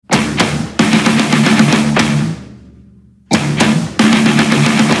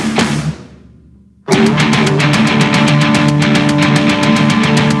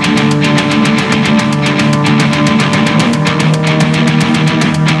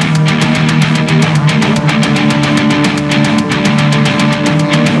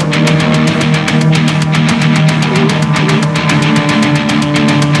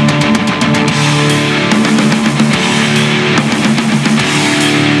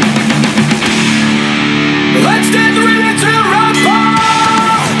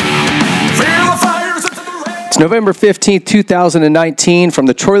November 15th, 2019, from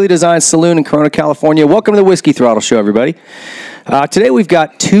the Troy Design Saloon in Corona, California. Welcome to the Whiskey Throttle Show, everybody. Today we've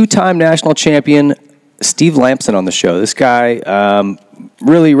got two-time national champion Steve Lamson on the show. This guy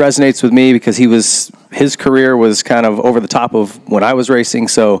really resonates with me because his career was kind of over the top of when I was racing,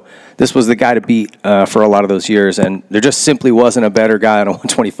 so this was the guy to beat for a lot of those years, and there just simply wasn't a better guy on a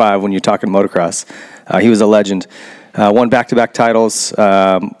 125 when you're talking motocross. He was a legend. Won back-to-back titles,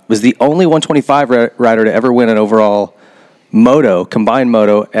 was the only 125 rider to ever win an overall combined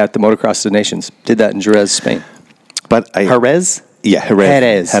moto at the Motocross of the Nations. Did that in Jerez, Spain. Jerez? Yeah,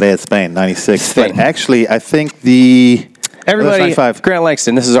 Jerez, Spain, 96. Spain. But actually, I think Everybody, Grant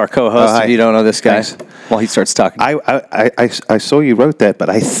Langston, this is our co-host, if you don't know this guy, Thanks. while he starts talking. I saw you wrote that, but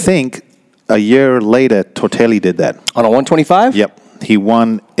I think a year later, Tortelli did that. On a 125? Yep. He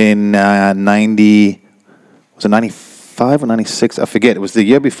won in 90... Was it 95 or 96? I forget. It was the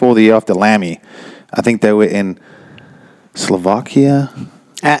year before the year after Lammy. I think they were in Slovakia.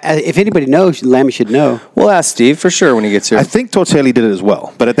 If anybody knows, Lammy should know. We'll ask Steve for sure when he gets here. I think Tortelli did it as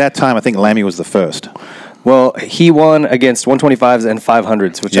well. But at that time, I think Lammy was the first. Well, he won against 125s and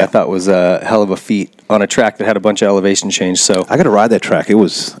 500s, which I thought was a hell of a feat on a track that had a bunch of elevation change. So I got to ride that track. It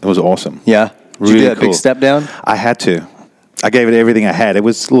was awesome. Yeah? Did Really you do that cool. big step down? I had to. I gave it everything I had. It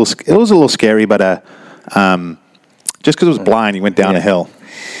was a little scary, but just because it was blind, he went down a hill.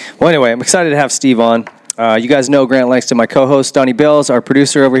 Well, anyway, I'm excited to have Steve on. You guys know Grant Langston, my co-host. Donnie Bells, our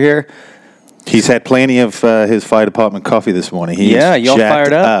producer over here. He's had plenty of his fire department coffee this morning. He's y'all jacked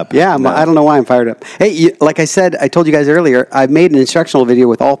fired up? Yeah, I don't know why I'm fired up. Hey, like I said, I told you guys earlier, I made an instructional video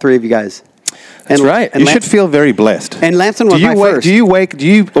with all three of you guys. That's right. You should feel very blessed. And Lamson was my first. Do you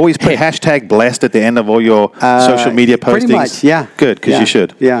always put hashtag blessed at the end of all your social media postings? Pretty much, yeah. Good, because you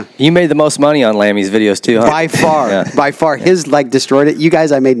should. Yeah. You made the most money on Lammy's videos, too, huh? By far. Yeah. By far. His, destroyed it. You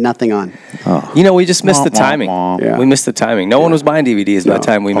guys, I made nothing on. Oh. You know, we just missed the timing. Yeah. We missed the timing. No one was buying DVDs by the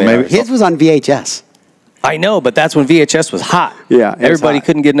time we made maybe- ours. His was on VHS. I know, but that's when VHS was hot. Yeah, it was Everybody hot.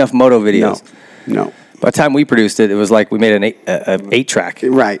 couldn't get enough moto videos. No. By the time we produced it, it was like we made an 8-track.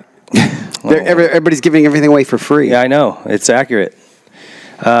 Right. Everybody's giving everything away for free. Yeah, I know. It's accurate.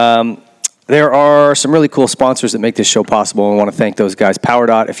 There are some really cool sponsors that make this show possible, and I want to thank those guys.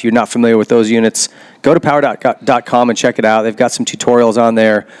 PowerDot, if you're not familiar with those units, go to powerdot.com and check it out. They've got some tutorials on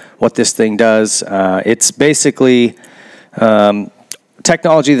there, what this thing does. It's basically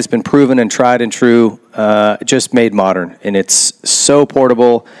technology that's been proven and tried and true, just made modern, and it's so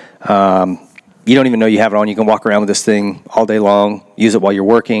portable. You don't even know you have it on. You can walk around with this thing all day long, use it while you're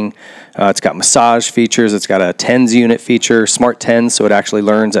working. It's got massage features. It's got a TENS unit feature, smart TENS, so it actually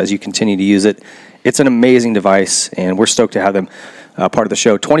learns as you continue to use it. It's an amazing device, and we're stoked to have them part of the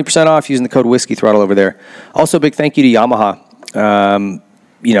show. 20% off using the code Whiskey Throttle over there. Also, big thank you to Yamaha.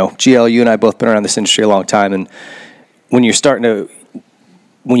 GL, you and I both been around this industry a long time, and when you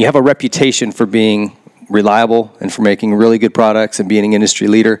have a reputation for being reliable and for making really good products and being an industry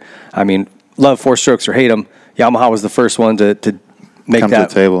leader, I mean, love four strokes or hate them. Yamaha was the first one to make Come that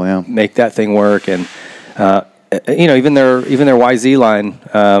to the table, yeah. make that thing work, and even their YZ line,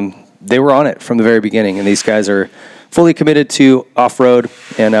 they were on it from the very beginning. And these guys are fully committed to off-road,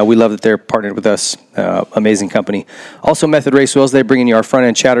 and we love that they're partnered with us. Amazing company. Also, Method Race Wheels, they're bringing you our front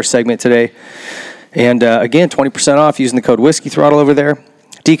end chatter segment today, and again, 20% off using the code Whiskey Throttle over there.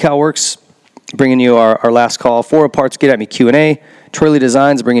 Decal Works, bringing you our last call. 4 Parts, Get At Me Q&A. Troy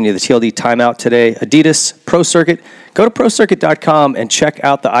Designs, bringing you the TLD Timeout today. Adidas, Pro Circuit. Go to ProCircuit.com and check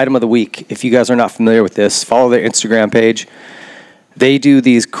out the item of the week. If you guys are not familiar with this, follow their Instagram page. They do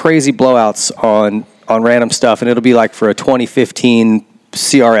these crazy blowouts on random stuff, and it'll be like for a 2015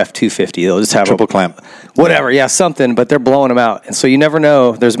 CRF 250. They'll just have Triple clamp. Whatever, yeah, something, but they're blowing them out. And so you never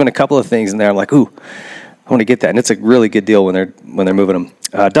know. There's been a couple of things in there. I'm like, ooh, I want to get that. And it's a really good deal when they're moving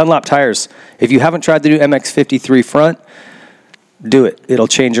them. Dunlop Tires. If you haven't tried the new MX-53 front, do it. It'll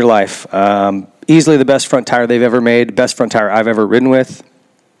change your life. Easily the best front tire they've ever made, best front tire I've ever ridden with.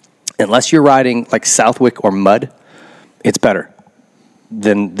 Unless you're riding like Southwick or mud, it's better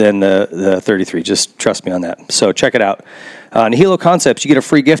than the 33. Just trust me on that. So check it out. Nihilo Concepts, you get a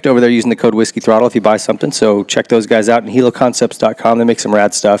free gift over there using the code Whiskey Throttle if you buy something. So check those guys out, NihiloConcepts.com. They make some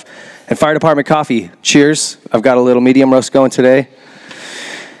rad stuff. And Fire Department Coffee, cheers. I've got a little medium roast going today.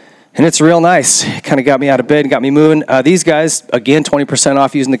 And it's real nice. It kind of got me out of bed and got me moving. These guys, again, 20%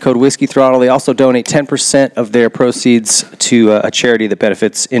 off using the code Whiskey Throttle. They also donate 10% of their proceeds to a charity that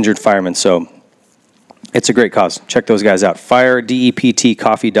benefits injured firemen. So it's a great cause. Check those guys out.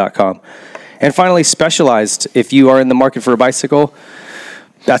 FireDeptCoffee.com. And finally, Specialized. If you are in the market for a bicycle,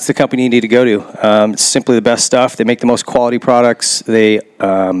 that's the company you need to go to. It's simply the best stuff. They make the most quality products. They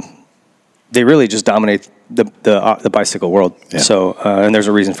they really just dominate the bicycle world. Yeah. So, and there's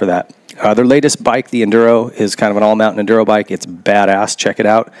a reason for that. Their latest bike, the Enduro, is kind of an all-mountain Enduro bike. It's badass. Check it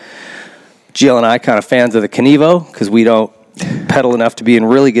out. Jill and I kind of fans of the Kenevo because we don't pedal enough to be in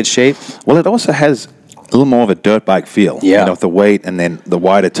really good shape. Well, it also has a little more of a dirt bike feel. Yeah. With the weight and then the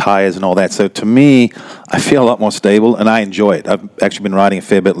wider tires and all that. So to me, I feel a lot more stable and I enjoy it. I've actually been riding a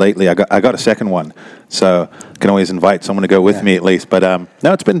fair bit lately. I got a second one, so I can always invite someone to go with me at least. But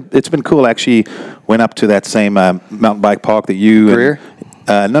no, it's been cool. I actually went up to that same mountain bike park that you... Greer?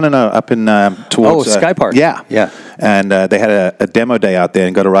 No, up in towards... Sky Park. Yeah. And they had a demo day out there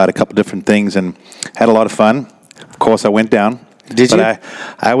and got to ride a couple different things and had a lot of fun. Of course, I went down. Did you?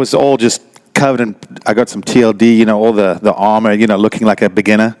 I was all just covered in... I got some TLD, all the armor, looking like a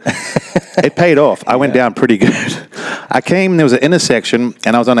beginner. It paid off. I went down pretty good. I came, there was an intersection,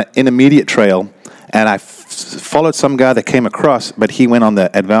 and I was on an intermediate trail, and I followed some guy that came across, but he went on the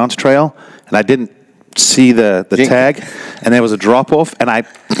advanced trail, and I didn't see the tag, and there was a drop-off, and I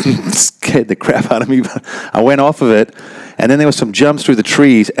scared the crap out of me. I went off of it, and then there was some jumps through the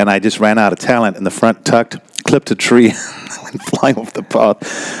trees, and I just ran out of talent, and the front clipped a tree, went flying off the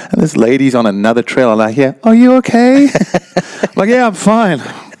path. And this lady's on another trail, and I hear, "Are you okay?" I'm like, "Yeah, I'm fine."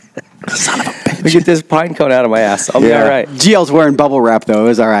 Son of a bitch. Let me get this pine cone out of my ass. I'll be all right. GL's wearing bubble wrap, though. It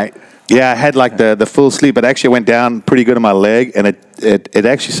was all right. Yeah, I had like the full sleeve, but actually I went down pretty good on my leg, and it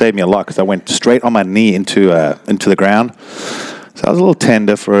actually saved me a lot because I went straight on my knee into the ground. So I was a little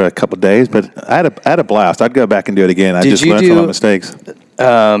tender for a couple of days, but I had a blast. I'd go back and do it again. I just learned from my mistakes.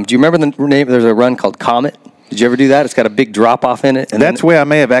 Do you remember the name? There's a run called Comet. Did you ever do that? It's got a big drop off in it. And that's where I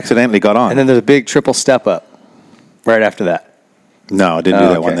may have accidentally got on. And then there's a big triple step up right after that. No, I didn't do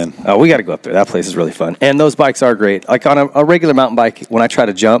that one then. Oh, we got to go up there. That place is really fun. And those bikes are great. Like on a regular mountain bike, when I try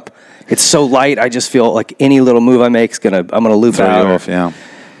to jump, it's so light, I just feel like any little move I make I'm gonna loop Throw out. you off, yeah.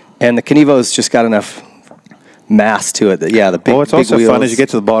 And the Kenevo's just got enough mass to it. The big Well, it's also big fun wheels. as you get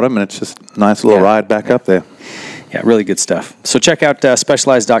to the bottom, and it's just a nice little ride back up there. Yeah, really good stuff. So check out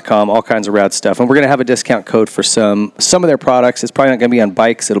Specialized.com, all kinds of rad stuff. And we're going to have a discount code for some of their products. It's probably not going to be on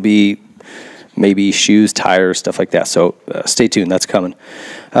bikes. It'll be maybe shoes, tires, stuff like that. So stay tuned. That's coming.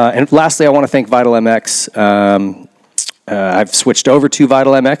 And lastly, I want to thank Vital MX. I've switched over to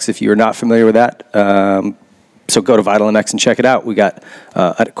Vital MX, if you're not familiar with that. So go to Vital MX and check it out. We got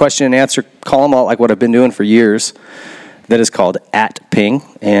a question and answer column, like what I've been doing for years, that is called @ping.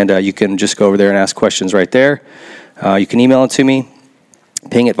 And you can just go over there and ask questions right there. You can email it to me,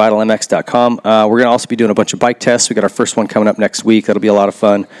 ping@vitalmx.com. We're going to also be doing a bunch of bike tests. We got our first one coming up next week. That'll be a lot of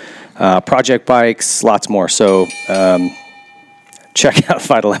fun. Project bikes, lots more. So check out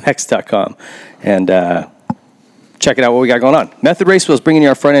vitalmx.com and check it out what we got going on. Method Race Wheels bringing you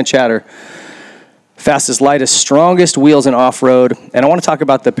our front end chatter. Fastest, lightest, strongest wheels in off-road. And I want to talk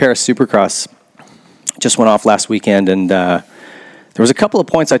about the Paris Supercross. Just went off last weekend, and there was a couple of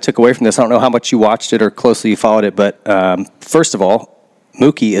points I took away from this. I don't know how much you watched it or closely you followed it, but first of all,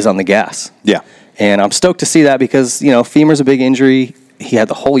 Mookie is on the gas. Yeah. And I'm stoked to see that because, femur's a big injury. He had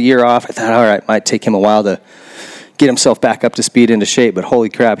the whole year off. I thought, all right, it might take him a while to get himself back up to speed, into shape, but holy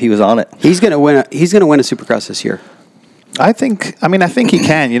crap, he was on it. He's going to win a Supercross this year. I think he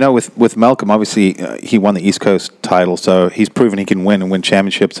can. With Malcolm, obviously, he won the East Coast title, so he's proven he can win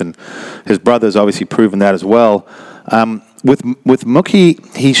championships, and his brother's obviously proven that as well. With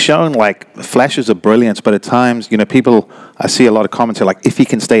Mookie, he's shown like flashes of brilliance, but at times, I see a lot of comments are like, if he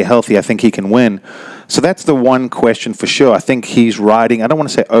can stay healthy, I think he can win. So that's the one question for sure. I think he's riding, I don't want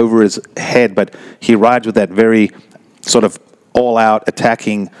to say over his head, but he rides with that very sort of all-out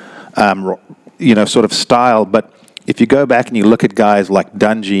attacking, sort of style. But if you go back and you look at guys like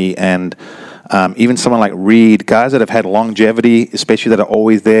Dungey and even someone like Reed, guys that have had longevity, especially that are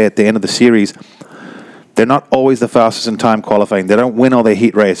always there at the end of the series, they're not always the fastest in time qualifying. They don't win all their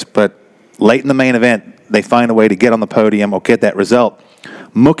heat race, but late in the main event, they find a way to get on the podium or get that result.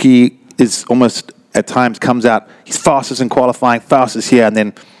 Mookie is almost, at times, comes out, he's fastest in qualifying, fastest here, and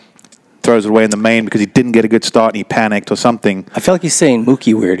then throws it away in the main because he didn't get a good start and he panicked or something. I feel like he's saying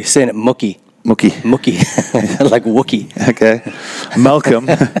Mookie weird. He's saying it Mookie. Mookie. Like Wookie. Okay. Malcolm.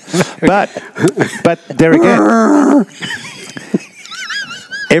 but there again,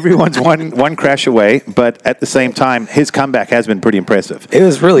 everyone's one crash away, but at the same time, his comeback has been pretty impressive. It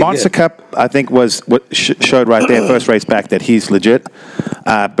was really Monster good. Cup, I think, was what showed right there, first race back, that he's legit.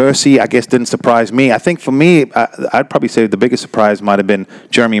 Bercy, I guess, didn't surprise me. I think for me, I'd probably say the biggest surprise might have been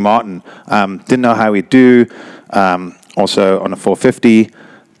Jeremy Martin. Didn't know how he'd do. Also on a 450.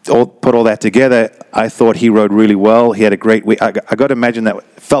 Put all that together, I thought he rode really well. He had a great week. I got to imagine that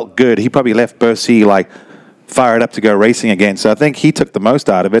felt good. He probably left Bercy like fired up to go racing again. So I think he took the most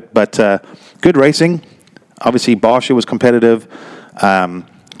out of it. But good racing. Obviously, Barsha was competitive.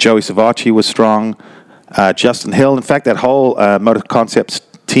 Joey Savacci was strong. Justin Hill. In fact, that whole Motor Concepts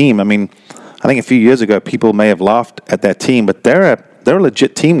team, I mean, I think a few years ago, people may have laughed at that team, but they're a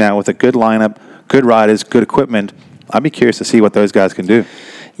legit team now with a good lineup, good riders, good equipment. I'd be curious to see what those guys can do.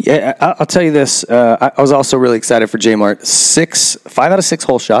 Yeah, I'll tell you this. I was also really excited for J-Mart. 5 out of 6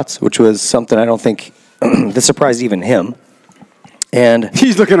 hole shots, which was something I don't think that surprised even him. And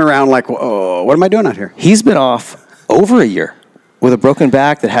he's looking around like, oh, what am I doing out here? He's been off over a year with a broken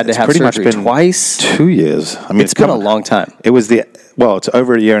back that had to have pretty surgery much been twice. 2 years. I mean, it's been a long time. It was it's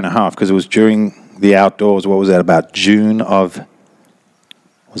over a year and a half because it was during the outdoors. What was that, about June of,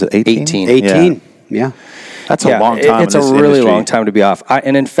 was it 18? 18, yeah. That's a long time. It's a really long time to be off.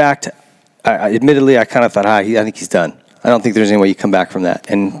 And in fact, admittedly, I kind of thought, I think he's done. I don't think there's any way you come back from that.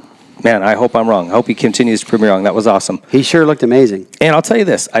 And man, I hope I'm wrong. I hope he continues to prove me wrong. That was awesome. He sure looked amazing. And I'll tell you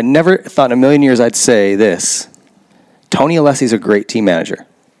this. I never thought in a million years I'd say this. Tony Alessi's a great team manager.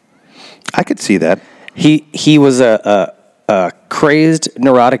 I could see that. He was a crazed,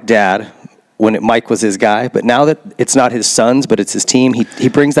 neurotic dad when Mike was his guy, but now that it's not his sons, but it's his team, he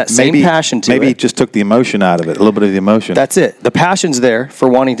brings that same passion to it. Maybe he just took the emotion out of it, a little bit of the emotion. That's it. The passion's there for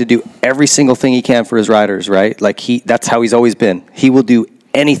wanting to do every single thing he can for his riders, right? Like that's how he's always been. He will do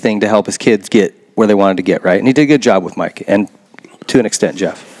anything to help his kids get where they wanted to get, right? And he did a good job with Mike, and to an extent,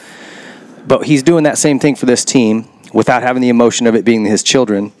 Jeff. But he's doing that same thing for this team without having the emotion of it being his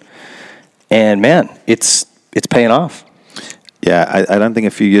children. And man, it's paying off. Yeah, I don't think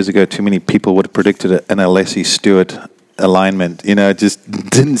a few years ago too many people would have predicted an Alessi Stewart alignment. You know, it just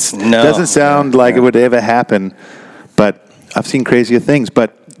doesn't sound like it would ever happen. But I've seen crazier things.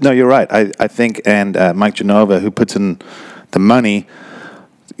 But no, you're right. I think, and Mike Genova, who puts in the money,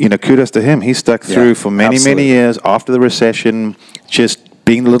 you know, kudos to him. He stuck through for many years after the recession, just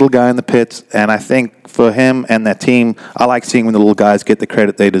being the little guy in the pits. And I think for him and that team, I like seeing when the little guys get the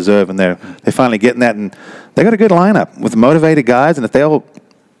credit they deserve, and they're finally getting that. And they got a good lineup with motivated guys, and if they all,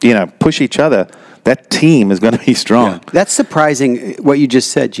 you know, push each other, that team is going to be strong. Yeah. That's surprising what you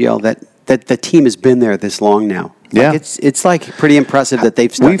just said, GL, that the team has been there this long now. Yeah. Like it's like pretty impressive that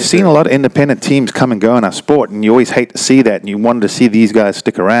they've stuck. We've seen a lot of independent teams come and go in our sport, and you always hate to see that, and you wanted to see these guys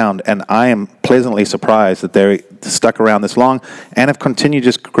stick around, and I am pleasantly surprised that they're stuck around this long and have continued to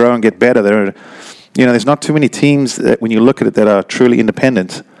just grow and get better. There's not too many teams that, when you look at it, that are truly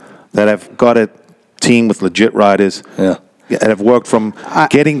independent, that have got a team with legit riders. Yeah. That have worked from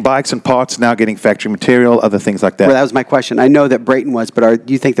getting bikes and parts, now getting factory material, other things like that. Well, that was my question. I know that Brayton was, but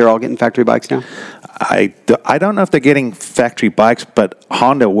do you think they're all getting factory bikes now? I don't know if they're getting factory bikes, but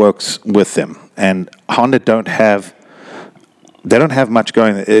Honda works with them, and Honda don't have much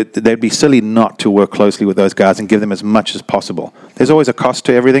going. They'd be silly not to work closely with those guys and give them as much as possible. There's always a cost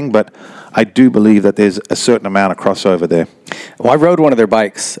to everything, but I do believe that there's a certain amount of crossover there. Well, I rode one of their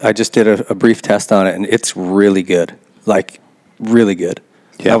bikes. I just did a brief test on it, and it's really good. Like, really good.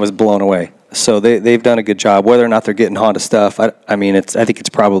 Yeah. I was blown away. So they've done a good job. Whether or not they're getting Honda stuff, I think it's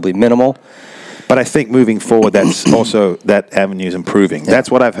probably minimal. But I think moving forward, that's also, that avenue is improving. Yeah. That's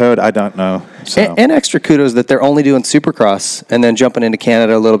what I've heard. I don't know. So. And extra kudos that they're only doing Supercross and then jumping into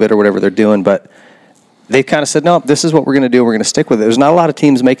Canada a little bit or whatever they're doing. But they kind of said, no, this is what we're going to do. We're going to stick with it. There's not a lot of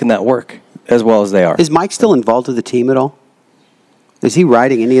teams making that work as well as they are. Is Mike still involved with the team at all? Is he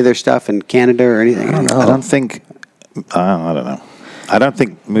riding any of their stuff in Canada or anything? I don't know. I don't know. I don't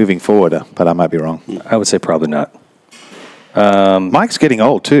think moving forward, but I might be wrong. I would say probably not. Mike's getting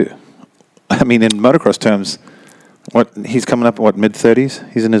old too. I mean, in motocross terms, he's coming up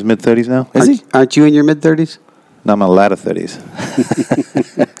mid-30s? He's in his mid-30s now? Is he? Aren't you in your mid-30s? No, I'm in latter 30s.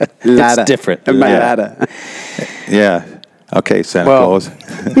 It's different. Latter. Yeah. Okay, Santa Claus.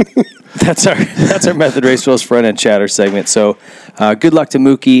 That's our Method Race Wheels front end chatter segment. So, good luck to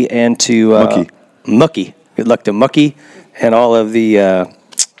Mookie and to Mookie. Good luck to Mookie and all of the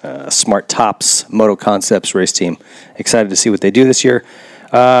Smart Tops Moto Concepts race team. Excited to see what they do this year.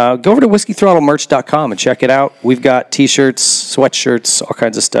 Go over to whiskeythrottlemerch.com and check it out. We've got T-shirts, sweatshirts, all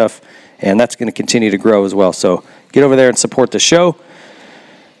kinds of stuff, and that's going to continue to grow as well. So get over there and support the show.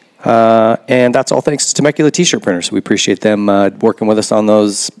 And that's all thanks to Temecula T-shirt printers. We appreciate them working with us on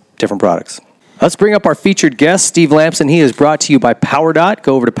those different products. Let's bring up our featured guest, Steve Lamson. He is brought to you by PowerDot.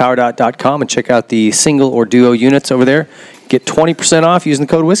 Go over to PowerDot.com and check out the single or duo units over there. Get 20% off using the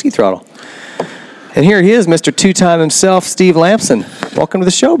code Whiskey Throttle. And here he is, Mr. Two-Time himself, Steve Lamson. Welcome to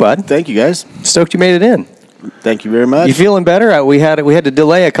the show, bud. Thank you, guys. Stoked you made it in. Thank you very much. You feeling better? We had to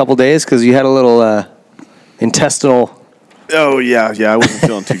delay a couple days because you had a little intestinal Oh, yeah, I wasn't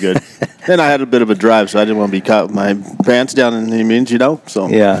feeling too good. And I had a bit of a drive, so I didn't want to be caught with my pants down in any means, so.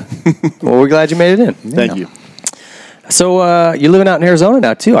 Yeah. Well, we're glad you made it in. Thank you. So you're living out in Arizona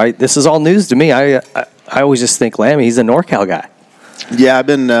now, too. This is all news to me. I always just think Lammy, he's a NorCal guy. Yeah, I've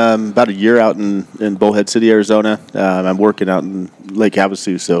been about a year out in Bullhead City, Arizona. I'm working out in Lake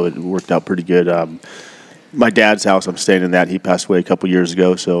Havasu, so it worked out pretty good. My dad's house, I'm staying in that. He passed away a couple years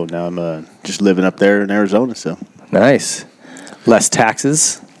ago, so now I'm just living up there in Arizona. So nice. Less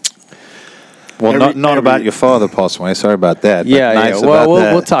taxes. Well, not about your father passing away. Sorry about that. Yeah, nice yeah. Well,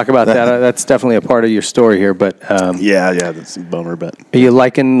 we'll talk about that. That's definitely a part of your story here. But yeah, that's a bummer. But are you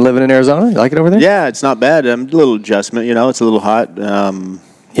liking living in Arizona? You like it over there? Yeah, it's not bad. A little adjustment, It's a little hot.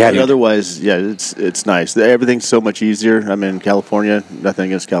 Yeah. But otherwise, yeah, it's nice. Everything's so much easier. I'm in California. Nothing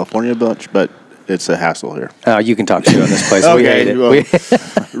against California much, but it's a hassle here. You can talk shit on this place. Okay, we hate it. Well,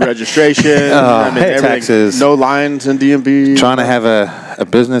 registration, taxes. No lines in DMV. Trying to have a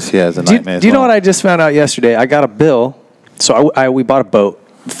business here is a nightmare. Do you know what I just found out yesterday? I got a bill. So we bought a boat.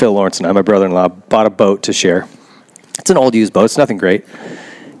 Phil Lawrence and I, my brother-in-law, bought a boat to share. It's an old used boat. It's nothing great.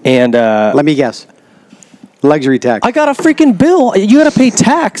 And let me guess. Luxury tax. I got a freaking bill. You got to pay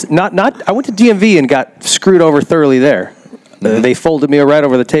tax. Not. I went to DMV and got screwed over thoroughly there. They folded me right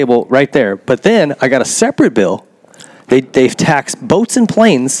over the table right there. But then I got a separate bill. They've taxed boats and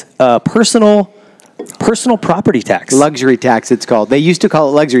planes, personal property tax. Luxury tax, it's called. They used to call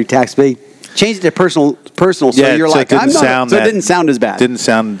it luxury tax, but they changed it to personal. So you're so like, it didn't sound as bad. Didn't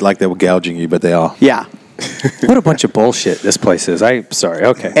sound like they were gouging you, but they are. Yeah. What a bunch of bullshit this place is. I'm sorry.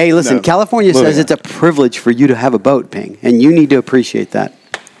 Okay. Hey, listen, California says it's a privilege for you to have a boat, Ping, and you need to appreciate that.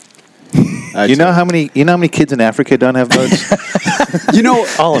 You know how many kids in Africa don't have boats?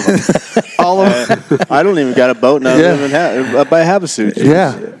 All of them. All of them. I don't even got a boat now. I have a suit.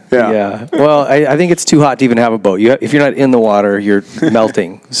 Yeah. Well, I think it's too hot to even have a boat. If you're not in the water, you're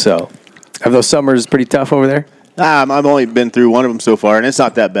melting. So, have those summers pretty tough over there? I've only been through one of them so far, and it's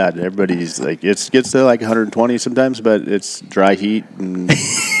not that bad. Everybody's like, it gets to like 120 sometimes, but it's dry heat. And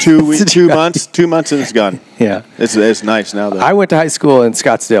 2 months, and it's gone. Yeah, it's nice now though. I went to high school in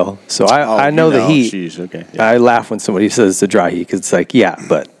Scottsdale, so I know the heat. Geez, okay. Yeah. I laugh when somebody says it's a dry heat because it's like, yeah,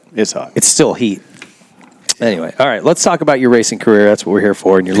 but it's hot. It's still heat. Anyway, all right, let's talk about your racing career. That's what we're here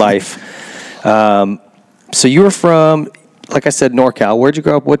for in your life. So you were from, like I said, NorCal. Where'd you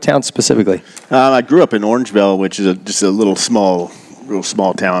grow up? What town specifically? I grew up in Orangeville, which is just a real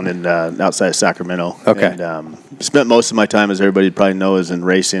small town in outside of Sacramento. Okay. And spent most of my time, as everybody probably knows, in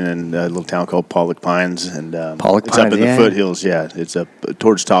racing in a little town called Pollock Pines. And it's up in the foothills. Yeah, it's up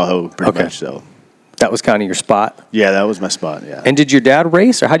towards Tahoe, pretty much. So that was kind of your spot. Yeah, that was my spot. Yeah. And did your dad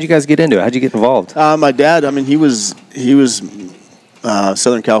race, or how'd you guys get into it? How'd you get involved? My dad, he was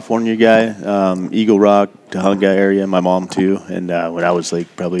Southern California guy, Eagle Rock, Tujunga area. My mom too. And when I was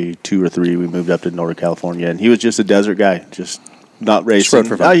like probably 2 or 3, we moved up to Northern California, and he was just a desert guy, just not racing.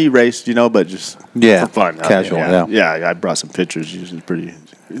 For fun. He raced, but just for fun, casual. Yeah. I brought some pictures.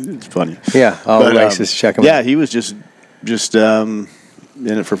 It's funny. Yeah, all the races. Check them. Yeah, he was just in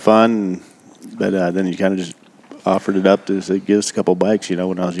it for fun, but then he kind of just offered it up to give us a couple bikes.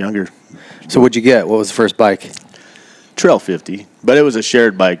 When I was younger. So what'd you get? What was the first bike? Trail 50, but it was a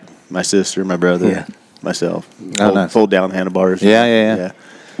shared bike. My sister, my brother, myself. Nice. Fold down handlebars. Yeah.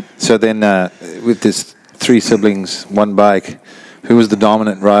 So then, with this 3 siblings, 1 bike, who was the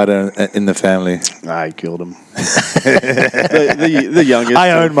dominant rider in the family? I killed him. the youngest.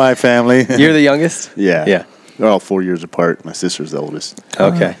 I own my family. You're the youngest? Yeah. They're all 4 years apart. My sister's the oldest.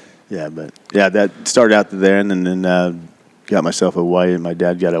 Okay. Yeah, but that started out there, and then got myself my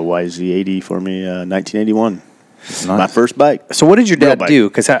dad got a YZ80 for me, 1981. Nice. My first bike. So what did your dad do?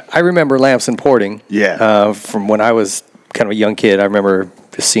 Because I remember Lamson porting. Yeah. From when I was kind of a young kid, I remember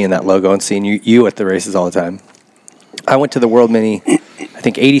just seeing that logo and seeing you at the races all the time. I went to the World Mini, I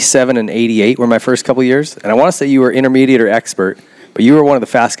think 87 and 88 were my first couple years. And I want to say you were intermediate or expert, but you were one of the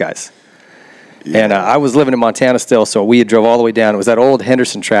fast guys. Yeah. And I was living in Montana still, so we had drove all the way down. It was that old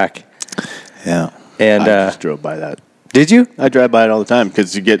Henderson track. Yeah. And I just drove by that. Did you? I drive by it all the time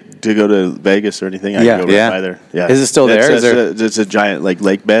because you get to go to Vegas or anything. I can go right by there. Yeah. Is it still there? It's a giant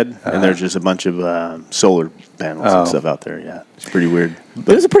lake bed, and there's just a bunch of solar panels and stuff out there. Yeah, it's pretty weird. But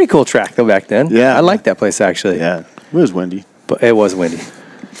it was a pretty cool track though back then. Yeah, I liked that place actually. Yeah, it was windy. But it was windy.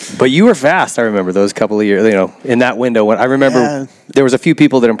 But you were fast. I remember those couple of years. In that window. When I remember there was a few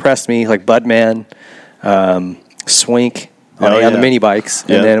people that impressed me, like Budman, Swink on the mini bikes,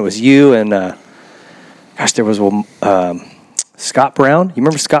 and then it was you and. Gosh, there was Scott Brown. You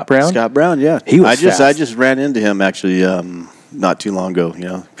remember Scott Brown? Scott Brown, yeah. He was fast. I just ran into him actually not too long ago.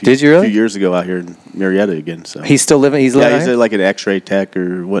 Did you really? A few years ago out here in Marietta again. So He's still living. He's living. he's like an X-ray tech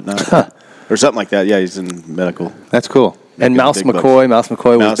or whatnot, or something like that. Yeah, he's in medical. That's cool. And Mouse big McCoy. Mouse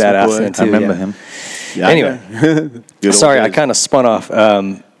McCoy was Mouse badass McCoy. then too. I remember him. Yeah, Anyway. Good old Sorry, I days. kind of spun off.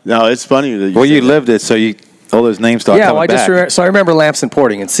 No, it's funny that Well, said you that. lived it, so all those names start Yeah, coming well, back. I remember Lamson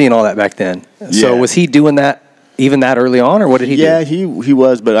porting and seeing all that back then. So Yeah. was he doing that even that early on, or what did he do? Yeah, he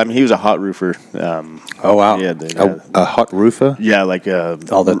was, but I mean, he was a hot roofer. Oh wow. Yeah, A hot roofer? yeah, like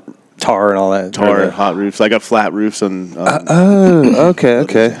All the tar and all that. tar hot roofs, like a flat roofs on Oh,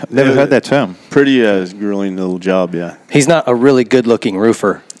 okay. Never heard that term. pretty grueling little job. Yeah, He's not a really good-looking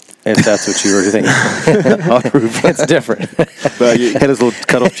roofer, if that's what you were thinking. Hot roofer. It's different. but you, Had his little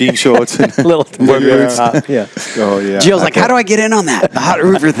cut-off jean shorts and Little work Yeah. boots. Yeah. oh yeah, Jill's like, how do I get in on that? The hot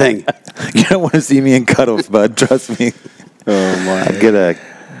roofer thing. You don't want to see me in cut-offs, bud. Trust me. oh my, I'd get a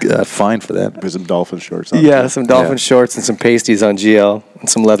fine for that. put some dolphin shorts on. Yeah, some dolphin Yeah. shorts and some pasties on GL and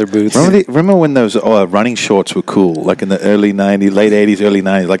some leather boots. Remember when those running shorts were cool, like in the early 90s, late 80s, early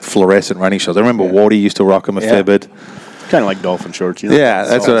 90s, like fluorescent running shorts? I remember Wardy used to rock them a fair bit. kind of like dolphin shorts. Yeah,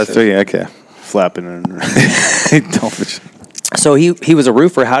 that's what I was thinking. Okay. Flapping and Dolphin shorts. So he was a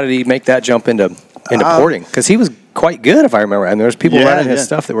roofer. How did he make that jump into porting? Because he was quite good, if I remember. And there was people running his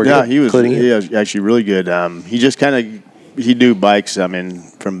stuff that were good. he was including you. actually really good. He just kind of he knew bikes. I mean,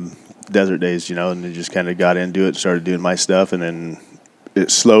 from desert days, and he just kind of got into it, started doing my stuff, and then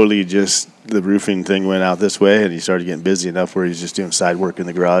it slowly just the roofing thing went out this way, and he started getting busy enough where he's just doing side work in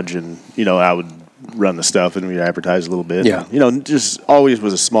the garage, and I would run the stuff and we'd advertise a little bit. Yeah. Just always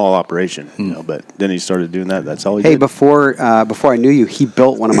was a small operation, but then he started doing that. That's all he Hey, did. before I knew you, he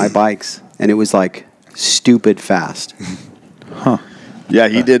built one of my bikes, and it was like stupid fast. Yeah,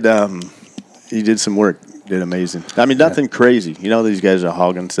 he did. He did some work. Did amazing. I mean, nothing crazy. These guys are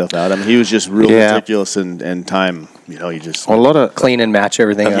hogging stuff out. I mean, he was just real meticulous and time. He just Well, a lot of Clean and match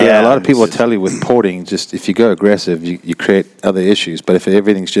everything up. a lot of it's people just- tell you with porting, just if you go aggressive, you create other issues. But if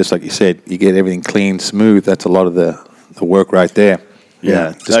everything's just like you said, you get everything clean, smooth. That's a lot of the work right there.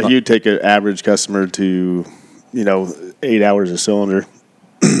 Yeah, just not- you'd take an average customer to, 8 hours a cylinder,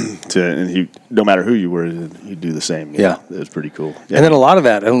 and he, no matter who you were, he'd do the same. Yeah. It was pretty cool. Yeah. And then a lot of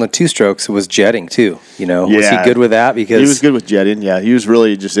that on the two strokes was jetting too. Was he Yeah. good with that? Because He was good with jetting. Yeah, he was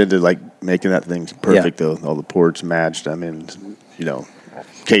really just into like making that thing perfect though. All the ports matched. I mean,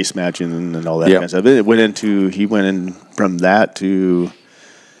 case matching and all that Yep. kind of stuff. He went in from that to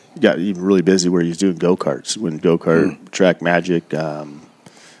got even really busy where he's doing go-karts. When go-kart track magic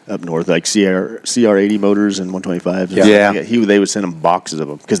up north, like CR80 motors and 125s. Yeah. They would send him boxes of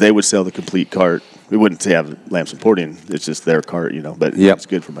them because they would sell the complete cart. We wouldn't have Lamson porting. It's just their cart, But Yep. it's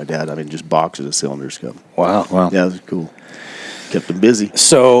good for my dad. I mean, just boxes of cylinders come. wow. Yeah, it was cool. Kept him busy.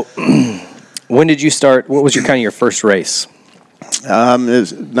 So when did you start? What was your first race? It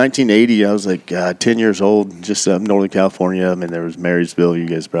was 1980. I was like 10 years old, just up in Northern California. I mean, there was Marysville. You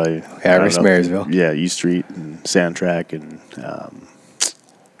guys probably Yeah, I I don't raced know. Marysville. Yeah, East Street and Sand Track and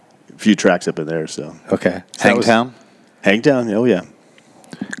a few tracks up in there. So Okay. So that was- Hangtown? Hangtown. Oh yeah.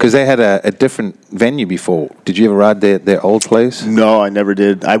 Because they had a different venue before. Did you ever ride their old place? No, I never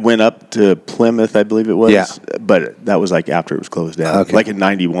did. I went up to Plymouth, I believe it was. Yeah. But that was like after it was closed down. Okay. Like in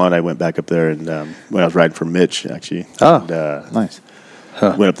 '91, I went back up there and when I was riding for Mitch actually. Oh, And, nice.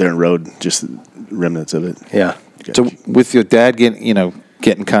 went up there and rode just remnants of it. Yeah. So with your dad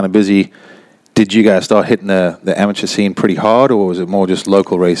getting kind of busy, did you guys start hitting the amateur scene pretty hard, or was it more just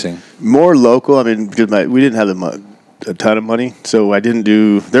local racing? More local. I mean, because we didn't have a ton of money, so I didn't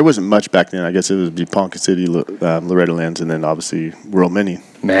do. There wasn't much back then. I guess it was Ponca City, Loretta Lynn's, and then obviously World Mini,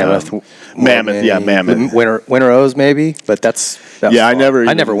 Mammoth. Mammoth. Yeah, Mammoth. Winter O's maybe, but that was Yeah, I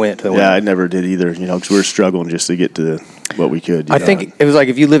far. never went to the Yeah, Winter. I never did either. Because we were struggling just to get to what we could. I think it was like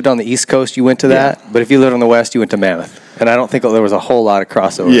if you lived on the East Coast, you went to that, but if you lived on the West, you went to Mammoth. And I don't think there was a whole lot of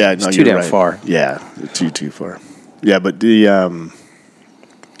crossover. Yeah, it's no, too you're damn right. far. Yeah, too far. Yeah, but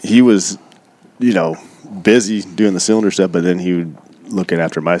he was, busy doing the cylinder stuff, but then he would looking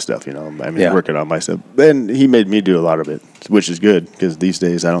after my stuff. Working on my stuff. Then he made me do a lot of it, which is good because these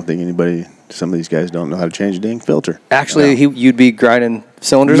days I don't think some of these guys don't know how to change a dang filter. Actually, you'd be grinding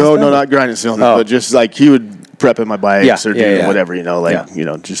cylinders? No, and stuff? not grinding cylinders, Oh. but just like he would prepping my bikes or doing yeah. whatever,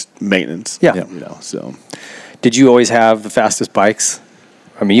 Yeah. just maintenance. Yeah. So. Did you always have the fastest bikes?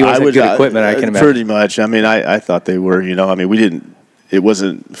 I mean, you always had good equipment, I can imagine. Pretty much. I mean, I thought they were, it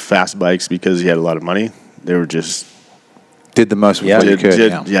wasn't fast bikes because he had a lot of money. They were just Did the most with Yeah. what you could.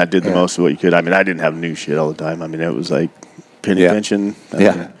 did the most of what you could. I mean, I didn't have new shit all the time. I mean, it was like penny pinching. I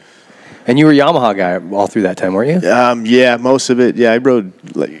mean, And you were a Yamaha guy all through that time, weren't you? yeah, most of it. Yeah, I rode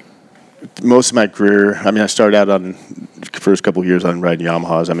like most of my career. I mean, I started out on first couple of years on riding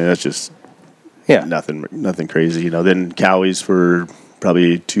Yamahas. I mean, that's just nothing crazy. Then Cowies for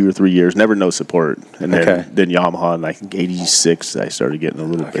probably 2 or 3 years, never no support, and then Yamaha in like 86. I started getting a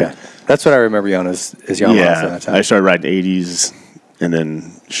little bit. That's what I remember you on is Yamaha. Yeah, at that time. I started riding 80s, and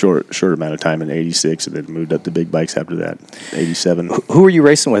then short amount of time in 86, and then moved up to big bikes after that. 87. Who were you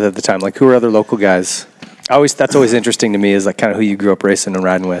racing with at the time? Like, who were other local guys? That's always interesting to me, is like kind of who you grew up racing and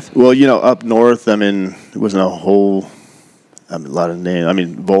riding with. Well, up north, I mean, it wasn't a lot of names. I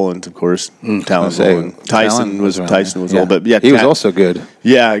mean, Volans, of course. Talon Volans. Tyson was old, but he was also good.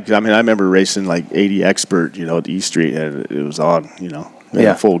 Yeah, I mean, I remember racing like 80 Expert, at East Street, and it was on,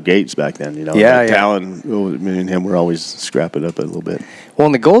 full gates back then, Talon, me and him were always scrapping up a little bit. Well,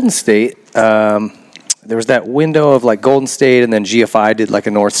 in the Golden State, there was that window of like Golden State, and then GFI did like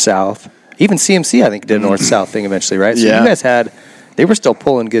a north-south. Even CMC, I think, did a north-south thing eventually, right? So you guys they were still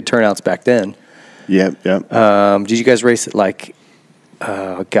pulling good turnouts back then. Yep. Did you guys race at like,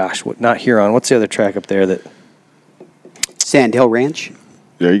 not Huron? What's the other track up there that? Sand Hill Ranch.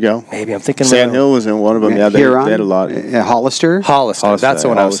 There you go. Maybe I'm thinking. Sand Hill was in one of them. Yeah, they had a lot. Hollister. That's the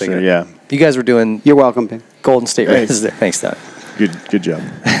one I was thinking. Yeah. You guys were doing. You're welcome, Pim. Golden State races there. Thanks, Don. Good job.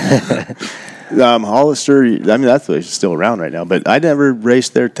 Hollister, I mean, that place is still around right now, but I never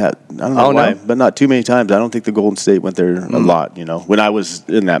raced there. I don't know why, but not too many times. I don't think the Golden State went there a lot, When I was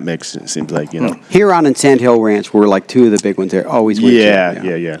in that mix, it seems like, Huron and Sand Hill Ranch were like two of the big ones there. Always.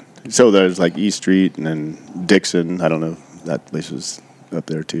 Yeah. So there's like East Street and then Dixon. I don't know. That place was up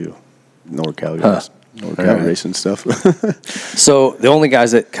there too. NorCal racing stuff. So the only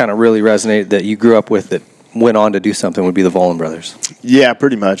guys that kind of really resonated that you grew up with that went on to do something would be the Volan brothers. Yeah,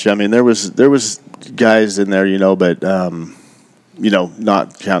 pretty much. I mean, there was guys in there, but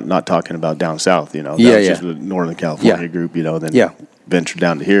not talking about down south. That was just the Northern California group. Then venture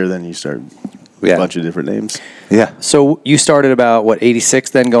down to here. Then you start a bunch of different names. Yeah. So you started about 86,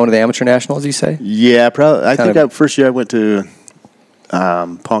 then going to the amateur nationals. You say? Yeah, probably. I think first year I went to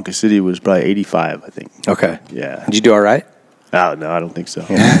Ponca City was probably 85. I think. Okay. Yeah. Did you do all right? Oh no, I don't think so.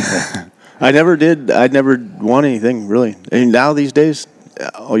 I never did. I never won anything really. And now these days,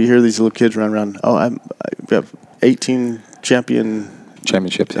 all you hear these little kids run around. Oh, I have 18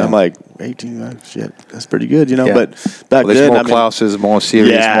 championships. Yeah. I'm like 18. Shit, that's pretty good, Yeah. But back there's then, more classes, more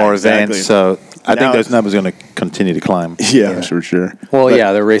series, more events. Exactly. So I think those numbers are going to continue to climb. Yeah, for sure. Well,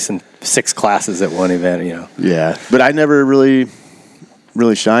 they're racing 6 classes at one event. Yeah, but I never really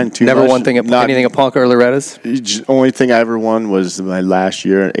shined too much. Never won anything at Ponca or Loretta's? The only thing I ever won was my last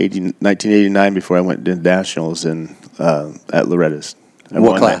year, 1989, before I went to nationals at Loretta's.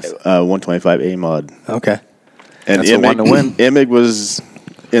 What class? 125 A mod. Okay. And that's the one to win. Emig was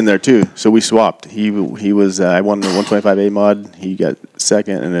in there too, so we swapped. He was I won the 125 A mod. He got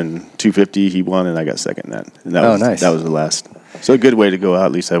second, and then 250 he won, and I got second in that. And that was, nice. That was the last. So a good way to go out.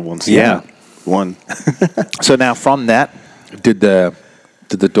 At least I won. One. So now from that, did the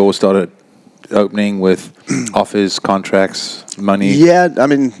door start opening with offers, contracts, money? Yeah, I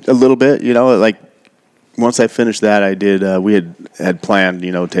mean, a little bit, like once I finished that, I did, we had planned,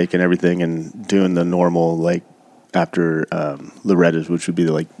 taking everything and doing the normal, like after Loretta's, which would be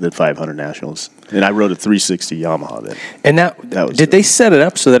the 500 nationals. And I rode a 360 Yamaha then. And that was they set it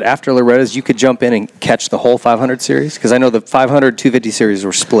up so that after Loretta's you could jump in and catch the whole 500 series? Because I know the 500, 250 series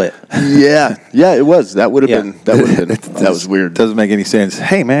were split. Yeah, it was. That would have been. That was weird. Doesn't make any sense.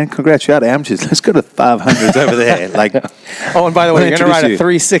 Hey man, congrats, you out of amateurs. Let's go to 500s over there. Like, oh, and by the way, you're gonna ride a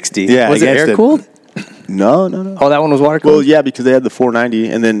 360. Yeah, was it air cooled? No. Oh, that one was water cooled. Well, yeah, because they had the 490,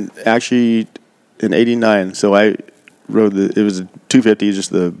 and then actually in '89, so I rode it was a 250, just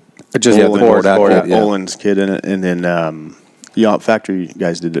the Olin's kid in it, and then factory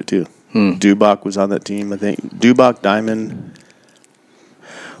guys did it too. Dubach was on that team, I think. Dubach, Diamond,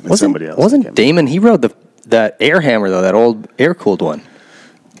 and somebody else. Wasn't Damon? He rode that air hammer though, that old air cooled one.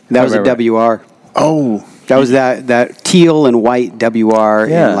 That was a WR. Oh, that was that teal and white WR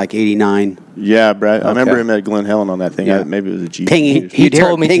in like '89. Yeah, Brad. I remember him at Glen Helen on that thing. Yeah. Maybe it was a G. Ping. He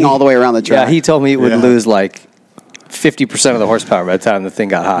told me ping all the way around the track. Yeah, he told me it would lose like 50% of the horsepower by the time the thing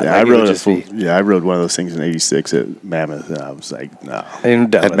got hot. Yeah, I rode one of those things in '86 at Mammoth, and I was like, no.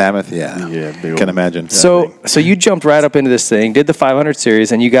 At Mammoth, yeah, can imagine. So you jumped right up into this thing, did the 500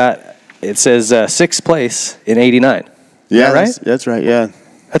 series, and you got, it says 6th place in '89. Yeah, right? That's right. Yeah,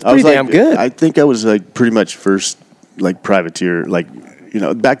 that's pretty damn good. I think I was like pretty much first like privateer. Like,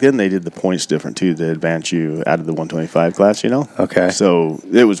 back then they did the points different too to advance you out of the 125 class. Okay. So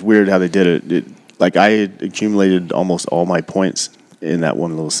it was weird how they did it. Like I had accumulated almost all my points in that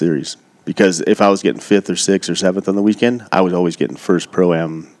one little series because if I was getting 5th or 6th or 7th on the weekend, I was always getting first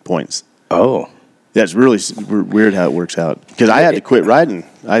Pro-Am points. Oh. Yeah, it's really weird how it works out. Because I had to quit riding.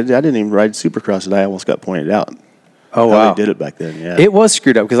 I didn't even ride Supercross, and I almost got pointed out. Oh, how wow. they did it back then, yeah. It was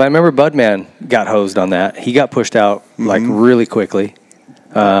screwed up because I remember Budman got hosed on that. He got pushed out like really quickly.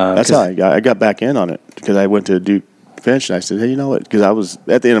 That's how I got back in on it because I went to Duke Finch and I said, hey, you know what? Because I was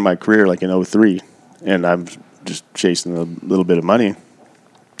at the end of my career, like in 2003, and I'm just chasing a little bit of money.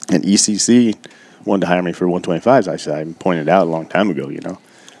 And ECC wanted to hire me for 125s. I said, I pointed out a long time ago, you know.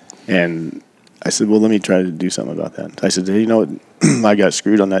 And I said, well, let me try to do something about that. I said, hey, you know what? I got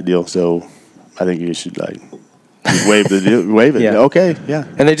screwed on that deal, so I think you should like waive the deal, waive it. Yeah. Okay, yeah.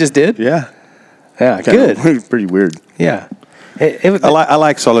 And they just did? Yeah. Yeah, Kinda good. Pretty weird. Yeah. It I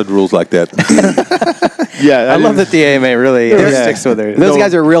like solid rules like that. Yeah. I love that the AMA really sticks with it. Those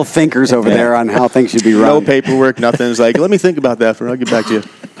guys are real thinkers over there on how things should be run. No paperwork, nothing. It's like, let me think about that. I'll get back to you.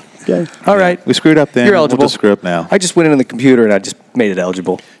 Okay. All right. We screwed up then. You're eligible. We'll just screw up now. I just went in the computer and I just made it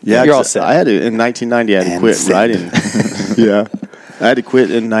eligible. Yeah, You're all set. I had to, in 1990, I had to quit riding. Yeah. I had to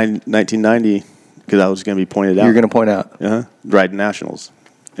quit in 1990 because I was going to be pointed out. You're going to point out. Riding nationals.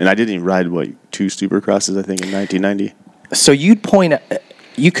 And I didn't even ride, 2 Supercrosses, I think, in 1990. So you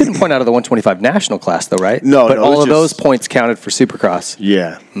couldn't point out of the 125 national class, though, right? No, but no, all of just those points counted for Supercross.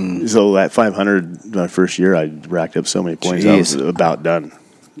 Yeah. So at 500, my first year, I racked up so many points. I was about done.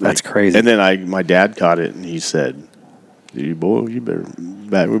 That's crazy. And then my dad caught it, and he said, we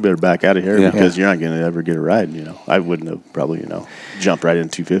better back out of here because you're not going to ever get a ride, you know. I wouldn't have probably, jumped right in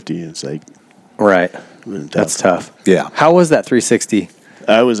 250. It's like... Right. That's tough. Yeah. How was that 360?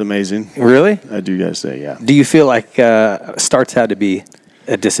 That was amazing. Really? I do gotta say, yeah. Do you feel like starts had to be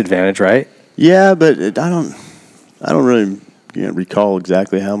a disadvantage, right? Yeah, but I don't really recall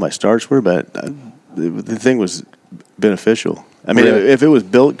exactly how my starts were, but the thing was beneficial. I mean, Really? if it was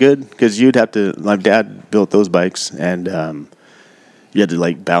built good, because you'd have to. My dad built those bikes, and you had to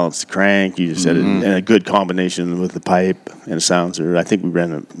like balance the crank. You just had it in a good combination with the pipe and a silencer. I think we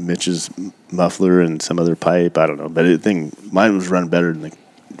ran a Mitch's muffler and some other pipe. I don't know, but mine was running better than the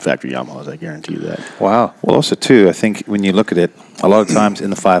factory Yamahas. I guarantee you that. Wow. Well, also, too, I think when you look at it, a lot of times in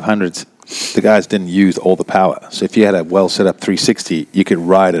the 500s, the guys didn't use all the power. So if you had a well-set-up 360, you could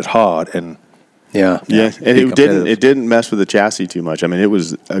ride it hard and... Yeah. Yeah, and be competitive. it didn't mess with the chassis too much. I mean, it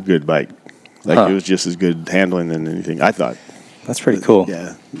was a good bike. Like, it was just as good handling than anything, I thought. That's pretty cool.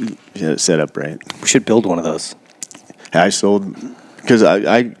 Yeah, set up right. We should build one of those. I sold because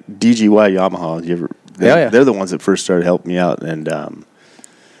I DGY Yamaha. They're the ones that first started helping me out, and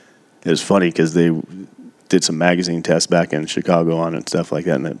it was funny because they did some magazine tests back in Chicago on it and stuff like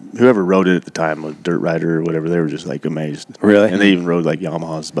that. And whoever rode it at the time, a dirt rider or whatever, they were just like amazed. Really? And they even rode like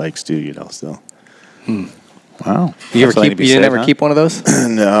Yamaha's bikes too, So. Wow. You didn't ever keep one of those?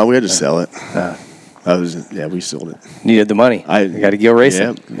 No, we had to sell it. We sold it. Needed the money. You got to go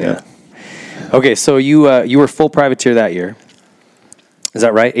racing. Yeah. Okay, so you were full privateer that year. Is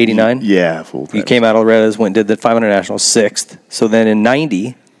that right? 89? Yeah, full. You came out of Loretta's, went and did the 500 National 6th. So then in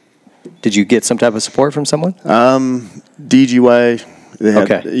 90, did you get some type of support from someone? DGY. They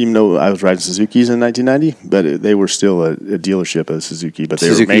had, Okay. Even though I was riding Suzuki's in 1990, but they were still a dealership of Suzuki. But they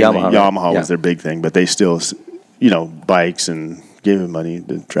Suzuki, were mainly Yamaha, was their big thing. But they still, bikes and gave them money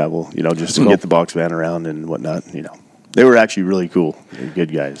to travel. Just to cool. get the box van around and whatnot. They were actually really cool. They were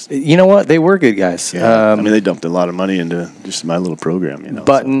good guys. You know what? They were good guys. Yeah. They dumped a lot of money into just my little program.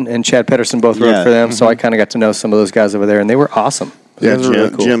 Button and Chad Pedersen both rode for them, so I kind of got to know some of those guys over there, and they were awesome. Yeah, Those were really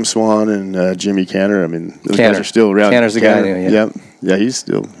cool. Jim Swan and Jimmy Canner. Those guys are still around. Canner's the guy I knew, yeah. Yeah, he's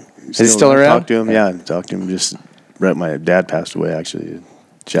still. Is he still around? Talked to him. Yeah, talked to him. Just right. My dad passed away. Actually,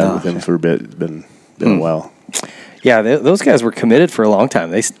 chatted with him for a bit. It's been a while. Yeah, those guys were committed for a long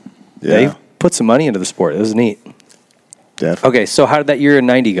time. They put some money into the sport. It was neat. Definitely. Okay, so how did that year in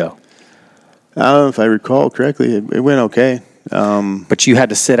 90 go? If I recall correctly, it went okay. But you had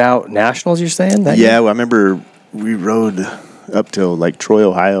to sit out nationals, you're saying? That Yeah, year? well, I remember we rode up till like Troy,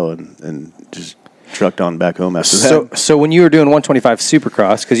 Ohio, and just trucked on back home after that. So when you were doing 125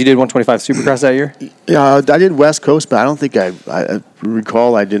 Supercross, because you did 125 Supercross that year? Yeah, I did West Coast, but I don't think I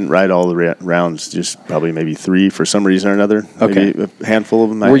recall I didn't ride all the rounds, just probably maybe 3 for some reason or another. Okay. Maybe a handful of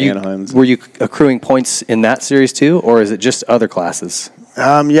them. Were you accruing points in that series too, or is it just other classes?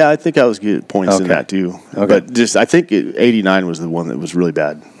 Yeah, I think I was getting points in Okay. that too. Okay. But I think 89 was the one that was really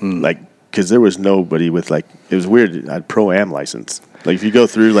bad. Because there was nobody with it was weird. I had Pro-Am license. Like if you go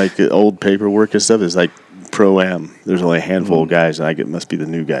through like the old paperwork and stuff, it's like Pro-Am. There's only a handful of guys, and it must be the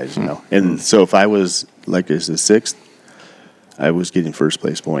new guys, And so if I was like as the 6th, I was getting first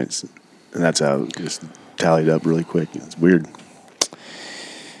place points, and that's how it just tallied up really quick. It's weird.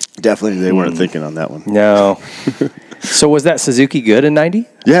 Definitely, they weren't thinking on that one. No. So was that Suzuki good in 90?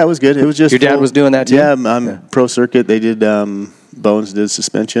 Yeah, it was good. It was just Your dad was doing that too? Yeah, pro circuit. They did Bones did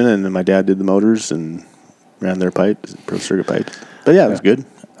suspension, and then my dad did the motors and ran their pipes, pro circuit pipes. But yeah, it was good.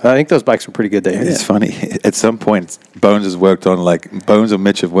 I think those bikes were pretty good there. It's funny. At some point, Bones or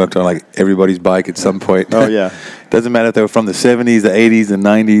Mitch have worked on like everybody's bike at some point. Oh yeah. Doesn't matter if they were from the 70s, the 80s, the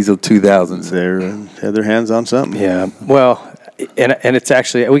 90s, or 2000s. They had their hands on something. Yeah. Well, and it's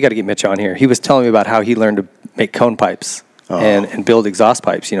actually, we got to get Mitch on here. He was telling me about how he learned to make cone pipes and build exhaust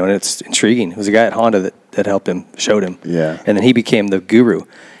pipes, and it's intriguing. It was a guy at Honda that helped him, showed him. Yeah. And then he became the guru.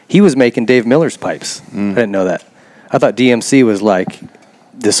 He was making Dave Miller's pipes. I didn't know that. I thought DMC was like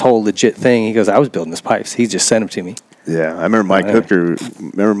this whole legit thing. He goes, I was building his pipes. He just sent them to me. Yeah, I remember Mike Hooker.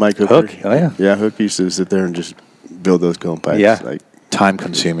 Remember Mike Hooker? Hook? Oh, yeah. Yeah, Hook used to sit there and just build those cone pipes. Yeah. Like, Time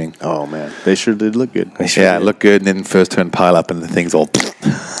consuming. oh, man. They sure did look good. Yeah, it looked good, and then first turn pile up, and the thing's all.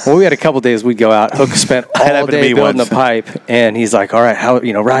 Well, we had a couple days we'd go out. Hook spent all happened to day me building once. the pipe, and he's like, all right,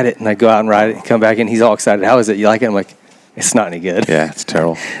 ride it. And I go out and ride it, come back in. He's all excited. How is it? You like it? I'm like, it's not any good. Yeah, it's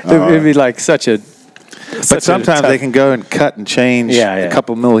terrible. It'd be like such a. But sometimes they can go and cut and change a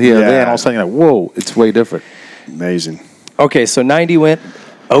couple mil here or there, and all of a sudden you're like, whoa, it's way different. Amazing. Okay, so 90 went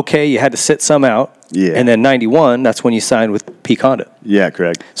okay. You had to sit some out. Yeah. And then 91, that's when you signed with Peak Honda. Yeah,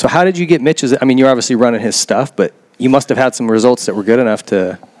 correct. So how did you get Mitch's? I mean, you're obviously running his stuff, but you must have had some results that were good enough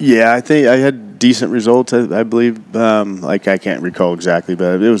to. Yeah, I think I had decent results. I believe, I can't recall exactly,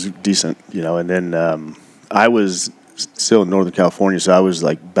 but it was decent, And then I was still in Northern California, so I was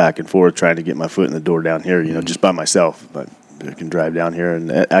like back and forth trying to get my foot in the door down here, just by myself. But I can drive down here,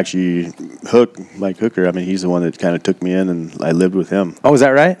 and actually, Mike Hooker. I mean, he's the one that kind of took me in, and I lived with him. Oh, is that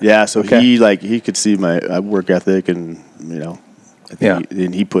right? Yeah, so Okay. he could see my work ethic, and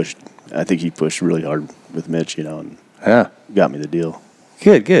and he pushed. I think he pushed really hard with Mitch, and got me the deal.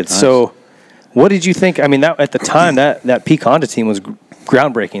 Good. Nice. So, what did you think? I mean, that at the time that Peak Honda team was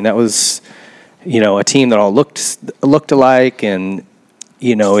groundbreaking. That was, a team that all looked alike, and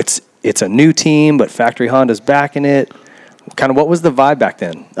it's a new team, but factory Honda's backing it. Kind of, what was the vibe back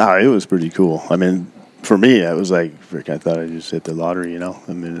then? Oh, it was pretty cool. I mean, for me, it was like, frick, I thought I just hit the lottery.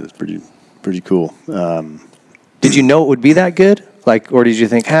 I mean, it was pretty cool. Did you know it would be that good? Like, or did you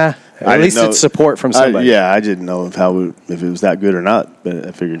think, at least it's support from somebody? I didn't know if it was that good or not, but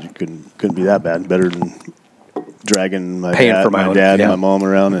I figured it couldn't be that bad. Better than dragging my dad and my mom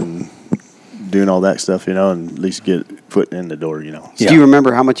around and doing all that stuff, and at least get foot in the door, So. Do you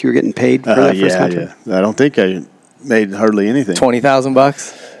remember how much you were getting paid for that first contract? Yeah. I don't think I made hardly anything.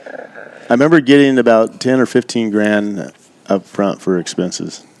 $20,000. I remember getting about 10 or 15 grand up front for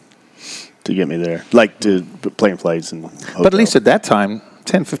expenses to get me there, like to plane flights and hotels. But at least at that time,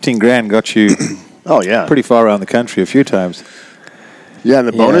 10, 15 grand got you oh yeah, pretty far around the country a few times. Yeah, and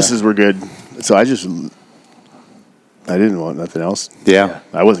the bonuses were good. So I didn't want nothing else. Yeah.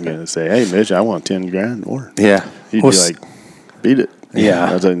 I wasn't going to say, hey, Mitch, I want 10 grand more. Yeah. He'd be like, beat it. Yeah.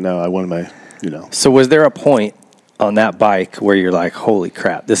 I was like, no, I wanted my, So was there a point on that bike where you're like, holy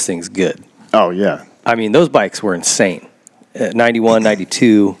crap, this thing's good? Oh, yeah. I mean, those bikes were insane. 91,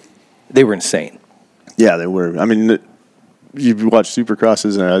 92, they were insane. Yeah, they were. I mean, you watch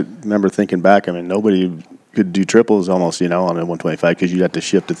Supercrosses, and I remember thinking back, I mean, nobody could do triples almost, on a 125 because you'd have to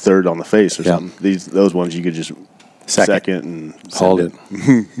shift to third on the face or something. Those ones you could just second and hold it.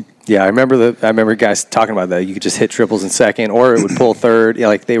 Yeah, I remember guys talking about that. You could just hit triples in second, or it would pull third. Yeah,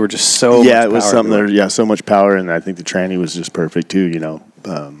 like they were just so. Yeah, much it was power something. So much power, and I think the tranny was just perfect too.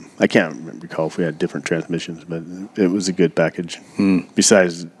 I can't recall if we had different transmissions, but it was a good package.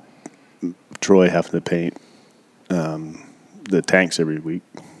 Besides Troy having to paint the tanks every week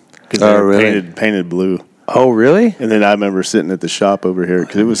because they were painted blue. Oh, really? And then I remember sitting at the shop over here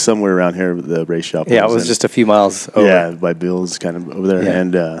because it was somewhere around here, the race shop. Yeah, it was just a few miles over. Yeah, by Bill's kind of over there. Yeah.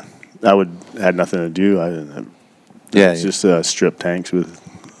 And I had nothing to do. It was just strip tanks with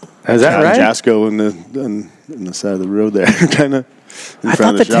Is that right? Jasco on the side of the road there, kind of. I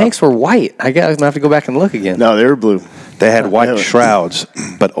thought the tanks were white. I guess I'm going to have to go back and look again. No, they were blue. They had white shrouds,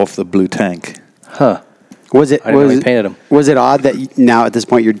 but off the blue tank. Huh. I didn't know he painted them. Was it odd that now at this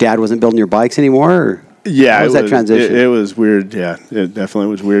point your dad wasn't building your bikes anymore? Or? Yeah, How was that transition? It was weird. Yeah, it definitely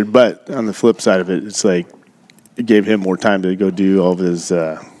was weird. But on the flip side of it, it's like it gave him more time to go do all of his,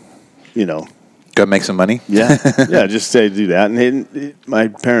 Go make some money. Yeah, yeah, just say do that. And my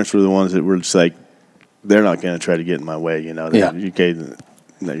parents were the ones that were just like, they're not going to try to get in my way. You're on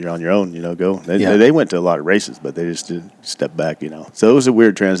your own. Go. They went to a lot of races, but they just did step back. So it was a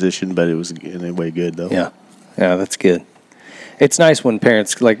weird transition, but it was in a way good though. Yeah, that's good. It's nice when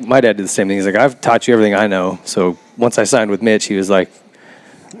parents, like my dad did the same thing. He's like, I've taught you everything I know. So once I signed with Mitch, he was like,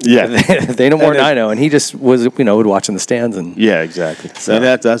 Yeah. They know more than I know, and he just was, would watch in the stands and. Yeah, exactly. So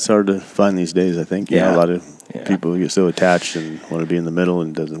that's hard to find these days. I think. A lot of people get so attached and want to be in the middle,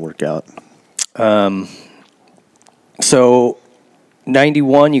 and it doesn't work out. So,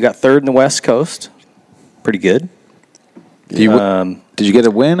 91, you got third in the West Coast. Pretty good. Did you get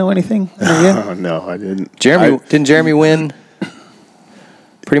a win or anything? Oh, no, I didn't. Didn't Jeremy win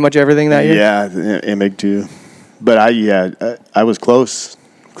pretty much everything that year? Yeah, Emig too. But I was close.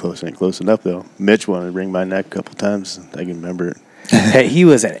 Close ain't close enough though. Mitch wanted to wring my neck a couple times. I can remember it. Hey, he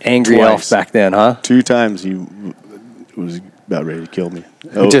was an angry elf back then, huh? 2 times he was about ready to kill me.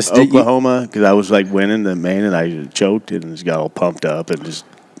 Just Oklahoma, because I was like winning the main and I choked and just got all pumped up and just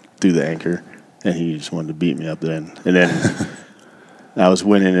threw the anchor. And he just wanted to beat me up then. And then I was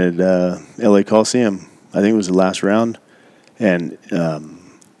winning at LA Coliseum. I think it was the last round. And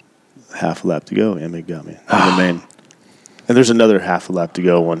half a lap to go. Emig got me in the main. And there's another half a lap to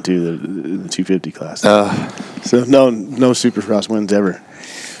go, one too, the 250 class. So no Supercross wins ever.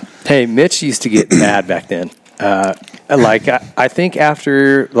 Hey, Mitch used to get mad back then. I think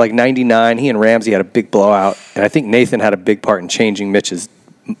after like 99, he and Ramsey had a big blowout, and I think Nathan had a big part in changing Mitch's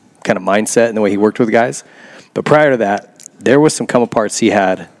kind of mindset and the way he worked with guys. But prior to that, there was some come aparts he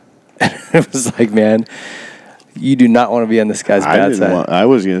had. It was like, man, you do not want to be on this guy's bad side. I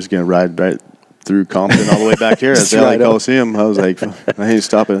was just going to ride right through Compton all the way back here at the LA Coliseum. I was like, I ain't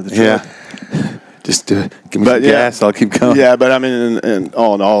stopping at the truck. Yeah. Just give me some gas, I'll keep going. Yeah, but I mean, and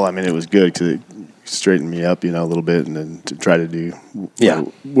all in all, I mean, it was good because it straightened me up, a little bit, and then to try to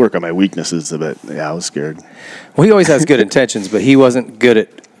work on my weaknesses. But I was scared. Well, he always has good intentions, but he wasn't good at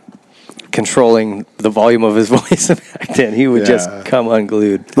controlling the volume of his voice back then. He would just come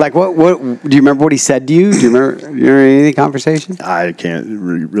unglued. Like what? Do you remember what he said to you? Do you remember any conversation? I can't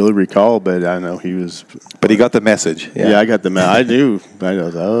really recall, but I know he was. But he got the message. Yeah, I got the message. I knew. I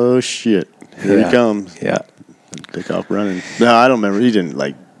was like, oh shit, here he comes. Yeah, take off running. No, I don't remember. He didn't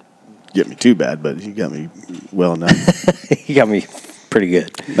get me too bad, but he got me well enough. He got me pretty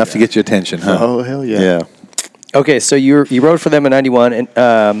good. Enough to get your attention, huh? Oh hell yeah. Yeah. Okay, so you rode for them in 91,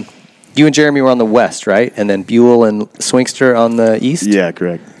 and you and Jeremy were on the west, right? And then Buell and Swinkster on the east? Yeah,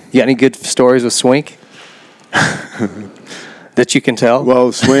 correct. You got any good stories with Swink that you can tell?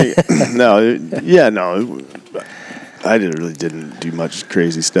 Well, Swink, no. I didn't do much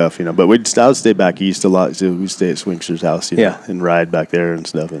crazy stuff, But I would stay back east a lot. So we'd stay at Swinkster's house, and ride back there and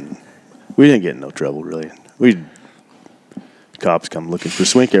stuff. And we didn't get in no trouble, really. Cops come looking for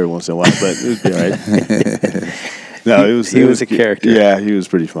Swink every once in a while, but it would be all right. No, he was a character. Yeah, he was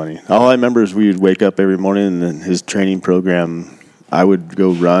pretty funny. All I remember is we would wake up every morning, and then his training program, I would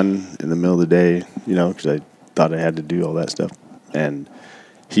go run in the middle of the day, because I thought I had to do all that stuff. And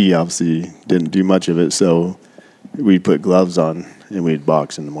he obviously didn't do much of it, so we'd put gloves on, and we'd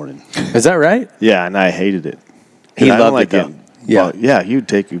box in the morning. Is that right? Yeah, and I hated it. He loved it, though. Yeah, he would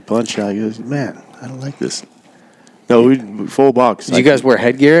take a punch shot. He goes, man, I don't like this. No, we full box. Did you guys wear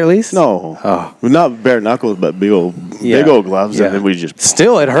headgear at least? No. Oh. Well, not bare knuckles, but big old gloves, and then we just.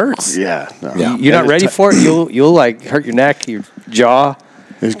 Still, it hurts. Yeah. No. You're not ready for it. You'll hurt your neck, your jaw.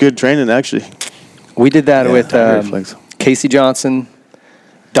 It was good training, actually. We did that with Casey Johnson,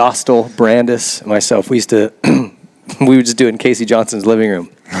 Dostal, Brandis, and myself. We would just do it in Casey Johnson's living room.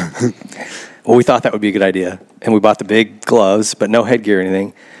 Well, we thought that would be a good idea, and we bought the big gloves, but no headgear or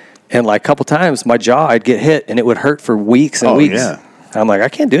anything. And a couple times, my jaw, I'd get hit, and it would hurt for weeks and weeks. Yeah. I'm like, I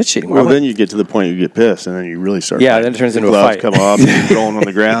can't do this shit anymore. Well, then you get to the point you get pissed, and then you really start. Yeah, then it turns into a fight. Gloves come off, and you're rolling on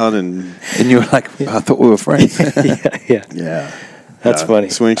the ground, and you're like, I thought we were friends. Yeah. That's funny.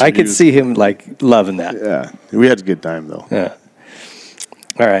 I could see him loving that. Yeah, we had a good time though. Yeah.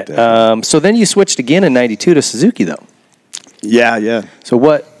 All right. So then you switched again in '92 to Suzuki, though. Yeah. So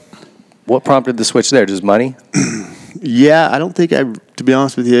what prompted the switch there? Just money? Yeah, I don't think to be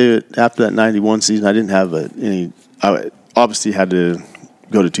honest with you, after that 91 season, I didn't have any. I obviously had to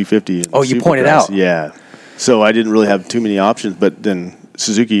go to 250. Oh, you pointed out. Yeah. So I didn't really have too many options, but then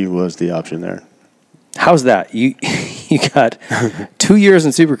Suzuki was the option there. How's that? You got 2 years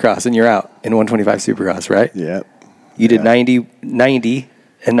in Supercross and you're out in 125 Supercross, right? Yeah. You did 90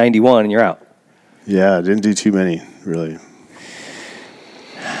 and 91 and you're out. Yeah, I didn't do too many, really.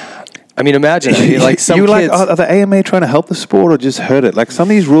 I mean, imagine some you kids. Are the AMA trying to help the sport or just hurt it? Like some of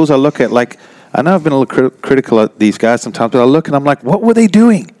these rules I look at, I know I've been a little critical of these guys sometimes, but I look and I'm like, what were they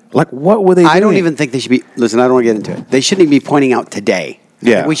doing? What were they doing? I don't even think they should be. Listen, I don't want to get into it. They shouldn't even be pointing out today.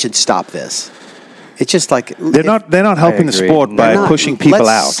 Yeah, we should stop this. It's just like they're not helping the sport by pushing people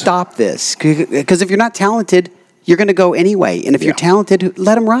out. Let's stop this because if you're not talented, you're going to go anyway. And if you're talented,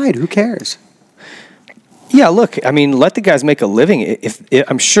 let them ride. Who cares? Yeah, look, I mean, let the guys make a living.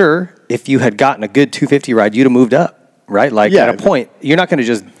 I'm sure if you had gotten a good 250 ride, you'd have moved up, right? Like at a point, you're not going to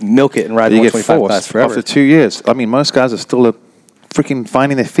just milk it and ride the 125 class forever. After 2 years. I mean, most guys are still freaking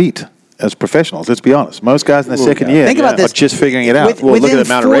finding their feet as professionals. Let's be honest. Most guys in their second year Think about this. are just figuring it out. Well, look at the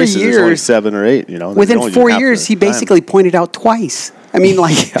amount of 4 races. There's only 7 or 8. Within 4 years, he basically pointed out twice. I mean,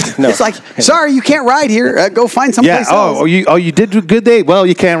 like, it's like, sorry, you can't ride here. Go find someplace else. You did do good day. Well,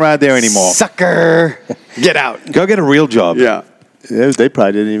 you can't ride there anymore. Sucker. Get out. Go get a real job. Yeah. They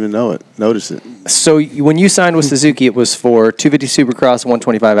probably didn't even notice it. So when you signed with Suzuki, it was for 250 Supercross,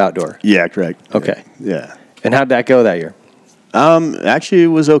 125 outdoor. Yeah, correct. Okay. Yeah. And how'd that go that year? Actually, it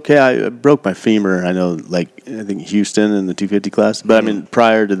was okay. I broke my femur. I know, I think Houston in the 250 class. But I mean,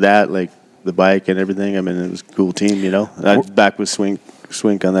 prior to that, the bike and everything, I mean, it was a cool team, I was back with Swink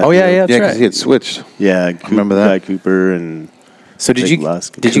on that. Oh, yeah, Yeah, because he had switched. Yeah, I remember that. Guy Cooper and So did you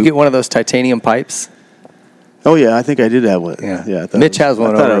get one of those titanium pipes? Oh, yeah, I think I did have one. Yeah. Mitch has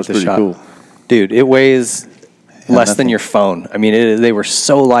one over at the shop. Cool. Dude, it weighs less than your phone. I mean, they were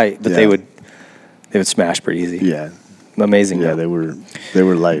so light, but they would smash pretty easy. Yeah. Amazing. Yeah, they were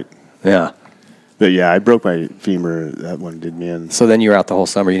light. Yeah. But yeah, I broke my femur. That one did me in. So then you were out the whole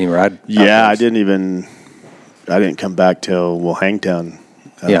summer. You didn't even ride? Yeah, I didn't come back till Hangtown.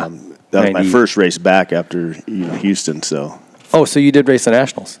 Yeah. That was my first race back after Houston. So. Oh, so you did race the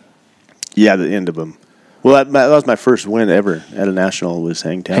nationals? Yeah, the end of them. Well, that was my first win ever at a national. Was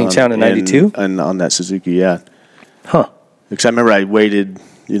Hangtown. Hangtown in '92, and on that Suzuki, yeah. Huh. Because I remember I waited.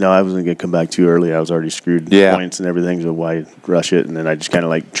 I wasn't going to come back too early. I was already screwed points and everything, so why rush it? And then I just kind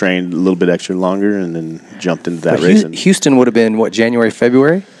of trained a little bit extra longer and then jumped into that race. Houston would have been, what, January,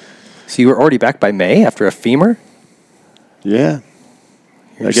 February? So you were already back by May after a femur? Yeah.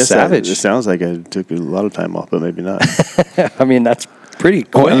 You're savage. It sounds like I took a lot of time off, but maybe not. I mean, that's pretty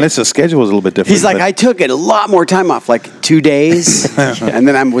cool. Well, unless the schedule was a little bit different. He's like, I took a lot more time off, 2 days, and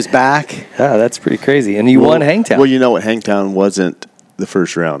then I was back. Yeah, that's pretty crazy. And you won Hangtown. Well, you know what? Hangtown wasn't the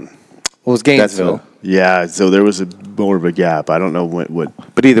first round. Well, it was Gainesville. Yeah, so there was more of a gap. I don't know what.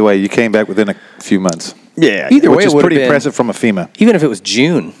 But either way, you came back within a few months. Yeah. Either way, which is it would pretty have been impressive from a femur. Even if it was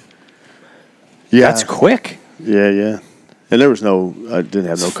June. Yeah. That's quick. Yeah. And there was I didn't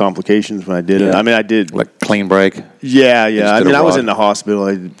have no complications when I did it. I mean, I did. Clean break? Yeah. I mean, I was in the hospital.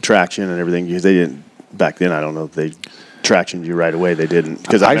 I did traction and everything because they didn't, back then, I don't know if they tractioned you right away. They didn't.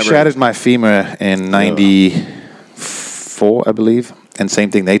 Because I shattered my femur in 94, I believe. And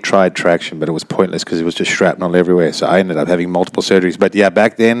same thing, they tried traction, but it was pointless because it was just shrapnel everywhere. So I ended up having multiple surgeries. But yeah,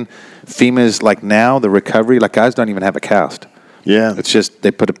 back then, femurs, now, the recovery, guys don't even have a cast. Yeah. It's just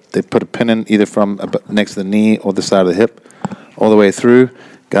they put a pin in either from next to the knee or the side of the hip all the way through.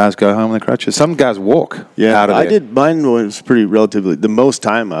 Guys go home on the crutches. Some guys walk out of there. I did. Mine was pretty relatively. The most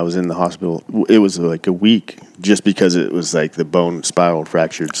time I was in the hospital, it was a week, just because it was the bone spiral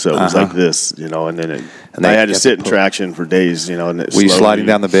fractured. So it was like this, and then I had to sit in traction for days, and it Were you sliding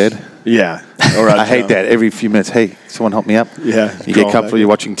down the bed? Yeah. Or I hate that. Every few minutes, hey, someone help me up. Yeah. You get comfortable, you're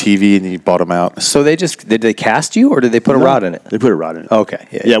watching TV, and you bottom out. So did they cast you, or did they put a rod in it? They put a rod in it.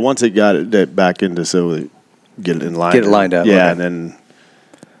 Okay. Yeah, once it got it back into, so they get it in line. Get it lined up. Yeah, okay. and then...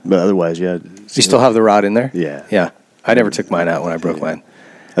 But otherwise, yeah. You still have the rod in there? Yeah. Yeah. I never took mine out when I broke mine.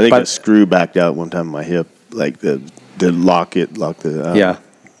 I think a screw backed out one time in my hip, the lock the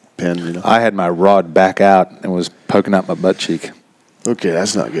pin, I had my rod back out and was poking out my butt cheek. Okay,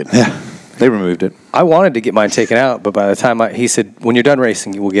 that's not good. Yeah. They removed it. I wanted to get mine taken out, but by the time he said, when you're done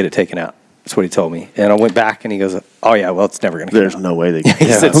racing, we'll get it taken out. That's what he told me. And I went back and he goes, oh, yeah, well, it's never going to come out. There's no way they can.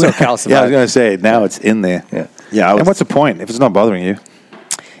 He said so calcified. Yeah, I was going to say, now it's in there. Yeah. And what's the point if it's not bothering you?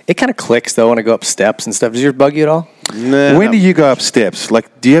 It kind of clicks, though, when I go up steps and stuff. Does yours bug you at all? Nah. When do you go up steps?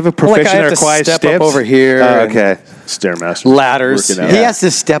 Do you have a profession I have that to requires step steps? up over here. Okay. Stairmaster. Ladders. Working out. He has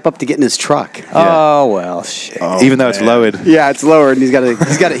to step up to get in his truck. Oh, well, shit. Oh, Even though it's lowered. Yeah, it's lower, and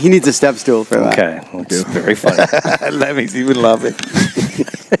he needs a step stool for that. Okay. Well, it's very funny. That makes you even love it.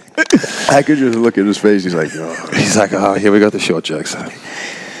 I could just look at his face. He's like, oh. He's like, oh, here we go, the short jokes.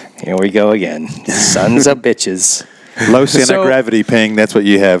 Here we go again. Sons of bitches. Low center of gravity ping, that's what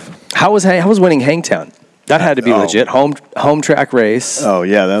you have. How was winning Hangtown? That had to be legit. Home track race. Oh,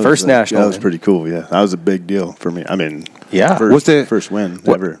 yeah. That was First national. That was pretty cool, yeah. That was a big deal for me. I mean, yeah. First win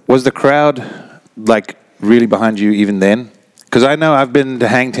ever. Was the crowd, really behind you even then? Because I know I've been to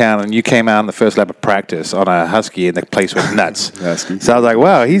Hangtown, and you came out on the first lap of practice on a Husky, and the place went nuts. Husky. So I was like,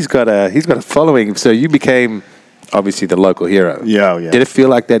 wow, he's got a following. So you became... obviously the local hero. Yeah, yeah. Did it feel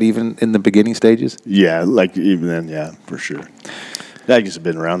like that even in the beginning stages? Yeah, even then, yeah, for sure. I just have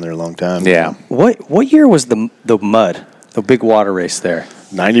been around there a long time. Yeah. What year was the mud, the big water race there?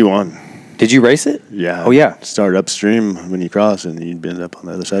 91. Did you race it? Yeah. Oh, yeah. Start upstream when you cross, and you'd end up on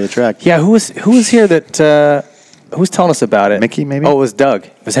the other side of the track. Yeah, who was here that... who was telling us about it? Mickey, maybe? Oh, it was Doug.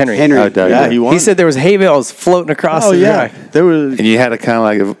 It was Henry. Henry. Oh, Doug. Yeah, he won. He said there was hay bales floating across Oh, the yeah. track. There was... And you had to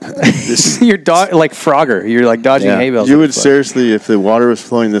kind of You're like Frogger. You're like dodging Yeah. hay bales. You would seriously, if the water was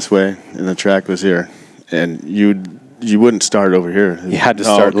flowing this way and the track was here, and you wouldn't start over here. You had to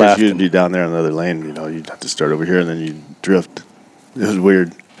start 'cause left. You'd be down there in another lane. You'd have to start over here, and then you'd drift. It was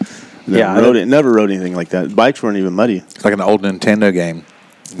weird. Never rode anything like that. Bikes weren't even muddy. like an old Nintendo game.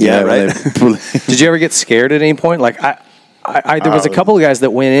 Yeah, right. Did you ever get scared at any point? Like there was a couple of guys that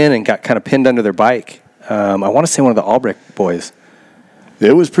went in and got kind of pinned under their bike. I want to say one of the Albrecht boys.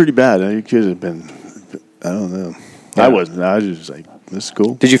 It was pretty bad. You could have been. I don't know. Yeah. I wasn't. I was just like, this is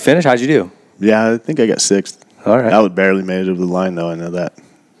cool. Did you finish? How'd you do? Yeah, I think I got sixth. All right. I was barely made it over the line, though. I know that.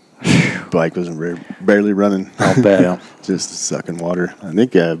 Bike wasn't barely running. I'll bet. Yeah, just sucking water. I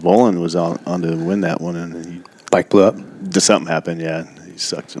think Bolin was on to win that one, and then Bike blew up. just something happened. Yeah, he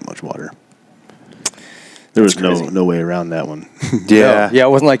sucked so much water. There was crazy. no way around that one. Yeah. Yeah, it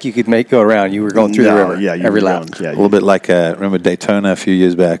wasn't like you could go around. You were going through the river every lap. Yeah, A little bit like, remember Daytona a few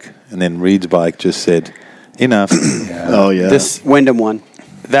years back, and then Reed's bike just said, enough. Oh, yeah. Wyndham won.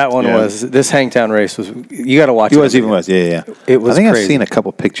 That one Yeah. was, this Hangtown race was, you got to watch It it. was even worse, yeah. It was I think crazy. I've seen a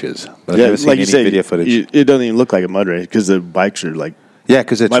couple pictures, but Yeah, I've never seen like you any say, video footage. it doesn't even look like a mud race because the bikes are like, Yeah,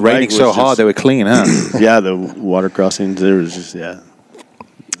 because it's My raining bike so was hard, just- they were clean, huh? yeah, the water crossings. There was just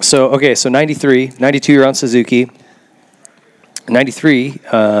So 93, 92 you're on Suzuki. 93,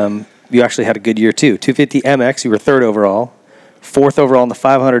 you actually had a good year too. 250 MX, you were third overall, fourth overall in the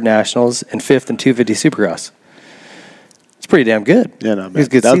 500 Nationals, and fifth in 250 Supercross. It's pretty damn good. Yeah, not It was a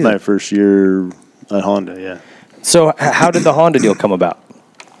bad. good That was season. my first year at Honda. Yeah, So how did the Honda deal come about?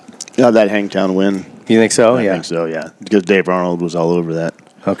 yeah, that Hangtown win. You think so? I think so. Yeah, because Dave Arnold was all over that.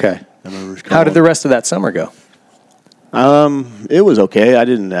 Okay. I remember How did the rest of that summer go? It was okay. I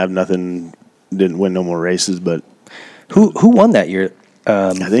didn't have nothing. Didn't win no more races, but Who won that year?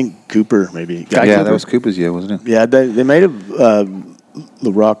 I think Cooper maybe. Guy Yeah, Cooper? that was Cooper's year, wasn't it? Yeah, they made a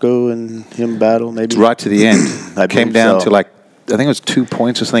LaRocco and him battle maybe. Right to the end. I Came believe down so. to like, I think it was 2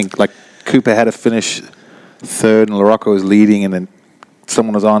 points or something. Like Cooper had to finish third and LaRocco was leading, and then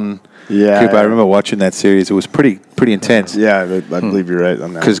someone was on Yeah, Cooper. I yeah. remember watching that series. It was pretty intense. Yeah, I believe you're right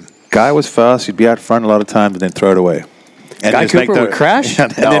on that. Because Guy was fast. He'd be out front a lot of times and then throw it away. And Guy just make Cooper would crash?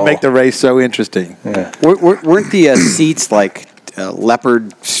 and then make the race so interesting. Yeah. Weren't the seats like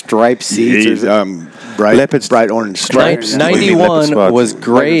leopard striped seats? Or bright orange stripes. 91 spots. was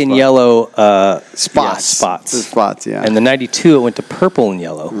gray Leopard and spots. yellow spots. spots. The spots, yeah. And the 92, it went to purple and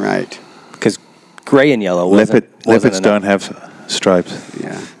yellow right. because gray and yellow wasn't Leopards enough. don't have stripes.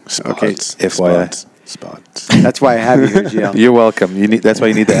 Yeah. Spots. Okay. FYI. Spots. That's why I have you here, GL. You're welcome. That's why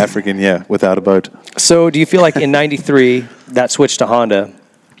you need the African, without a boat. So do you feel like in 93, that switch to Honda,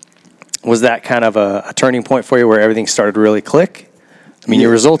 was that kind of a turning point for you where everything started to really click? I mean,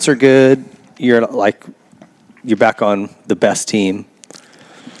 your results are good. You're back on the best team.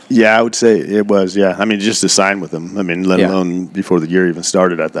 Yeah, I would say it was. Yeah, I mean, just to sign with them. I mean, let Yeah. alone before the year even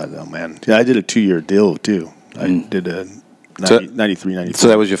started. I thought, oh man, yeah, I did a 2-year deal too. I did a 93, 94. So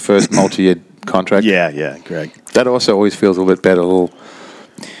that was your first multi-year contract? Yeah, correct. That also always feels a little bit better,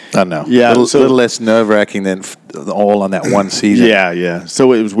 I don't know. Yeah, a little, so- little less nerve-wracking than all on that one season. Yeah.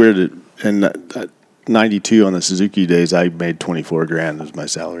 So it was weird. In 92 on the Suzuki days, I made $24,000 as my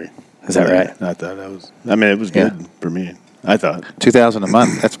salary. Is that right? I thought that was. I mean, it was good for me. I thought. $2,000 a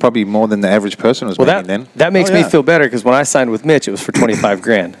month. That's probably more than the average person was making then. That makes Oh, me yeah. feel better because when I signed with Mitch, it was for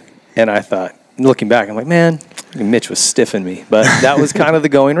 $25,000, and I thought, looking back, I'm like, man, Mitch was stiffing me, but that was kind of the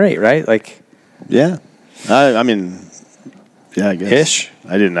going rate, right? Like, Yeah. I mean, yeah, I guess. Ish.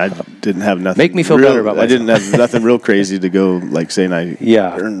 I didn't have nothing. Make me feel real, better about I didn't myself. have nothing real crazy to go like saying I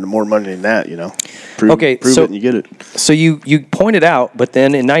earned more money than that. Prove Okay, it so- and you get it. So you pointed out, but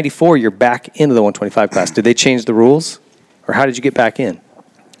then in 94, you're back into the 125 class. Did they change the rules? Or how did you get back in?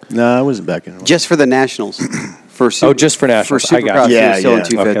 No, I wasn't back in. Just for the Nationals. Just for Nationals. For I got Supercross, you. you were Yeah, still in yeah.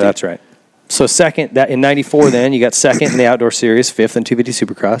 250. Okay, that's right. So second, that in 94 then, you got second in the Outdoor Series, fifth in 250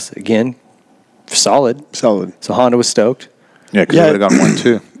 Supercross. Again, solid. Solid. So Honda was stoked. Yeah, because Yeah. you would have gone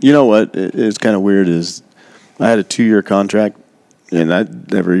 1-2. You know what? It's kind of weird is I had a 2-year contract, and I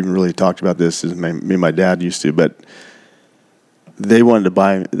never even really talked about this. As me and my dad used to, but they wanted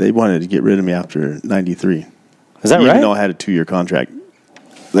to get rid of me after 93. Is that Even right? though I had a 2-year contract.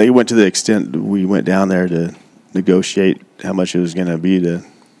 They went to the extent that we went down there to negotiate how much it was going to be to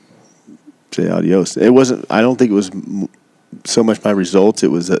say adios. It wasn't. I don't think it was so much my results. It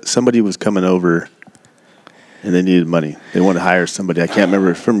was that somebody was coming over, and they needed money. They wanted to hire somebody. I can't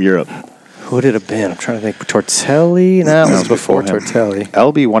remember, from Europe, Who would it have been? I'm trying to think. Tortelli? No, it was before him. Tortelli.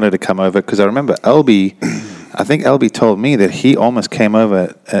 LB wanted to come over because I remember LB. I think LB told me that he almost came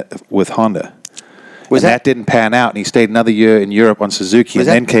over with Honda. That didn't pan out, and he stayed another year in Europe on Suzuki, and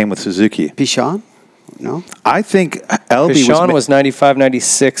then came with Suzuki. Pichon? No? I think LB Pichon was 95,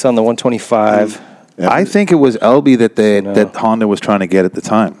 96 on the 125. I think it was LB that Honda was trying to get at the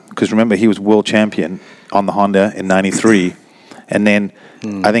time. Because remember, he was world champion on the Honda in 93. And then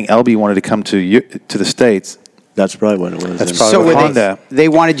I think LB wanted to come to the States. That's probably what it was. That's probably Honda. They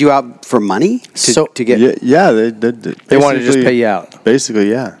wanted you out for money to get... Yeah, they wanted to just pay you out. Basically,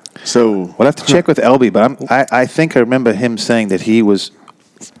 yeah. So we'll have to check with LB, but I think I remember him saying that he was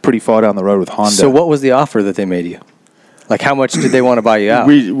pretty far down the road with Honda. So what was the offer that they made you? Like, how much did they want to buy you out?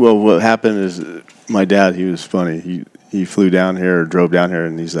 What happened is my dad, he was funny. He flew down here or drove down here,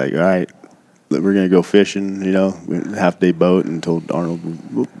 and he's like, all right, we're going to go fishing, half-day boat, and told Arnold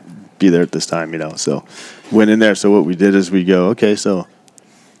we'll be there at this time, So went in there. So what we did is we go, okay, so,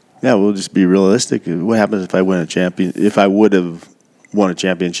 yeah, we'll just be realistic. What happens if I win a champion? If I would have won a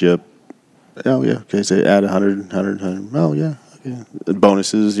championship, oh, yeah, okay, so add 100, oh, yeah, okay.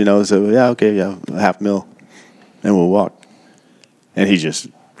 Bonuses, so, yeah, okay, yeah, $500,000, and we'll walk. And he just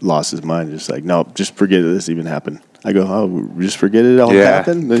lost his mind, just like, no, just forget this even happened. I go, oh, just forget it all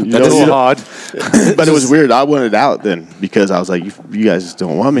happened? That's a little odd. But it was weird. I wanted out then because I was like, you guys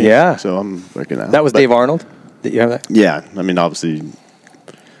don't want me. Yeah. So I'm working out. That was Dave Arnold? Did you have that? Yeah. I mean, obviously.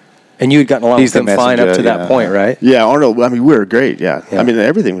 And you had gotten along with him fine up to that point, right? Yeah, Arnold, I mean, we were great, yeah. I mean,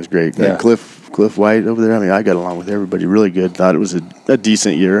 everything was great. Yeah. Cliff White over there, I mean, I got along with everybody really good. Thought it was a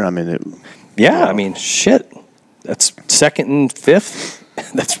decent year. I mean, I mean, shit. That's second and fifth.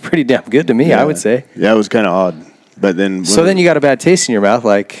 That's pretty damn good to me, I would say. Yeah, it was kind of odd. But then... So then you got a bad taste in your mouth,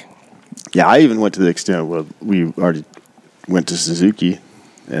 like... Yeah, I even went to the extent where we already went to Suzuki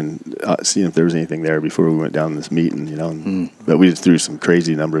and seeing if there was anything there before we went down this meeting, But we just threw some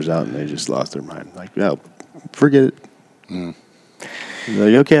crazy numbers out, and they just lost their mind. Like, yeah, forget it.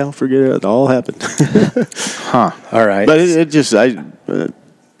 Like, okay, I'll forget it. It all happened. All right. But I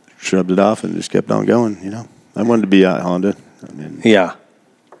shrugged it off and just kept on going, I wanted to be at Honda. I mean, yeah.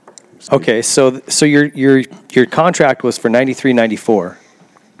 Okay, so your contract was for 93, 94,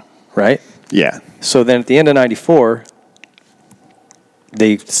 right? Yeah. So then at the end of 94,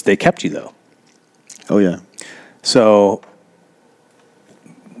 they kept you though. Oh yeah. So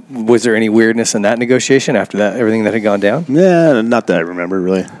was there any weirdness in that negotiation after that, everything that had gone down? Yeah, not that I remember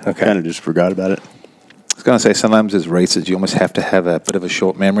really. Okay. Kind of just forgot about it. I was going to say, sometimes as races, you almost have to have a bit of a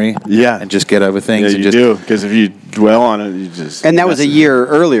short memory. Yeah. And just get over things. Yeah, you do, because if you dwell on it, you just... And that was a year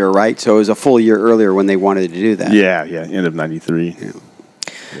earlier, right? So it was a full year earlier when they wanted to do that. Yeah, end of 93.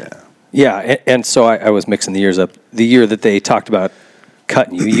 Yeah, and so I was mixing the years up. The year that they talked about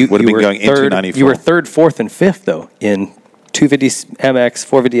cutting you would have been were going third, into 94. You were third, fourth, and fifth, though, in 250 MX,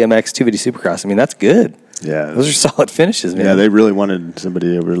 450 MX, 250 Supercross. I mean, that's good. Yeah. Those are solid finishes, man. Yeah, they really wanted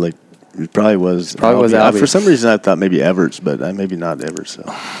somebody over, like... It probably was Albie. For some reason, I thought maybe Everts, but maybe not Everts. So.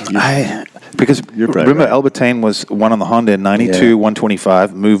 Because remember, right. Albertine was one on the Honda in 92,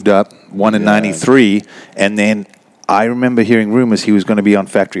 125, moved up, one in 93, and then I remember hearing rumors he was going to be on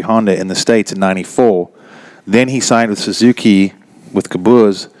factory Honda in the States in 94. Then he signed with Suzuki with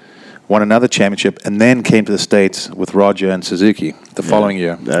Caboose, won another championship, and then came to the States with Roger and Suzuki the following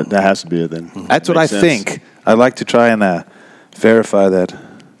year. That has to be it then. That's what I think. I'd like to try and verify that.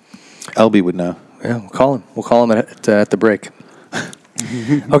 LB would know. Yeah, we'll call him at the break.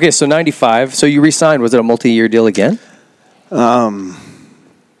 Okay, so 95. So you re-signed. Was it a multi-year deal again? Man,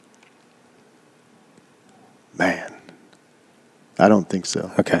 I don't think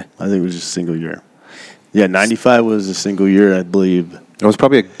so. Okay. I think it was just a single year. Yeah, 95 was a single year, I believe. It was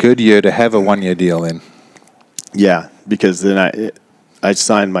probably a good year to have a one-year deal in. Yeah, because then I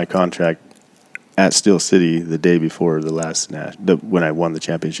signed my contract at Steel City the day before the last when I won the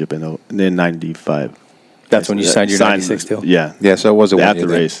championship in 95. That's when you signed your 96 deal? Yeah. Yeah, so it was a one-year at the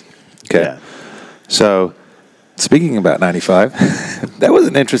deal. race. Okay. Yeah. So, speaking about 95, that was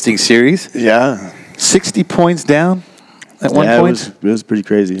an interesting series. Yeah. 60 points down at one point. It was pretty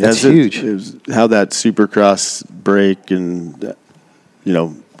crazy. That's huge. It was how that Supercross break and,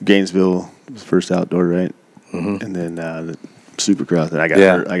 Gainesville was first outdoor, right? Mm-hmm. And then the Supercross, and I got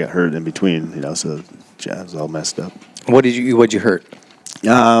hurt. I got hurt in between, so it was all messed up. What'd you hurt?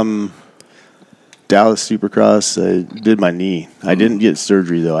 Dallas Supercross, I did my knee. I didn't get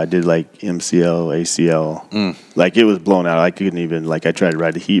surgery though. I did like MCL, ACL. Like it was blown out. I couldn't even I tried to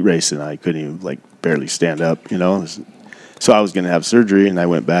ride a heat race and I couldn't even barely stand up, So I was gonna have surgery and I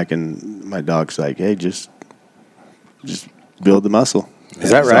went back and my doc's like, hey, just build the muscle. Is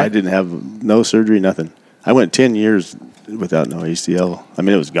that So right? I didn't have no surgery, nothing. I went 10 years without no ACL. I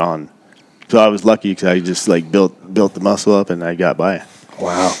mean, it was gone. So I was lucky because I just like built the muscle up and I got by.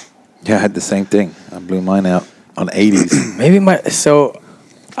 Wow. Yeah, I had the same thing. I blew mine out on 80s. Maybe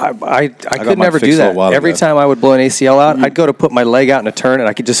I could mine never do fixed a that. while Every ago. time I would blow an ACL out, I'd go to put my leg out in a turn, and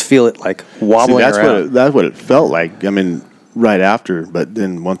I could just feel it like wobbling around. That's what it felt like. I mean, right after, but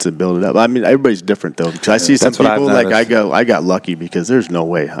then once it built it up. I mean, everybody's different though. Because I see some That's what I've people like noticed. I got lucky because there's no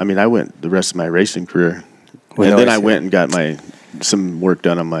way. I mean, I went the rest of my racing career, With and no then I ACL. went and got some work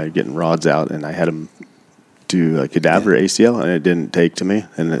done on my getting rods out, and I had them do a cadaver ACL, and it didn't take to me,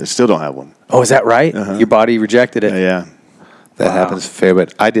 and I still don't have one. Oh, is that right? Your body rejected it. Yeah. That happens a fair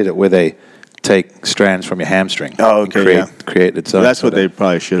bit. I did it where they take strands from your hamstring. Oh, and okay, create its own. That's what they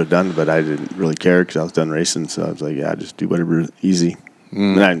probably should have done, but I didn't really care because I was done racing, so I was like, yeah, just do whatever easy.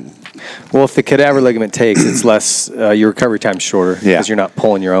 And Well, if the cadaver ligament takes, it's less. Your recovery time's shorter because you're not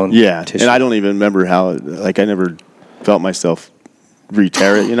pulling your own. tissue. and I don't even remember how. Like, I never felt myself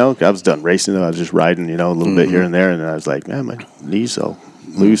re-tear it. I was done racing. I was just riding, a little bit here and there, and I was like, man, my knees all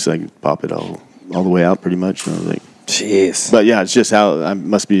loose. I can pop it all the way out pretty much. And I was like, Jeez. but yeah, it's just how I'm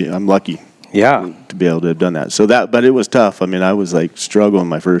lucky Yeah. to be able to have done that. But it was tough. I mean, I was like struggling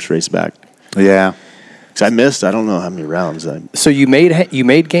my first race back. Yeah. Because I missed, I don't know how many rounds. So you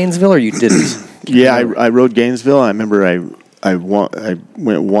made Gainesville or you didn't? Yeah, I rode Gainesville. I remember I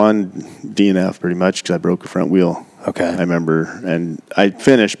went one DNF pretty much because I broke a front wheel. Okay. I remember, and I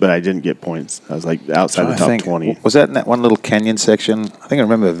finished, but I didn't get points. I was like outside the top 20. Was that in that one little canyon section? I think I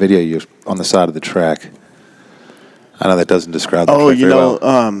remember a video you on the side of the track. I know that doesn't describe the track very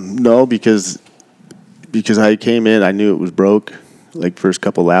well. No, because I came in, I knew it was broke. Like first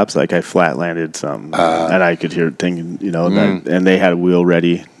couple laps, like I flat landed some, and I could hear it thinking, and they had a wheel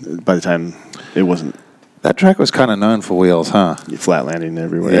ready. By the time it wasn't That track was kind of known for wheels, huh? flat landing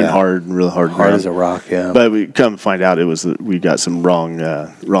everywhere Yeah. and hard and real hard. Hard ground. as a rock, yeah. But we come find out we got some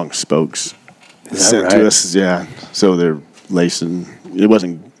wrong spokes Is that sent right? to us. Yeah, so they're lacing. It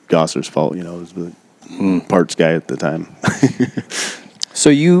wasn't Gosser's fault, it was the parts guy at the time. So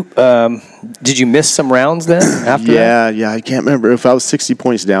you did you miss some rounds then after that? Yeah, I can't remember if I was 60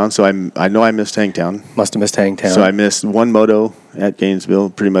 points down. So I know I missed Hangtown. Must have missed Hangtown. So I missed one moto at Gainesville,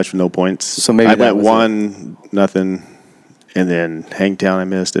 pretty much with no points. So maybe I that went was 1-0, and then Hangtown I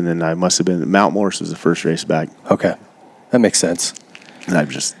missed, and then I must have been Mount Morris was the first race back, Okay, that makes sense. and I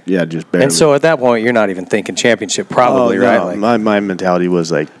just barely. And so at that point, you're not even thinking championship, probably, no, right? Like, my mentality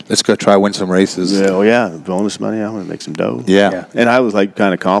was like, Let's go try win some races. bonus money. I want to make some dough. Yeah. And I was like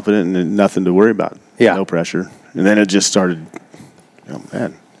kind of confident and nothing to worry about. Yeah. No pressure. And then it just started,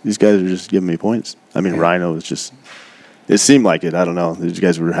 man, these guys are just giving me points. I mean, Rhino was just, it seemed like it. I don't know. These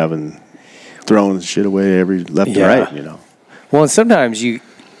guys were throwing shit away every left and Yeah. right, Well, and sometimes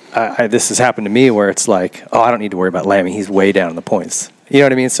this has happened to me where it's like, oh, I don't need to worry about Lammy. He's way down in the points. You know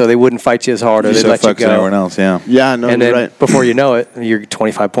what I mean? So they wouldn't fight you as hard, or You're they'd so let you focused on go. everyone else, yeah. Yeah, no, And you're then right. before you know it, you're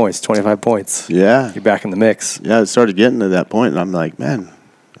 25 points. Yeah. You're back in the mix. Yeah, it started getting to that point, and I'm like, man,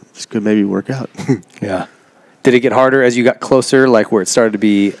 this could maybe work out. Yeah. Did it get harder as you got closer, like where it started to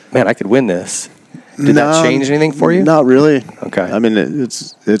be, man, I could win this? Did that change anything for you? Not really. Okay. I mean,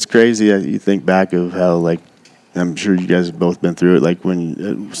 it's crazy. You think back of how, like, I'm sure you guys have both been through it. Like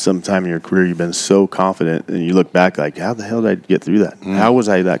when sometime in your career you've been so confident, and you look back like, how the hell did I get through that? How was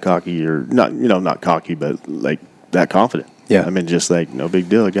I that cocky, or not? Not cocky, but like that confident. Yeah. I mean, just like no big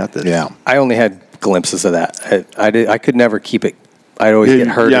deal. I got this. Yeah. I only had glimpses of that. I could never keep it. I'd always get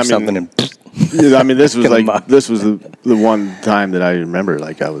hurt or something. And Yeah, I mean, this was Get 'em like up. this was the one time that I remember.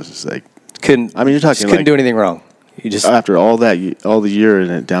 Like I was just like, couldn't. I mean, you're talking just couldn't like- do anything wrong. You just after all the year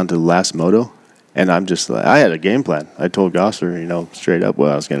and it down to the last moto, and I'm just like, I had a game plan. I told Gosser, straight up what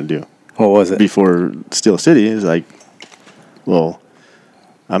I was going to do. what was it? Before Steel City is like, well,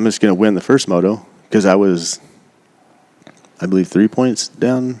 I'm just going to win the first moto because I was, I believe, 3 points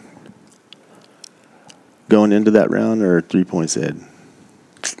down going into that round, or 3 points ahead.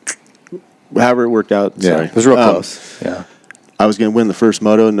 However it worked out. Yeah, Sorry. It was real close. Yeah. I was going to win the first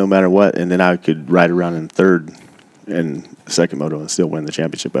moto no matter what, and then I could ride around in third and second moto and still win the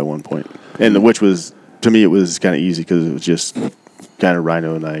championship by 1 point. And which was, to me, it was kind of easy because it was just kind of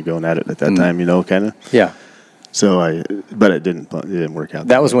Rhino and I going at it at that time, kind of. Yeah. So but it didn't work out.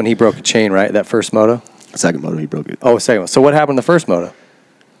 That was when he broke a chain, right? That first moto? Second moto, he broke it. Oh, second one. So what happened in the first moto?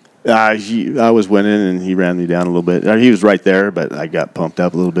 I was winning, and he ran me down a little bit. He was right there, but I got pumped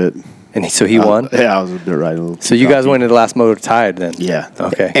up a little bit. And so he won? Yeah, I was a bit right. A little So you guys went into the last moto tied then? Yeah.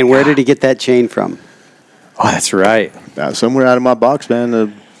 Okay. And where did he get that chain from? Oh, that's right. Somewhere out of my box,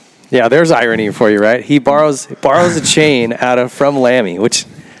 man. Yeah, there's irony for you, right? He borrows a chain from Lammy, which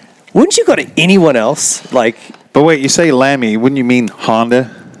wouldn't you go to anyone else? Like, But wait, you say Lammy, wouldn't you mean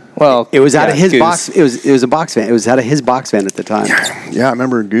Honda? well, It was out of his Goose. box. It was a box van. It was out of his box van at the time. Yeah, I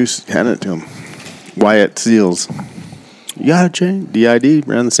remember Goose handed it to him. Wyatt Seals. You got a chain? DID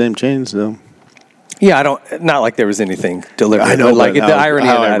ran the same chain, so. Yeah, not like there was anything deliberate. I know, but like but the how- irony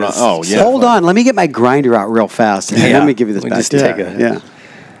how of that I is. run- oh, yeah. Hold on, let me get my grinder out real fast, and let me give you this We back. just take a- yeah.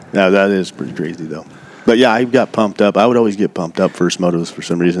 No, that is pretty crazy, though. But yeah, I got pumped up. I would always get pumped up first motos for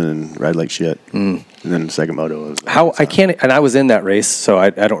some reason and ride like shit. And then the second moto was How I can't, and I was in that race, so I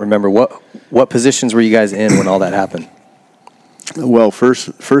don't remember what positions were you guys in when all that happened. Well,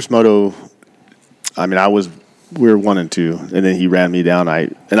 first moto, I mean, we were 1 and 2, and then he ran me down. I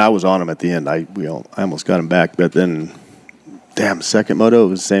was on him at the end. I almost got him back, but then, second moto it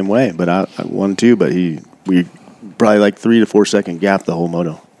was the same way. But I 1-2, but we probably like 3 to 4 second gap the whole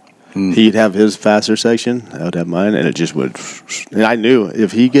moto. He'd have his faster section, I would have mine, and it just would. And I knew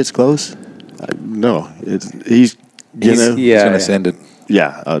if he gets close, he's Gonna send it.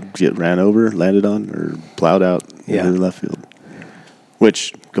 Yeah, I'll get ran over, landed on, or plowed out into the left field.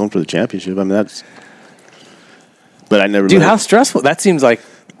 Which, going for the championship, I mean, that's... But I never... Dude, how stressful. That seems like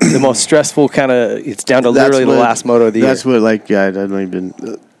the most stressful kind of... It's down to literally the last moto of the year. That's what, I don't even...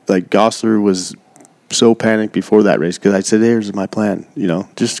 Gosler was so panicked before that race, because I said, here's my plan,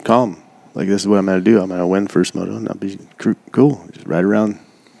 just calm. Like, this is what I'm going to do. I'm going to win first moto, and I'll be cool. Just ride around.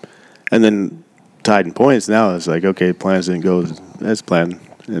 And then... tied in points now. It's like, okay, plans didn't go as planned,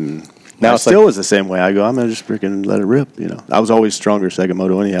 and now it still was the same way. I go, I'm gonna just freaking let it rip. I was always stronger second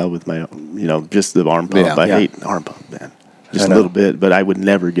moto anyhow with my, just the arm pump. I hate arm pump, man, just a little bit, but I would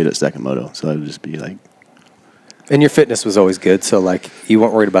never get it second moto, so I would just be like. And your fitness was always good, so like you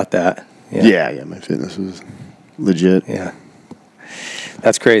weren't worried about that. Yeah, my fitness was legit. Yeah,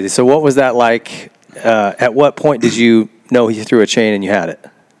 that's crazy. So what was that like? At what point did you know he threw a chain and you had it?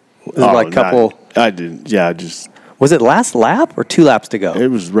 Was it like a couple? I didn't. Yeah, just. Was it last lap or 2 laps to go? It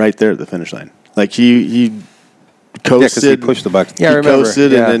was right there at the finish line. Like he coasted. Yeah, because he pushed the button. Yeah, I remember. He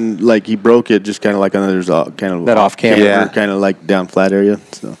coasted and then he broke it just kind of like on there's kind of that off camber, kind of like down flat area.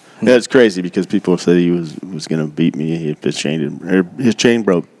 So yeah, it's crazy because people said he was going to beat me if his chain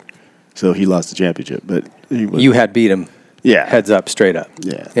broke, so he lost the championship. But you had beat him. Yeah, heads up, straight up.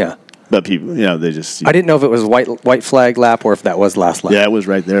 Yeah. But people, they just... I didn't know if it was white flag lap or if that was last lap. Yeah, it was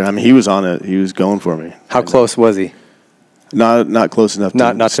right there. I mean, he was on it. He was going for me. How close was he? Not close enough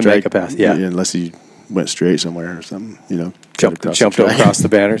not to make a pass, yeah. Unless he went straight somewhere or something, Jumped across the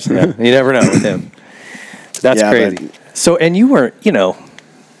banners. Yeah. You never know with him. That's crazy. So, and you weren't,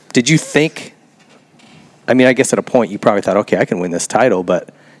 did you think... I mean, I guess at a point you probably thought, okay, I can win this title,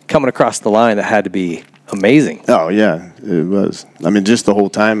 but coming across the line, that had to be... amazing. Oh yeah, it was. I mean, just the whole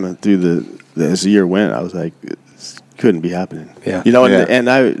time through as the year went, I was like, it couldn't be happening. Yeah, and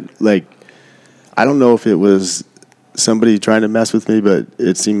I don't know if it was somebody trying to mess with me, but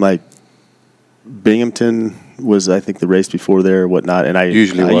it seemed like Binghamton was, I think, the race before there or whatnot. And I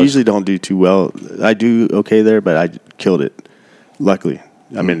usually don't do too well. I do okay there, but I killed it. Luckily,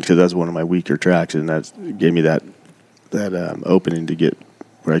 I mean, because that's one of my weaker tracks, and that gave me that opening to get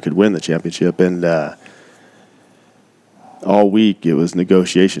where I could win the championship. And all week it was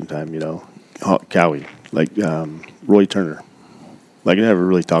negotiation time, Cowie, Roy Turner. Like, I never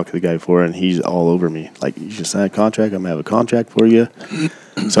really talked to the guy before, and he's all over me. Like, you should sign a contract. I'm going to have a contract for you.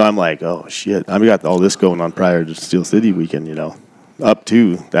 So I'm like, oh, shit. I've got all this going on prior to Steel City weekend, up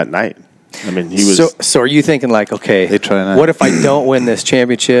to that night. I mean, he was... So are you thinking like, okay, what if I don't win this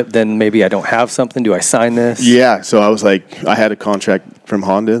championship, then maybe I don't have something? Do I sign this? Yeah, so I was like, I had a contract from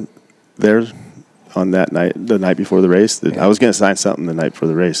Honda there on that night, the night before the race. I was going to sign something the night before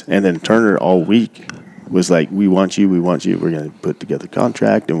the race. And then Turner all week was like, we want you. We're going to put together a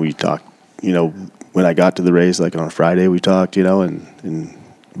contract. And we talked, when I got to the race, like on a Friday, we talked,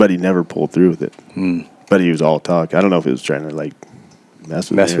 but he never pulled through with it. But he was all talk. I don't know if he was trying to, mess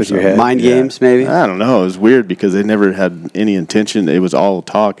with your head. Mind games, maybe? I don't know. It was weird because they never had any intention. It was all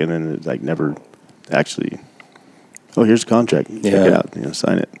talk, and then it never actually. Oh, here's a contract. Check it out.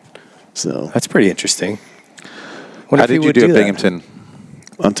 Sign it. So that's pretty interesting. How did you do at Binghamton?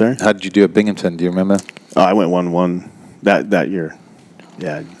 I'm sorry. How did you do at Binghamton? Do you remember? Oh, I went 1-1 that year.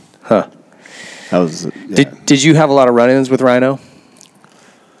 Yeah. Huh. I was. Yeah. Did you have a lot of run-ins with Rhino?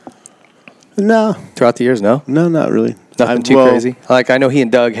 No. Throughout the years, no. No, not really. Nothing too crazy. I know he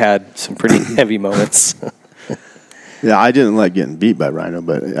and Doug had some pretty heavy moments. Yeah, I didn't like getting beat by Rhino,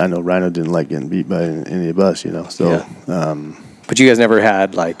 but I know Rhino didn't like getting beat by any of us, So, But you guys never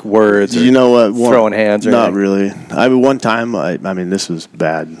had like words. Or you know what? Throwing hands. Or not anything? really. I mean, one time. I mean, this was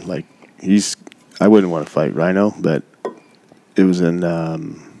bad. Like I wouldn't want to fight Rhino, but it was in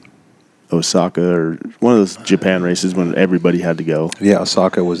Osaka or one of those Japan races when everybody had to go. Yeah,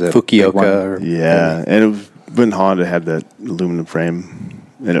 Osaka was a Fukuoka. And it was when Honda had that aluminum frame,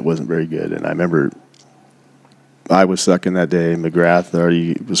 and it wasn't very good. And I remember I was sucking that day. McGrath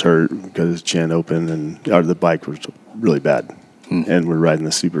already was hurt because his chin open, and the bike was really bad. And we're riding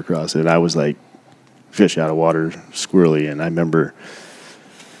the Supercross, and I was like fish out of water, squirrely. And I remember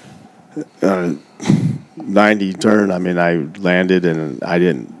 90 turn. I mean, I landed, and I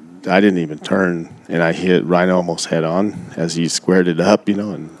didn't even turn, and I hit Rhino almost head on as he squared it up,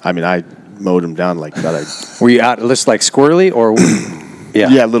 And I mean, I mowed him down like that. Were you out just like squirrely or?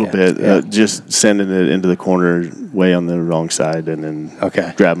 Yeah, a little bit. Yeah. Just sending it into the corner way on the wrong side, and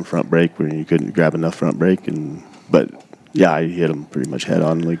then grabbing front brake when you couldn't grab enough front brake. But yeah, I hit him pretty much head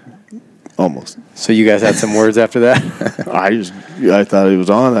on, like almost. So you guys had some words after that? I thought it was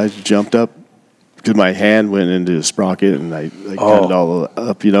on. I jumped up because my hand went into the sprocket, and I cut it all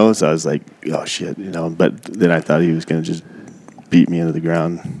up, So I was like, oh shit, But then I thought he was going to just beat me into the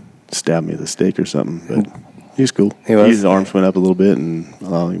ground, stab me with a stake or something. But he was cool. His arms went up a little bit, and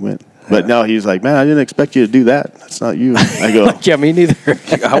along he went. But no, he was like, man, I didn't expect you to do that. That's not you. I go, yeah, me neither.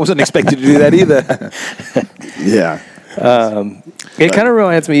 I wasn't expecting to do that either. Yeah. It kind of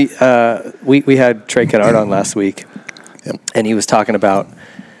reminds me, we had Trey Kennard on last week, and he was talking about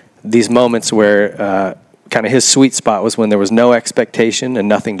these moments where kind of his sweet spot was when there was no expectation and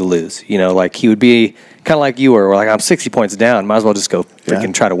nothing to lose. Like he would be kind of like you were, like, I'm 60 points down, might as well just go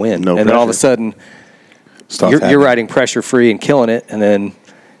freaking try to win. No and then all of a sudden, you're riding pressure-free and killing it, and then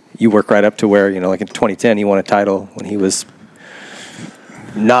you work right up to where, like in 2010, he won a title when he was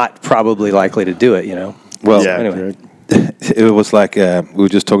not probably likely to do it, Well, anyway. It was like, we were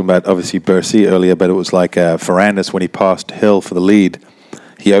just talking about, obviously, Bercy earlier, but it was like Ferrandis when he passed Hill for the lead.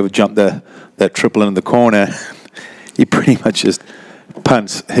 He overjumped that triple in the corner. He pretty much just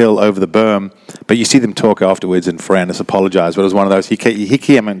punts Hill over the berm. But you see them talk afterwards, and Ferrandis apologized. But it was one of those, he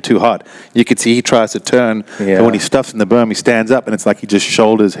came in too hot. You could see he tries to turn, and when he stuffs in the berm, he stands up, and it's like he just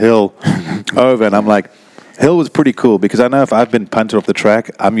shoulders Hill over. And I'm like, Hill was pretty cool, because I know if I've been punted off the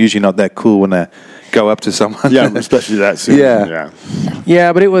track, I'm usually not that cool when I go up to someone. Yeah, especially that soon.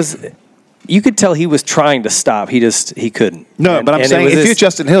 Yeah, but it was... You could tell he was trying to stop. He couldn't. No, but I'm saying if you're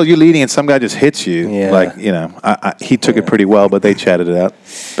Justin Hill, you're leading and some guy just hits you. Yeah. Like, he took it pretty well, but they chatted it out.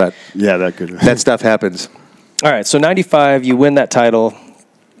 But yeah, that stuff happens. All right, so 95, you win that title.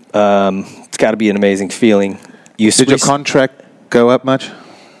 It's got to be an amazing feeling. Did your contract go up much?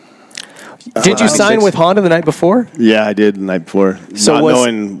 Did you sign with Honda the night before? Yeah, I did the night before. So not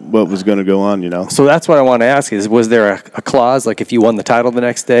knowing what was going to go on, So that's what I want to ask is, was there a clause, like if you won the title the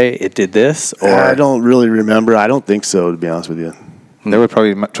next day, it did this? Or I don't really remember. I don't think so, to be honest with you. They were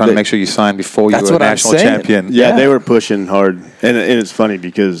probably trying to make sure you signed before you were a national champion. Yeah, they were pushing hard. And it's funny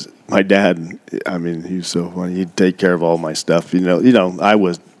because my dad, I mean, he was so funny. He'd take care of all my stuff. I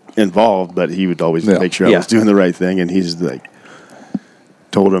was involved, but he would always make sure I was doing the right thing. And he's like,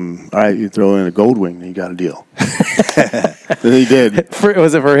 told him, all right, you throw in a gold wing and you got a deal. And he did.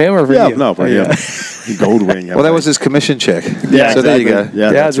 Was it for him or for you? No, for him. Gold wing. Well, that was his commission check. Yeah, so there you go.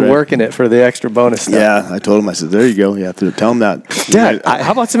 Yeah, Dad's working it for the extra bonus stuff. Yeah, I told him, I said, there you go. Yeah, tell him that. Dad,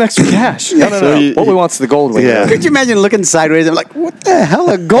 how about some extra cash? No. What we want's the gold wing. Yeah. Could you imagine looking sideways? I'm like, what the hell,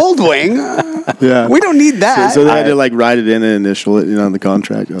 a gold wing? Yeah. We don't need that. So they had to write it in and initial it, on the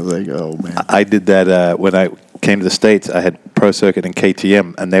contract. I was like, oh, man. I did that when I came to the States. I had Pro Circuit and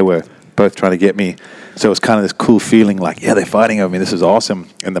KTM, and they were both trying to get me. So it was kind of this cool feeling like, they're fighting over me. This is awesome.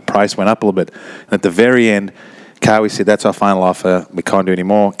 And the price went up a little bit. And at the very end, Cowie said, that's our final offer. We can't do any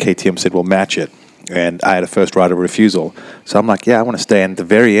more. KTM said, we'll match it. And I had a first right of refusal. So I'm like, I want to stay. And at the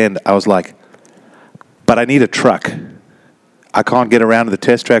very end, I was like, but I need a truck. I can't get around to the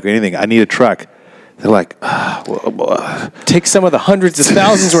test track or anything. I need a truck. They're like, take some of the hundreds of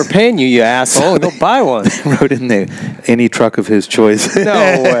thousands we're paying you, you asshole, and go buy one. Wrote in there, any truck of his choice.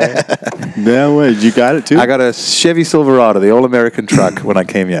 No way. No way. You got it too? I got a Chevy Silverado, the all-American truck when I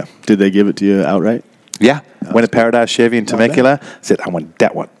came here. Did they give it to you outright? Yeah. Went to Paradise Chevy in Temecula. Said, I want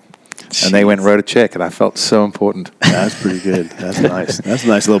that one. Jeez. And they went and wrote a check, and I felt so important. That's pretty good. That's nice. That's a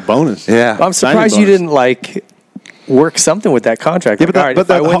nice little bonus. Yeah. I'm surprised you didn't, work something with that contract. Yeah, but if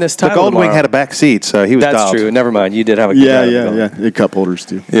I win this title the Gold tomorrow, Wing had a back seat, so he was That's dialed. true. Never mind. You did have a good Yeah. The cup holders,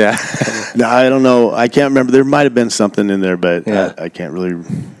 too. Yeah. No, I don't know. I can't remember. There might have been something in there, but I can't really...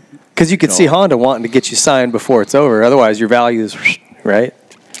 Because you could see Honda wanting to get you signed before it's over. Otherwise, your value is... Right?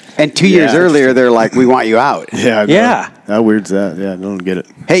 And 2 years earlier, they're like, we want you out. Yeah. Yeah. How weird's that? Yeah, I don't get it.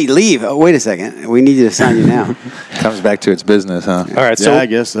 Hey, leave. Oh, wait a second. We need you to sign you now. Comes back to its business, huh? All right, so I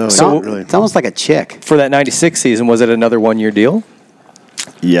guess so. It's almost like a chick. for that 96 season, was it another 1-year deal?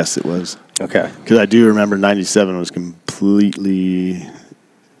 Yes, it was. Okay. Because I do remember 97 was completely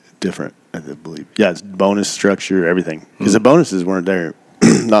different, I believe. Yeah, it's bonus structure, everything. Because the bonuses weren't there,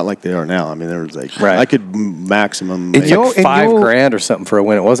 not like they are now. I mean, there was like, Right. I could maximum In make your- Like $5,000 or something for a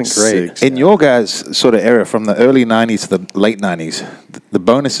win. It wasn't great. 6. In your guys' sort of era, from the early 90s to the late 90s, the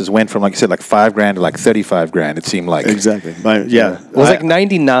bonuses went from, like you said, like $5,000 to like $35,000, it seemed like. Exactly. It was like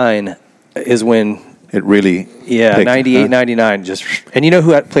 99 is when, It really picked, 98, huh? 99 just, and you know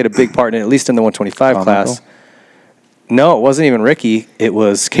who had played a big part in it, at least in the 125 Tom class? Michael? No, it wasn't even Ricky. It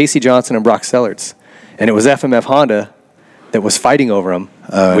was Casey Johnson and Brock Sellards. And it was FMF Honda that was fighting over him.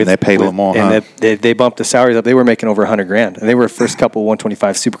 And they paid a little more, And huh? they bumped the salaries up. They were making over $100,000. And they were the first couple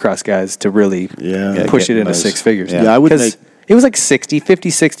 125 Supercross guys to really push it get into those. 6 figures. Yeah. Yeah, I would 'Cause make- it was like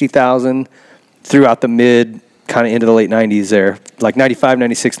 60,000 throughout the mid, kind of into the late 90s there. Like 95,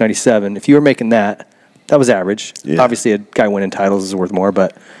 96, 97. If you were making that, that was average. Yeah. Obviously, a guy winning titles is worth more,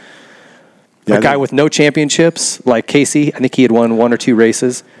 but Yeah, a guy with no championships like Casey, I think he had won 1 or 2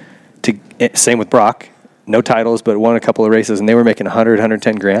 races. Same with Brock, no titles, but won a couple of races, and they were making 100,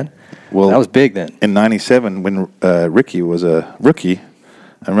 110 grand. Well, that was big then. In 97, when Ricky was a rookie,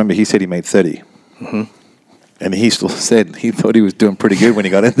 I remember he said he made 30. Mm-hmm. And he still said he thought he was doing pretty good when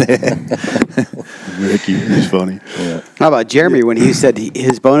he got in there. Ricky is funny. Yeah. How about Jeremy when he said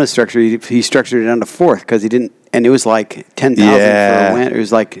his bonus structure, he structured it down to 4th because he didn't, and it was like 10,000 for a win. It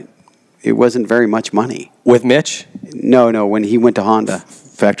was like, it wasn't very much money. With Mitch? No, when he went to Honda.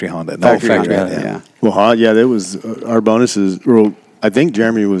 Factory Honda. Factory Honda, yeah. Well, yeah, there was our bonuses. Well, I think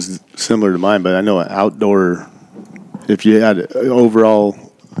Jeremy was similar to mine, but I know outdoor, if you had overall,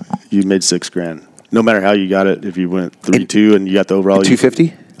 you made $6,000. No matter how you got it, if you went 3-2 and you got the overall,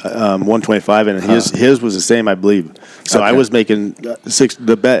 250? 125, and his was the same, I believe. So Okay. I was making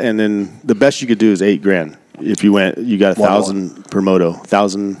the bet, and then the best you could do is $8,000. If you went, you got 1,000 per moto,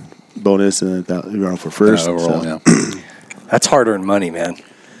 1,000 bonus, and you're on for first. overall, so. yeah. That's hard-earned money, man.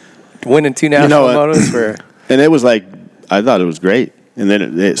 Winning 2 national motos for... And it was like, I thought it was great. And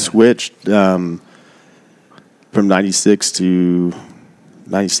then it switched from 96 to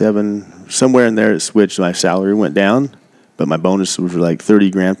 97. Somewhere in there it switched. My salary went down, but my bonus was like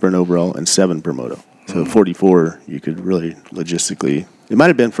 $30,000 for an overall and 7 per moto. So 44, you could really logistically... It might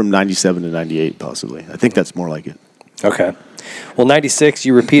have been from 97 to 98, possibly. I think that's more like it. Okay. Well, 96,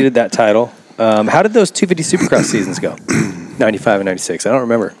 you repeated that title. How did those 250 Supercross seasons go? 95 and 96. I don't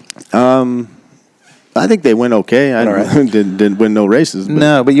remember. I think they went okay. I All right. didn't win no races. But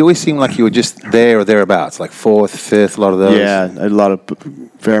No, but you always seem like you were just there or thereabouts, like 4th, 5th, a lot of those. yeah, I had a lot of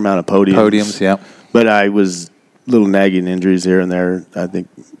fair amount of podiums. Podiums, yeah. But I was little nagging injuries here and there. I think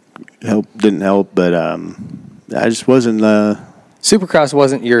didn't help, but I just wasn't Supercross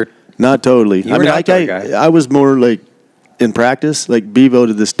wasn't your... not totally. You were an outdoor guy. I was more like in practice. Like Bevo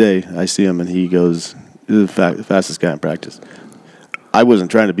to this day, I see him and he goes, "You're the fastest guy in practice." I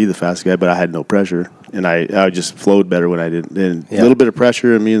wasn't trying to be the fastest guy, but I had no pressure, and I just flowed better when I didn't. And a little bit of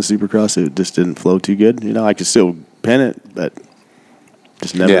pressure in me in Supercross, it just didn't flow too good. You know, I could still pen it, but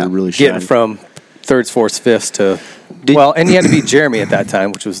just never really shined. Getting from 3rds, 4ths, 5ths to... and you had to beat Jeremy at that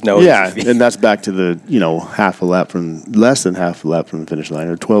time, which was no... Yeah, and that's back to the, less than half a lap from the finish line,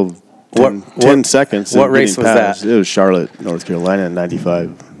 or 10 seconds. What race was that? It was Charlotte, North Carolina in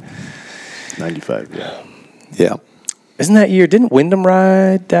 95. 95, yeah. Yeah. Isn't that year... Didn't Wyndham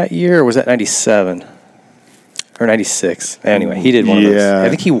ride that year, or was that 97? Or 96? Anyway, he did one of those. Yeah. I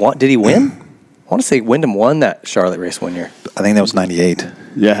think he won... Did he win? I want to say Wyndham won that Charlotte race one year. I think that was 98.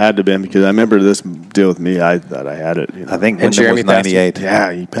 Yeah, it had to have been, because I remember this deal with me. I thought I had it. I think And Wyndham Jeremy was 98.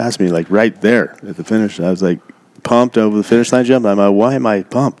 Yeah, he passed me like right there at the finish. I was like pumped over the finish line jump. I'm like, why am I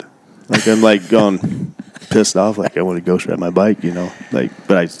pumped? Like I'm like going pissed off. Like I want to ghost ride my bike,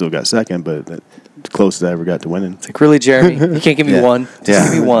 but I still got second, but that's the closest I ever got to winning. It's like, really, Jeremy? You can't give me Yeah. one?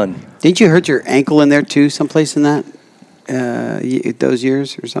 Just give me one. Didn't you hurt your ankle in there too, someplace in that those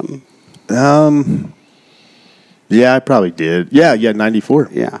years or something? Yeah, I probably did. Yeah, 94.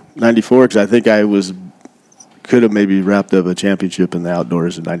 Yeah. 94, because I think could have maybe wrapped up a championship in the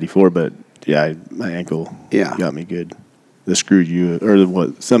outdoors in 94, but yeah, my ankle got me good.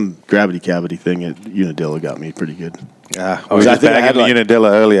 The some gravity cavity thing at Unadilla got me pretty good. I I was think I back had in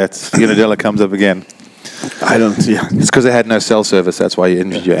Unadilla earlier. Unadilla comes up again. I don't, yeah. It's because they had no cell service. That's why you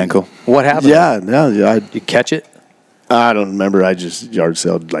injured your ankle. What happened? Yeah, You catch it? I don't remember. I just yard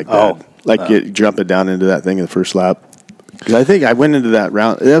sailed like Oh. that. Jumping down into that thing in the first lap. 'Cause I think I went into that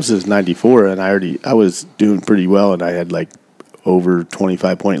round. That was just 94, and I was doing pretty well, and I had like over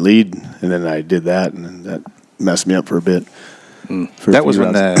 25-point lead, and then I did that, and then that messed me up for a bit. That was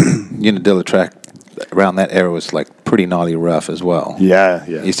when the Unadilla track around that era was like pretty gnarly rough as well. Yeah.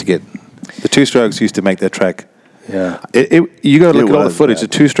 Used to get the two strokes used to make that track. Yeah. You got to look at all the was footage. bad.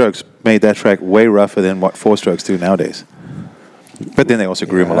 The two strokes made that track way rougher than what four strokes do nowadays. But then they also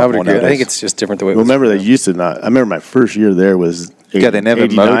grew them a I lot would more agree. nowadays. I think it's just different the way it Well, was. remember they used to not. I remember my first year there was. They never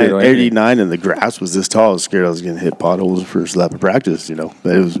mowed it or anything. 89, and the grass was this tall. I was scared I was going to hit potholes the first lap of practice.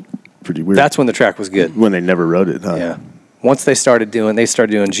 But it was pretty weird. That's when the track was good. when they never rode it. Huh? Yeah. Once they started doing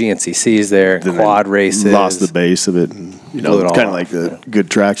GNCCs there, Then quad they races. lost the base of it, and Blew it it's all kind of off. like the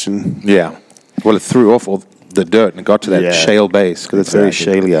good traction. Yeah. Well, it threw off all the dirt and it got to that Yeah. shale base because it's very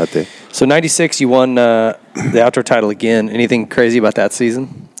Exactly. shaly out there. So 96, you won the outdoor title again. Anything crazy about that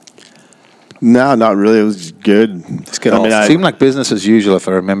season? No, not really. It was good. It's good. It seemed like business as usual, if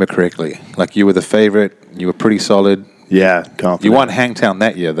I remember correctly. Like you were the favorite. You were pretty solid. Yeah, confident. You won Hangtown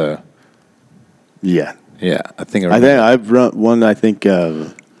that year, though. Yeah. Yeah, I think I've won. I think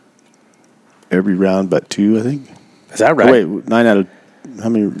every round but two. I think. Is that right? Wait, 9 out of how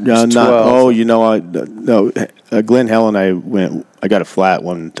many? It's Not. 12. No. Glenn Hell and I went. I got a flat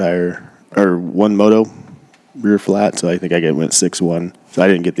one tire or one moto rear flat, so I think I went 6-1. So I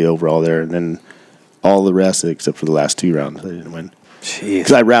didn't get the overall there, and then all the rest except for the last two rounds, I didn't win. Jeez.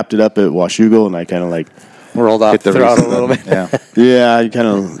 Because I wrapped it up at Washougal, and I kind of like. Rolled off hit the the throttle a reset little bit. button. Yeah, I kind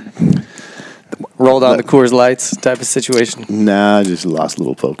of. Rolled on the Coors Lights type of situation. Nah, I just lost a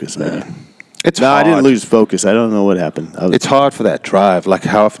little focus. Maybe. It's No, hard. I didn't lose focus. I don't know what happened. It's hard for that drive. Like,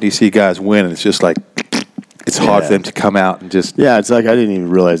 how often do you see guys win? And it's just like, it's hard Yeah. for them to come out and just. Yeah, it's like I didn't even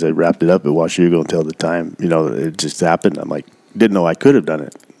realize I wrapped it up at Washougal until the time, it just happened. I'm like, didn't know I could have done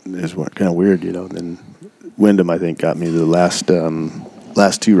it. It's kind of weird, And then Wyndham, I think, got me the last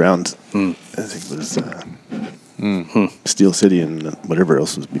two rounds. I think it was Steel City and whatever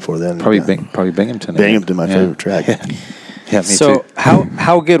else was before then. Probably Binghamton. Binghamton, my favorite track. Yeah, me So too.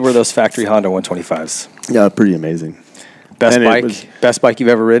 how good were those factory Honda 125s? Yeah, pretty amazing. Best And it bike? was- Best bike you've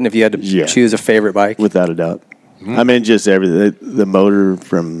ever ridden? If you had to Yeah. choose a favorite bike? Without a doubt. I mean, just everything. The motor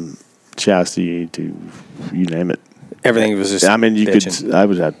from chassis to you name it. Everything was just. I mean, you bitchin'. could.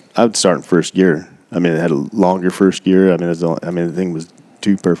 I would start in first gear. I mean, it had a longer first gear. I mean, the thing was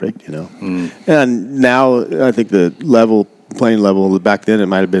too perfect, And now I think the playing level back then it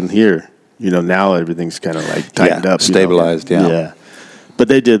might have been here. Now everything's kind of like tightened up, stabilized. Yeah. But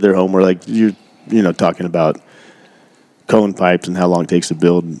they did their homework. Like you're, talking about cone pipes and how long it takes to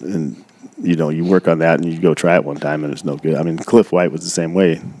build, and you work on that, and you go try it one time, and it's no good. I mean, Cliff White was the same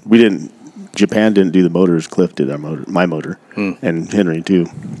way. Japan didn't do the motors. Cliff did my motor, and Henry too,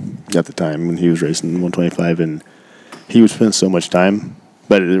 at the time when he was racing 125, and he would spend so much time,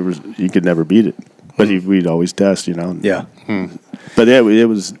 but you could never beat it. But we'd always test, Yeah. But yeah, it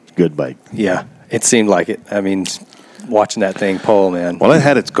was a good bike. Yeah. It seemed like it. I mean, watching that thing pull, man. Well, it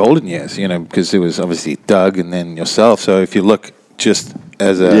had its golden years, because it was obviously Doug and then yourself. So if you look just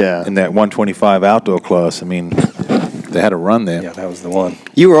as in that 125 outdoor class, I mean, they had a run there. Yeah, that was the one.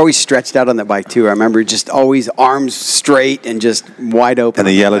 You were always stretched out on that bike too. I remember just always arms straight and just wide open. And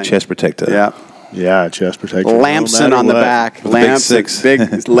the on yellow that thing. chest protector. Yeah. Yeah, chest protection. Lamson no on the matter what. back. With the big Lamson, six.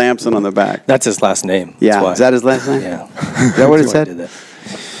 big Lamson on the back. That's his last name. Yeah. That's why. Is that his last name? Yeah. Is that what it That's why I said? did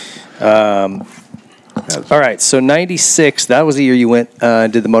that. All right, so 96, that was the year you went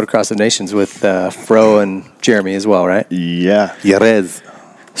and did the Motocross of Nations with Fro and Jeremy as well, right? Yeah. Jerez.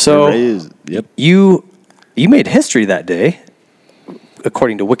 So Yep. you made history that day,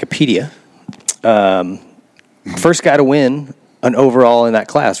 according to Wikipedia. First guy to win an overall in that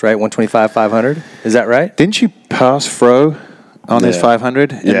class, right? 125, 500. Is that right? Didn't you pass Fro on his Yeah.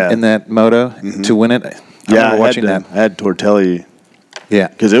 500 in that moto to win it? I remember watching that. I had Tortelli Yeah.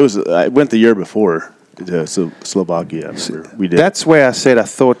 because I went the year before to Slovakia. I remember we did. That's where I said I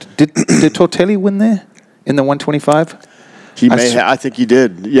thought, did Tortelli win there in the 125? I think he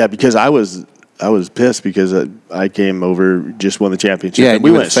did. Yeah, because I was pissed because I came over, just won the championship. Yeah, and we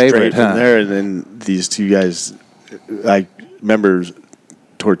you were went the favorite, straight huh? from there. And then these two guys, I remember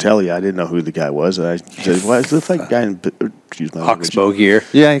Tortelli. I didn't know who the guy was. And I said, "Why is this like guy in excuse my language, Oxbow gear.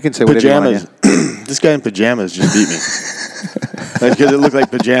 Yeah, you can say whatever you pajamas? want. This guy in pajamas just beat me." Because it looked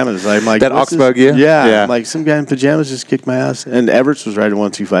like pajamas. I'm like, That what's Oxbow this? gear? Yeah, Yeah. I'm like, some guy in pajamas just kicked my ass. And Everts was riding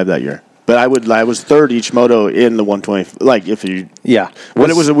 125 that year. But I was third each moto in the 120. Like if you, Yeah.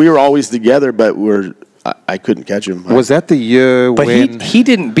 we were always together, but I couldn't catch him. Was that the year But when... he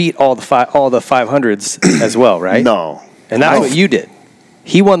didn't beat all the 500s as well, right? No. And that's what you did.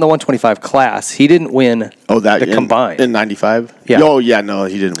 He won the 125 class. He didn't win the combined. In 95? Yeah. Oh, yeah, no,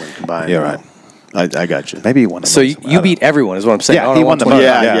 he didn't win combined. Yeah, right. I got you. Maybe he won. So you beat everyone is what I'm saying. Yeah, he won the most.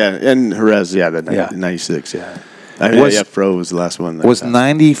 Yeah. And Jerez, the 96, I mean, Fro was the last one. Was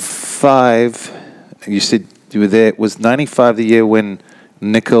 95, you said you were there, was 95 the year when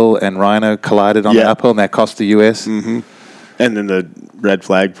Nickel and Rhino collided on the uphill and that cost the U.S.? Mm-hmm. And then the red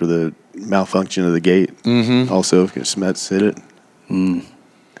flag for the malfunction of the gate. Mm-hmm. Also, because Smets hit it. Mm.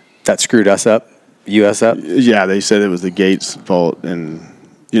 That screwed us up? US up? Yeah, they said it was the gate's fault. And,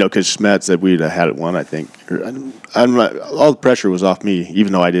 because Smets said we'd have had it won, I think. All the pressure was off me,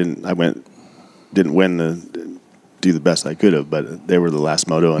 even though I didn't win do the best I could have, but they were the last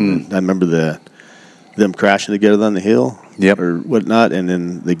moto. And I remember them crashing together on the hill or whatnot. And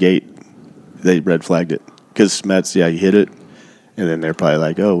then the gate, they red flagged it. Because Smets, he hit it. And then they're probably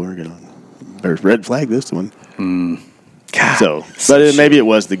like, oh, we're going to red flag this one. God, Maybe it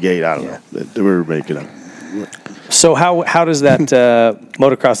was the gate. I don't know. They were making up. So how does that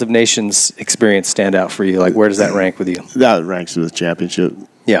Motocross of Nations experience stand out for you? Like, where does that rank with you? That ranks with the championship.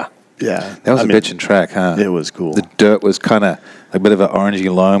 Yeah. Yeah. That was a bitchin' track, huh? It was cool. The dirt was kind of a bit of an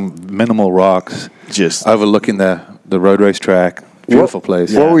orangey loam, minimal rocks, just overlooking the road race track. Beautiful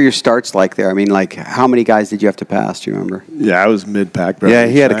place. What were your starts like there? I mean, like, how many guys did you have to pass? Do you remember? Yeah, I was mid-pack. Yeah,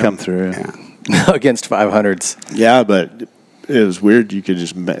 he had to come through. Yeah. Against 500s. Yeah, but it was weird. You could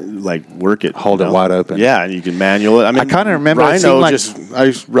just work it, hold it wide open. Yeah, and you can manual it. I mean, I kind of remember Rhino. I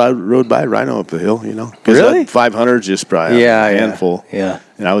just rode by Rhino up the hill. Really? 500 just probably a handful. Yeah,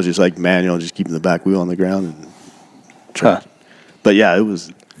 and I was just manual, just keeping the back wheel on the ground and. But yeah,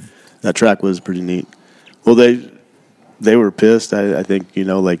 that track was pretty neat. Well, they were pissed. I think they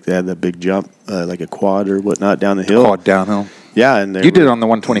had that big jump, like a quad or whatnot down the hill. Quad downhill. Yeah, and you did it on the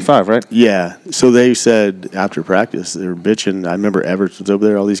 125, right? Yeah. So they said after practice they were bitching. I remember Everett was over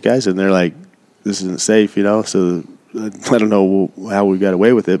there, all these guys, and they're like, "This isn't safe," So I don't know how we got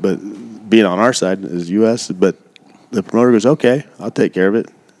away with it, but being on our side is U.S. But the promoter goes, "Okay, I'll take care of it."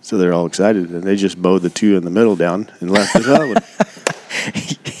 So they're all excited, and they just mowed the two in the middle down and left the other one.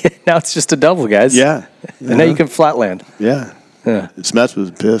 Now it's just a double, guys. Yeah. And now you can flatland. Yeah. Smets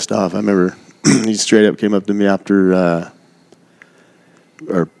was pissed off. I remember he straight up came up to me after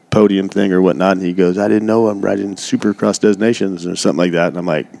our podium thing or whatnot, and he goes, "I didn't know I'm riding Supercross Designations," or something like that. And I'm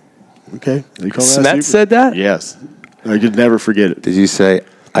like, okay. Smets said that? Yes. I could never forget it. Did you say,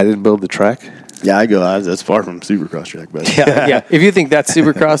 I didn't build the track? Yeah, I go, that's far from Supercross track, but yeah. If you think that's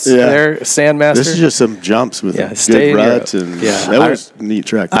Supercross, there, Sandmaster. This is just some jumps with good ruts, and that was a neat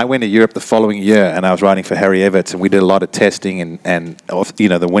track. I went to Europe the following year, and I was riding for Harry Everts, and we did a lot of testing and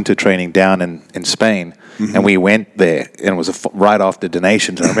the winter training down in Spain. Mm-hmm. And we went there, and it was right after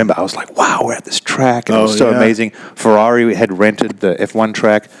Donations. And I remember I was like, wow, we're at this track. And it was so amazing. Ferrari had rented the F1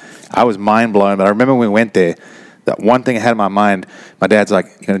 track. I was mind blown. But I remember when we went there, that one thing I had in my mind, my dad's like,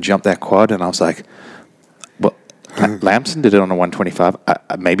 "You're going to jump that quad?" And I was like, well, Lamson did it on a 125.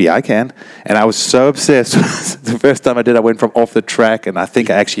 Maybe I can. And I was so obsessed. The first time I did, I went from off the track, and I think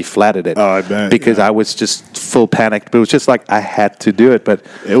I actually flattered it. Oh, I bet. Because I was just full panicked. But it was just like I had to do it. But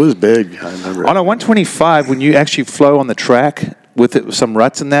it was big, I remember. On a 125, when you actually flow on the track with some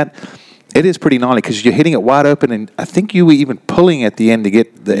ruts and that, it is pretty gnarly because you're hitting it wide open, and I think you were even pulling at the end to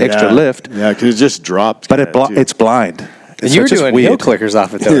get the extra lift. Yeah, because it just dropped. But it's blind. And you were doing hill clickers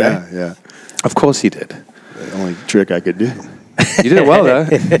off it, though, right? Yeah. Of course he did. The only trick I could do. You did it well,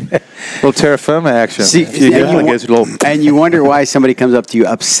 though. Little terra firma action. See, and you wonder why somebody comes up to you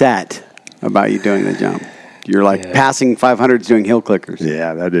upset about you doing the jump. You're passing 500s doing hill clickers.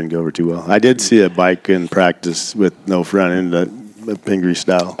 Yeah, that didn't go over too well. I did see a bike in practice with no front end, a Pingree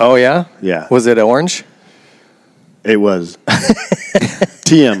style. Oh, yeah? Yeah. Was it orange? It was.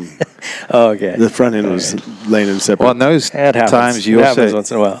 TM. Oh, okay. The front end was laying in separate. Well, in those times, you also,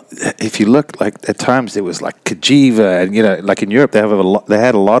 once in a while. If you look, at times it was like Kajiva, and like in Europe, they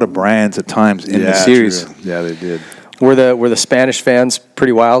had a lot of brands at times in the series. True. Yeah, they did. Were the Spanish fans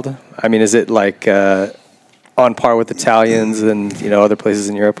pretty wild? I mean, is it on par with Italians and other places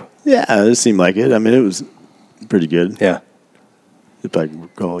in Europe? Yeah, it seemed like it. I mean, it was pretty good. Yeah. If I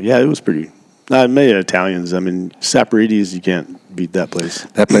recall, it was pretty. Maybe Italians. I mean, Saporides, you can't beat that place.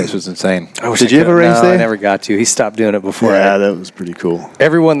 That place was insane. Did you ever race there? I never got to. He stopped doing it before. Yeah, that was pretty cool.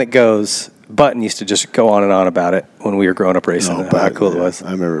 Everyone that goes, Button used to just go on and on about it when we were growing up racing. How cool it was.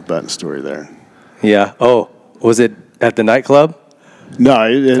 I remember Button's story there. Yeah. Oh, was it at the nightclub? No,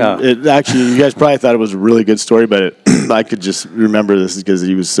 it actually, you guys probably thought it was a really good story, but I could just remember this because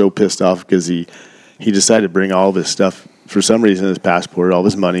he was so pissed off because he decided to bring all of his stuff for some reason, his passport, all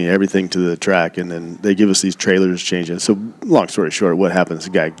his money, everything to the track, and then they give us these trailers changing. So, long story short, what happens?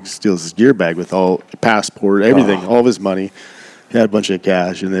 The guy steals his gear bag with all passport, everything, all of his money. He had a bunch of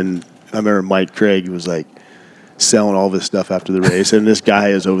cash, and then I remember Mike Craig was like selling all of his stuff after the race, and this guy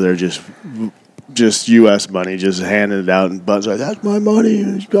is over there just U.S. money, just handing it out, and Bud's like, "That's my money,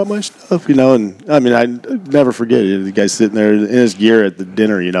 and he's got my stuff," you know. And I mean, I never forget it. The guy's sitting there in his gear at the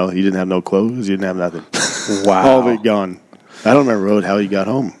dinner, you know. He didn't have no clothes, he didn't have nothing. Wow, all of it gone. I don't remember how he got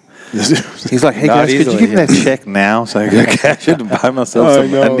home. He's like, "Hey Not guys, could easily, you give me that check now so I can cash it and buy myself Oh, I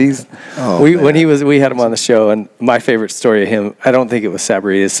some know. undies?" we had him on the show, and my favorite story of him, I don't think it was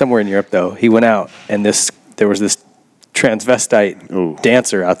Sabri, it's somewhere in Europe though. He went out, and there was this transvestite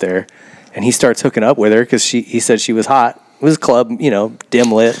dancer out there, and he starts hooking up with her because he said she was hot. It was a club, you know,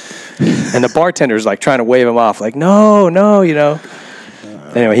 dim lit, and the bartender's like trying to wave him off, like no, you know.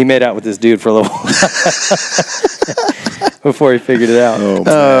 Anyway, he made out with this dude for a little while before he figured it out.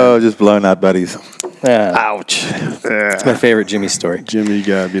 Oh, just blown out buddies. Yeah. Ouch. It's my favorite Jimmy story. Jimmy, you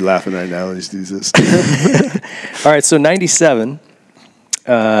gotta be laughing right now when he sees this. All right, so 97,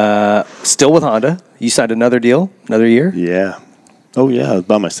 still with Honda. You signed another deal, another year? Yeah. Oh yeah, I was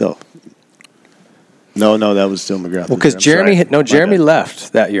by myself. No, that was still McGrath. Well, because Jeremy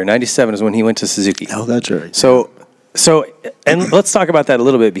left that year. 97 is when he went to Suzuki. Oh, that's right. So, and let's talk about that a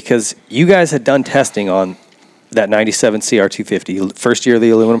little bit, because you guys had done testing on that 97 CR250, first year of the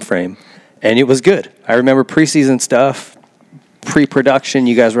aluminum frame, and it was good. I remember preseason stuff, pre-production,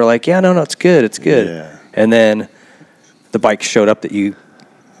 you guys were like, yeah, no, it's good. Yeah. And then the bike showed up that you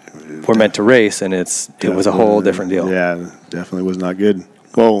were meant to race, and it was a whole different deal. Yeah, definitely was not good.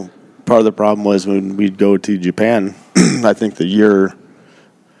 Well, part of the problem was when we'd go to Japan, I think the year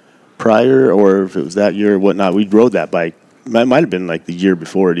prior, or if it was that year or whatnot, we rode that bike. It might have been like the year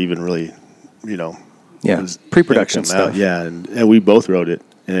before it even really, you know. Yeah, pre-production stuff. Yeah, and we both rode it,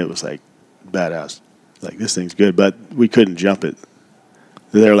 and it was like badass. Like, this thing's good, but we couldn't jump it.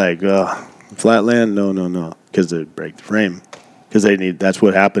 They're like, flatland? No, because they break the frame. Because that's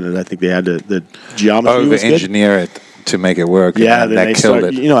what happened, and I think they had the geometry was good. Engineer it to make it work. Yeah, and then that killed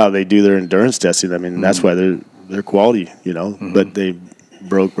it. You know how they do their endurance testing. I mean, that's why they're quality, you know. But they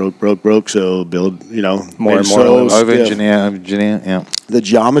broke. So build, you know, more and more over-engineer. Yeah. The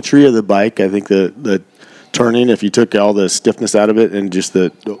geometry of the bike, I think the turning, if you took all the stiffness out of it and just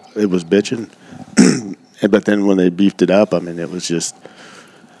it was bitching. But then when they beefed it up, I mean, it was just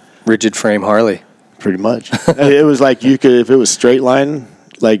Rigid frame Harley. pretty much. It was like you could, if it was straight line,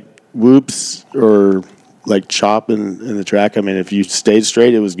 like whoops or like chop in the track. I mean, if you stayed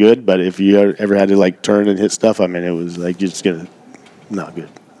straight, it was good. But if you ever had to like turn and hit stuff, I mean, it was like you're just gonna not good.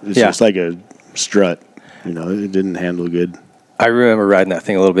 It's just like a strut. You know, it didn't handle good. I remember riding that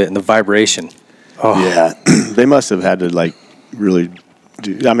thing a little bit, and the vibration. Oh Yeah, they must have had to like really.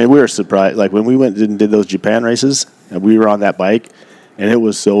 I mean, we were surprised. Like when we went and did those Japan races, and we were on that bike, and it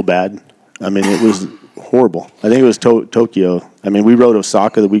was so bad. I mean, it was horrible. I think it was Tokyo. I mean, we rode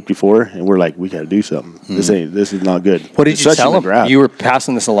Osaka the week before, and we're like, we got to do something. This is not good. What did you tell him? You were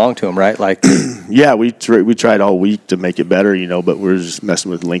passing this along to him, right? Like, yeah, we tried all week to make it better, you know, but we're just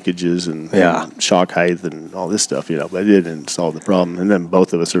messing with linkages and shock height and all this stuff, you know. But it didn't solve the problem. And then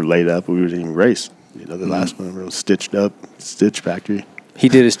both of us are laid up. We didn't even race. You know, the last one was stitched up, stitch factory. he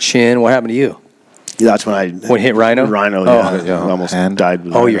did his chin. What happened to you? Yeah, that's when When it hit Rhino? Rhino, yeah. I almost Hand? died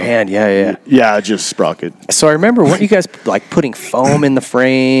with Oh, Rhino. your hand. Yeah. Yeah, just sprocket. So I remember, weren't you guys like putting foam in the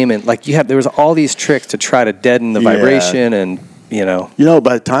frame, and like there was all these tricks to try to deaden the vibration, and you know. You know,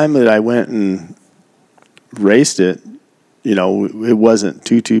 by the time that I went and raced it, you know, it wasn't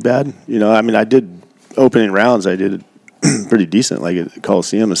too bad. You know, I mean, I did opening rounds. I did pretty decent, like at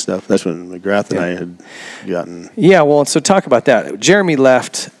Coliseum and stuff. That's when McGrath and I had gotten. Yeah, well, and so talk about that. Jeremy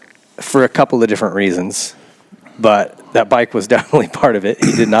left for a couple of different reasons, but that bike was definitely part of it.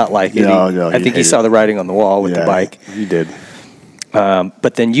 He did not like it. No, I think he saw the writing on the wall with the bike. He did.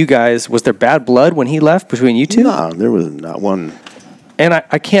 But then you guys, was there bad blood when he left between you two? No, there was not one. And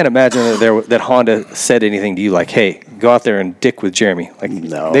I can't imagine that Honda said anything to you like, "Hey, go out there and dick with Jeremy." Like,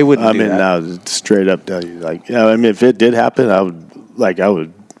 No, they wouldn't. I do mean, that. no, straight up tell you, like, yeah. I mean, if it did happen, I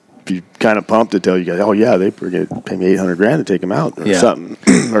would be kind of pumped to tell you guys, oh yeah, they were going to pay me $800,000 to take him out or something,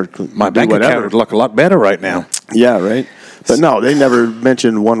 or My bank account would look a lot better right now. Yeah, right. But no, they never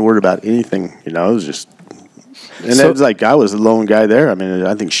mentioned one word about anything. You know, it was just, and it was like I was the lone guy there. I mean,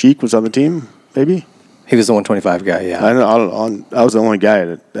 I think Sheik was on the team, maybe. He was the 125 guy. Yeah, I was the only guy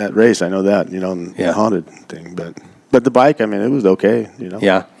at that race. I know that. You know, the haunted thing, but the bike. I mean, it was okay. You know.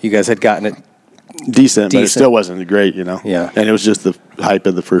 Yeah, you guys had gotten it decent, but it still wasn't great, you know. Yeah. And it was just the hype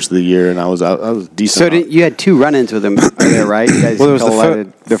of the first of the year, and I was decent. So you had 2 run-ins with him there, right? You guys Well, there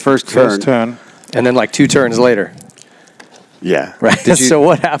was the first turn. And then like 2 turns later. Yeah. Right. So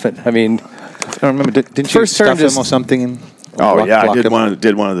what happened? I mean, I don't remember. Didn't First you turn stuff just- him or something? Oh yeah, I block did him?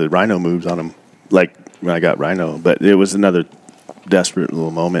 did one of the rhino moves on him, like when I got rhino. But it was another desperate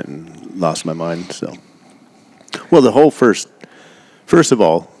little moment and lost my mind. So, well, the whole first of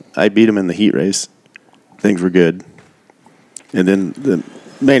all, I beat him in the heat race. Things were good, and then the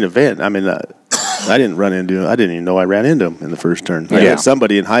main event. I mean, I didn't run into him. I didn't even know I ran into him in the first turn. I had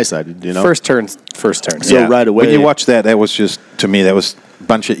somebody in high side, you know. first turn. So right away, When you watch that was just, to me, that was a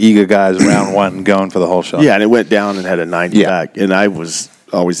bunch of eager guys round one going for the whole shot. yeah, and it went down and had a 90 Yeah. back, and I was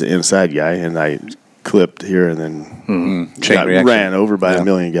always the inside guy, and I clipped here and then Chain got reaction. ran over by Yeah. a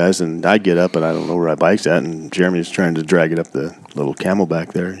million guys, and I get up and I don't know where my bike's at, and Jeremy's trying to drag it up the little camel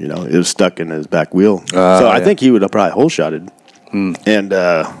back there. You know, it was stuck in his back wheel, so I think he would have probably hole shotted, and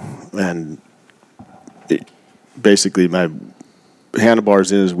basically my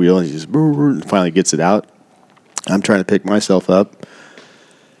handlebar's in his wheel, and he just finally gets it out. I'm trying to pick myself up,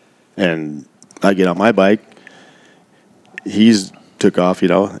 and I get on my bike. He's took off, you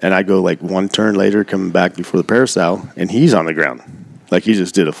know, and I go like 1 turn later, coming back before the parasail, and he's on the ground, like he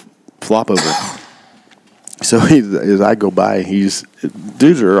just did a flop over. So as I go by,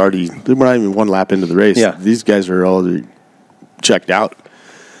 dudes are already, they're not even 1 lap into the race. Yeah. These guys are already checked out.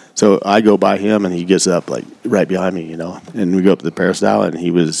 So I go by him, and he gets up like right behind me, you know, and we go up to the parasail, and he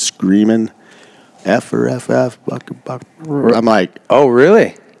was screaming, F or FF, buck. I'm like, Oh,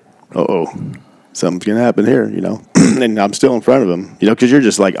 really? uh-oh, something's going to happen here, you know. And I'm still in front of him, you know, because you're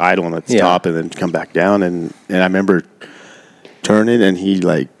just like idling at the top and then come back down. And I remember turning, and he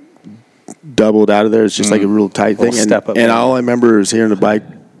like doubled out of there. It's just like a real tight thing. Little step up and there. all I remember is hearing the bike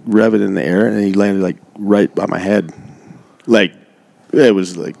rev it in the air, and he landed like right by my head. Like, it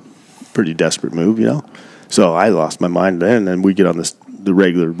was like pretty desperate move, you know. So I lost my mind then, and we get on the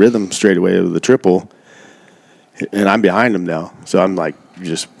regular rhythm straight away of the triple, and I'm behind him now. So I'm like,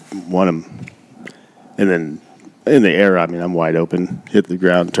 just won him. And then in the air, I mean, I'm wide open, hit the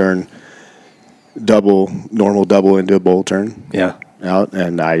ground, turn, normal double into a bowl turn. Yeah. Out,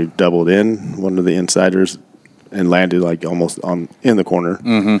 and I doubled in one of the insiders and landed like almost in the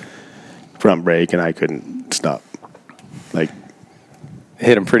corner. Front brake, and I couldn't stop. Like,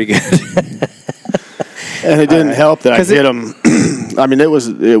 Hit him pretty good. and it didn't help that I hit him. I mean, it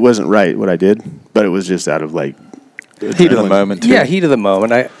wasn't right what I did, but it was just out of like Heat of the moment, too. Yeah, heat of the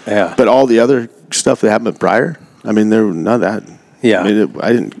moment. But all the other stuff that happened prior, I mean, there was none of that. Yeah. I mean,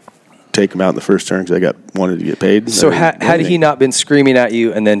 I didn't take him out in the first turn because I wanted to get paid. So had he not been screaming at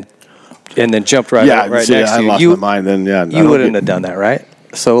you and then jumped right next to I you, lost my mind then. Yeah, you wouldn't have done that, right?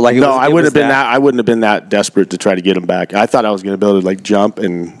 So like, No, I wouldn't have been that desperate to try to get him back. I thought I was going to be able to like jump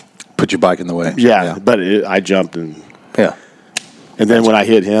and Put your bike in the way. yeah. But I jumped and then when I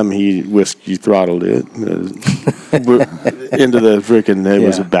hit him, he whiskey throttled it into the freaking. It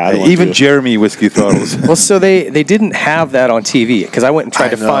was a bad one. Even too. Jeremy whiskey throttles. Well, so they didn't have that on TV because I went and tried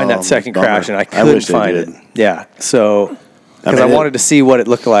to find that second bummer. crash and I I couldn't wish they find did. it. Yeah, so because I I mean, wanted to see what it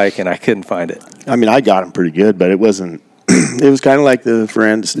looked like and I couldn't find it. I mean, I got him pretty good, but it wasn't. It was kind of like the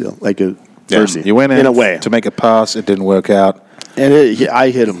Ferrand still, like a Percy. You went in a way to make a pass. It didn't work out. and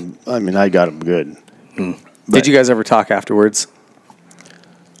I hit him. I mean, I got him good. Did you guys ever talk afterwards?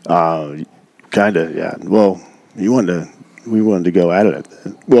 Kind of, yeah. Well, we wanted to go at it.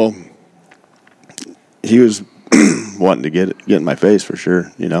 Well, he was wanting to get in my face for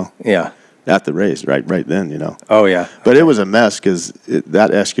sure, you know. Yeah. At the race, right then, you know. Oh yeah. But it was a mess because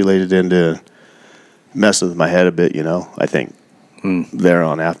that escalated into messing with my head a bit, you know. I think there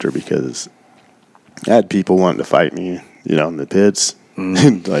on after because I had people wanting to fight me, you know, in the pits,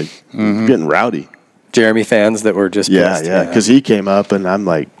 like getting rowdy. Jeremy fans that were just pissed. Yeah. Because he came up and I'm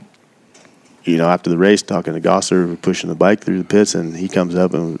like, you know, after the race, talking to Gosser, pushing the bike through the pits, and he comes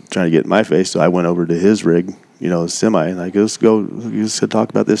up and trying to get in my face. So I went over to his rig, you know, his semi, and I go, let's talk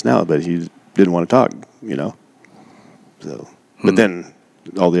about this now. But he didn't want to talk, you know. So, but then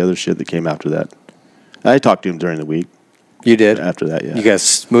all the other shit that came after that, I talked to him during the week. You did? After that, yeah. You guys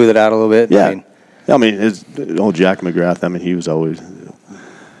smooth it out a little bit? Yeah. I mean his old Jack McGrath, I mean, he was always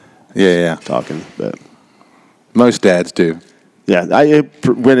talking. But Most dads do. yeah, I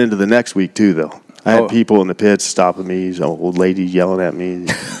went into the next week, too, though. I had people in the pits stopping me, an old lady yelling at me.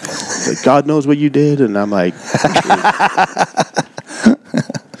 Like, God knows what you did. And I'm like,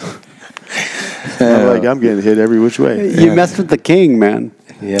 I'm getting hit every which way. You messed with the king, man.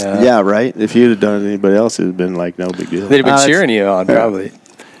 Yeah. Yeah, right? If you'd have done it to anybody else, it would have been like no big deal. They'd have been cheering you on, probably.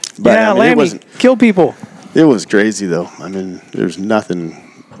 But, yeah, I mean, Lammy, kill people. It was crazy, though. I mean, there's nothing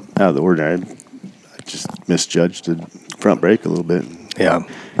out of the ordinary. I just misjudged the front brake a little bit. Yeah.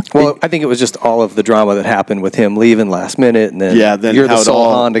 Well, I think it was just all of the drama that happened with him leaving last minute, and then you're the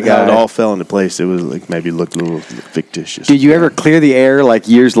sole Honda guy. How it all fell into place. It was like maybe looked a little fictitious. Did you ever clear the air like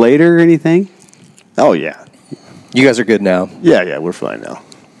years later or anything? Oh, yeah. You guys are good now. Yeah, we're fine now.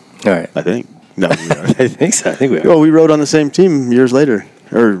 All right. I think. No, we aren't. I think so. I think we are. Well, we rode on the same team years later.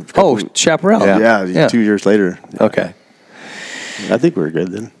 Chaparral. Yeah, 2 years later. Okay. I think we were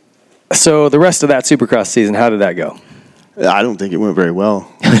good then. So the rest of that Supercross season, how did that go? I don't think it went very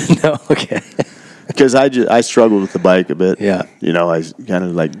well. No, okay. Because I struggled with the bike a bit. Yeah. You know, I kind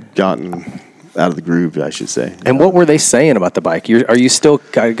of like gotten out of the groove, I should say. And what were they saying about the bike? Are you still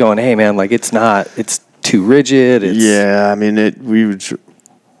going, hey man, like it's too rigid? Yeah, I mean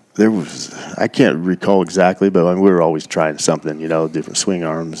I can't recall exactly, but I mean, we were always trying something, you know, different swing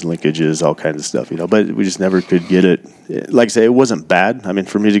arms, linkages, all kinds of stuff, you know, but we just never could get it. Like I say, it wasn't bad. I mean,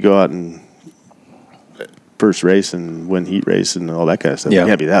 for me to go out and first race and win heat race and all that kind of stuff, it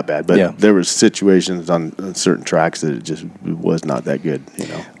can't be that bad. But there was situations on certain tracks that it just was not that good, you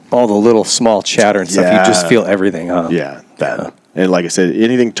know. All the little small chatter and stuff, you just feel everything, huh? Yeah, bad. Yeah. And like I said,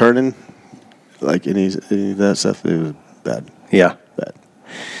 anything turning, like any of that stuff, it was bad. Yeah. Bad.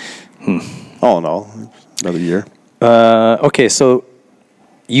 All in all, another year. Okay, so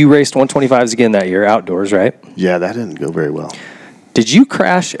you raced 125s again that year, outdoors, right? Yeah, that didn't go very well. Did you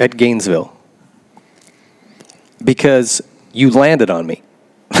crash at Gainesville? Because you landed on me.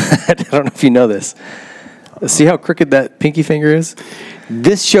 I don't know if you know this. See how crooked that pinky finger is?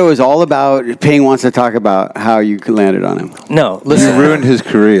 This show is all about, Ping wants to talk about how you landed on him. No, listen. You ruined his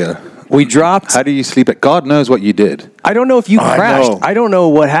career. We dropped. How do you sleep at? God knows what you did. I don't know if you crashed. I don't know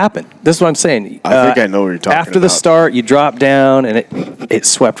what happened. This is what I'm saying. I think I know what you're talking about. After the start, you dropped down, and it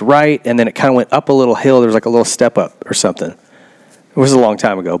swept right, and then it kind of went up a little hill. There was like a little step up or something. It was a long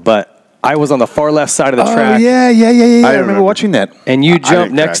time ago, but I was on the far left side of the track. Oh, yeah. I remember watching that. And you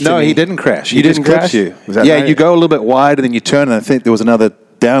jumped next to me. No, he didn't crash. You didn't crash? You. You go a little bit wide, and then you turn, and I think there was another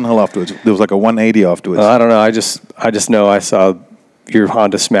downhill afterwards. There was like a 180 afterwards. I don't know. I just know I saw your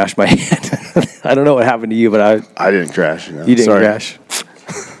Honda smash my head. I don't know what happened to you, but I didn't crash. You know. You didn't crash.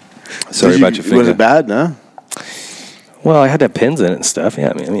 Sorry about your finger. Was it bad? No. Well, I had to have pins in it and stuff.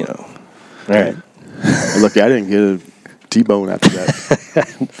 Yeah, I mean, you know. All right. Look, I didn't get a T-bone after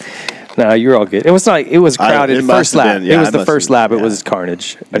that. No, you're all good. It was crowded. First lap. It was the first lap. It was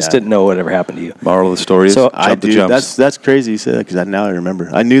carnage. I just didn't know whatever happened to you. Moral of the story is jump the jumps. That's crazy you said that because now I remember.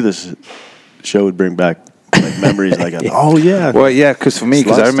 I knew this show would bring back like memories. Like, oh yeah. Well, yeah, because for me,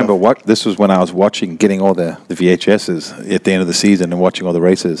 because I remember this was when I was getting all the VHSs at the end of the season and watching all the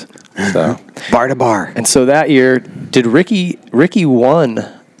races. So bar to bar. And so that year, did Ricky won?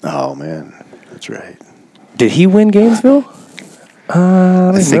 Oh man, that's right. Did he win Gainesville? I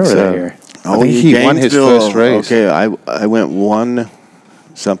don't remember that year. I think he won his first race. Okay, I went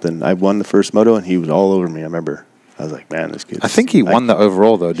 1-something. I won the first moto, and he was all over me. I remember. I was like, man, this kid. I think he won the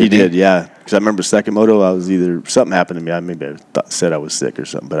overall, though, He did, yeah. Because I remember second moto, I was either, something happened to me. I said I was sick or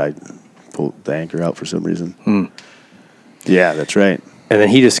something, but I pulled the anchor out for some reason. Yeah, that's right. And then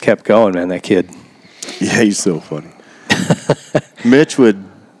he just kept going, man, that kid. Yeah, he's so funny. Mitch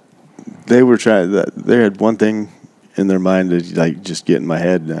they had one thing in their mind to like just get in my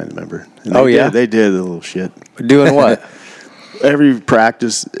head, I remember. And they did a little shit. Doing what? Every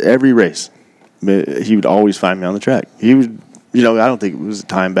practice, every race. He would always find me on the track. He would, I don't think it was a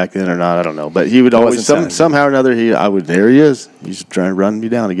time back then or not. I don't know, but he would always somehow or another. There he is. He's trying to run me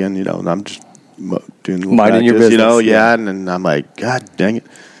down again, and I'm just doing minding your business, and I'm like, God dang it!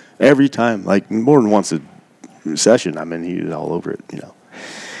 Every time, like more than once a session, I mean, he was all over it,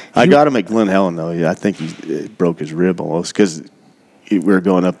 I got him at Glen Helen though. Yeah, I think he broke his rib almost because we were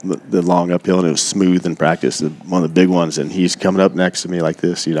going up the long uphill and it was smooth in practice, one of the big ones, and he's coming up next to me like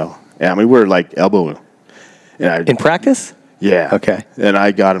this, Yeah, I mean, we're like elbowing. In practice? Yeah. Okay. And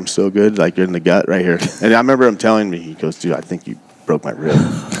I got him so good, like in the gut right here. And I remember him telling me, he goes, dude, I think you broke my rib.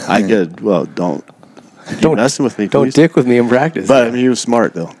 I said, well, don't messing with me, please. Don't dick with me in practice. But I mean, he was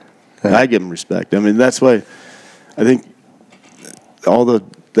smart, though. I give him respect. I mean, that's why I think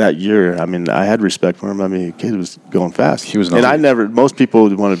that year, I mean, I had respect for him. I mean, the kid was going fast. He was most people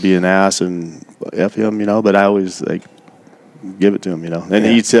would want to be an ass and F him, but I always, like, give it to him, And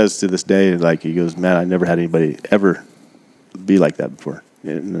he says to this day, like, he goes, man, I never had anybody ever be like that before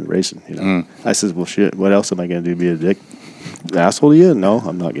in racing, I says, well, shit, what else am I going to do? Be a dick asshole to you? No,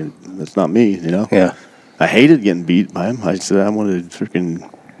 I'm not going to. That's not me, Yeah. I hated getting beat by him. I said, I wanted to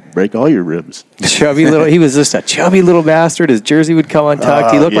freaking break all your ribs. He was just a chubby little bastard. His jersey would come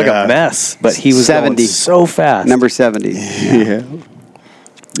untucked. He looked like a mess, but he was 70. going so fast. Number 70. Yeah.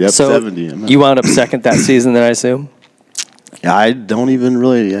 Yep, So 70. you wound up second that season, then I assume? Yeah, I don't even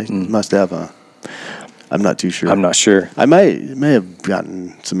really. I must have I'm not too sure. I'm not sure. I may have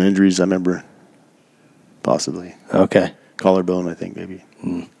gotten some injuries. I remember, possibly Okay. collarbone. I think maybe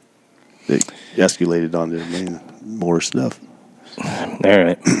it escalated on to more stuff. All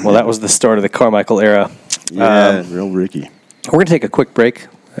right. Well, that was the start of the Carmichael era. Yeah, real Ricky. We're going to take a quick break,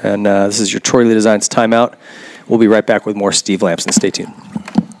 and this is your Troy Lee Designs timeout. We'll be right back with more Steve Lamson. Stay tuned.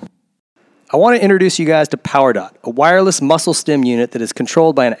 I want to introduce you guys to PowerDot, a wireless muscle stim unit that is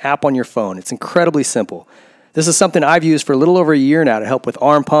controlled by an app on your phone. It's incredibly simple. This is something I've used for a little over a year now to help with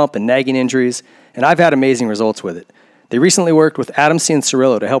arm pump and nagging injuries, and I've had amazing results with it. They recently worked with Adam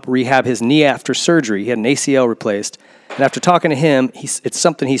Cianciarillo to help rehab his knee after surgery. He had an ACL replaced, and after talking to him, it's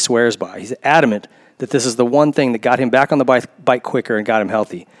something he swears by. He's adamant that this is the one thing that got him back on the bike quicker and got him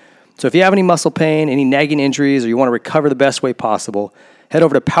healthy. So if you have any muscle pain, any nagging injuries, or you want to recover the best way possible, head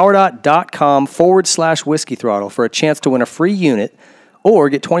over to powerdot.com/whiskey throttle for a chance to win a free unit or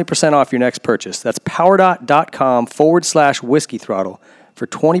get 20% off your next purchase. That's powerdot.com/whiskey throttle for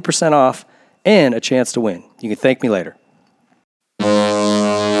 20% off and a chance to win. You can thank me later.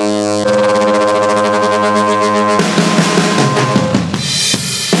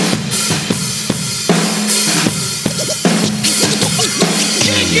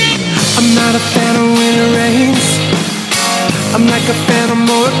 I'm not a fan of when it rains. I'm like a phantom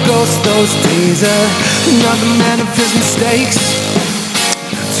or a ghost those days. Not the man of his mistakes.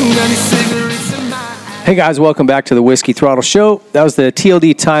 Too many cigarettes in my eyes. Hey guys, welcome back to the Whiskey Throttle Show. That was the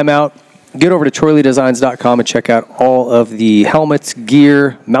TLD timeout. Get over to TroyLeeDesigns.com and check out all of the helmets,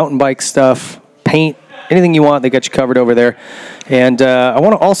 gear, mountain bike stuff, paint, anything you want. They got you covered over there. And I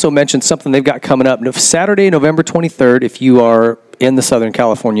want to also mention something they've got coming up. Saturday, November 23rd, if you are in the Southern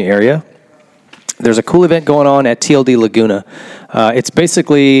California area, there's a cool event going on at TLD Laguna. It's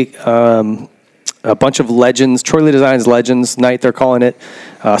basically a bunch of legends, Troy Lee Designs Legends Night, they're calling it.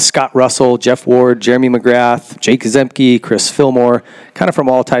 Scott Russell, Jeff Ward, Jeremy McGrath, Jake Zemke, Chris Fillmore, kind of from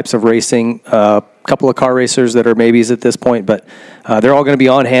all types of racing. A couple of car racers that are maybes at this point, but they're all going to be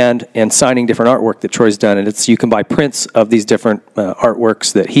on hand and signing different artwork that Troy's done. And you can buy prints of these different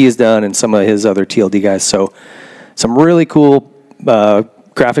artworks that he has done and some of his other TLD guys. So some really cool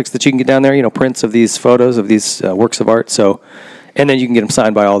graphics that you can get down there, prints of these photos of these works of art. So, and then you can get them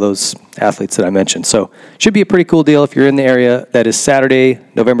signed by all those athletes that I mentioned. So should be a pretty cool deal if you're in the area. That is Saturday,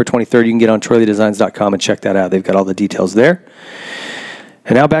 November 23rd. You can get on TroyLeeDesigns.com and check that out. They've got all the details there.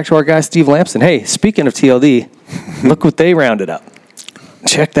 And now back to our guy, Steve Lamson. Hey, speaking of TLD, look what they rounded up.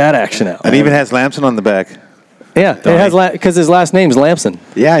 Check that action out. It even has Lamson on the back. Yeah, it has because his last name's Lamson.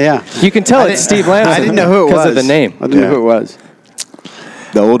 Yeah. You can tell it's Steve Lamson. I didn't know who it was. Because of the name. I didn't know who it was.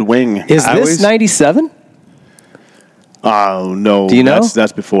 The old wing. Is this 97? Oh, no. Do you know?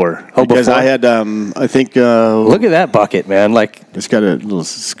 That's before. Oh, because before? I had, I think... Look at that bucket, man. It's got a little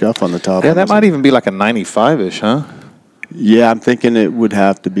scuff on the top. Yeah, that might even be like a 95-ish, huh? Yeah, I'm thinking it would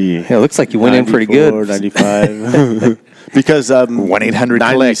have to be... Yeah, it looks like you went in pretty good. 95. Because...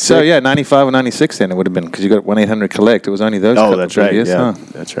 1-800-COLLECT. So, yeah, 95 or 96 then it would have been, because you got 1-800-COLLECT. It was only those couple that's of right. years, Yeah, huh?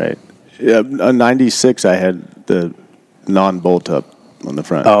 that's right. Yeah, 96, I had the non-bolt up on the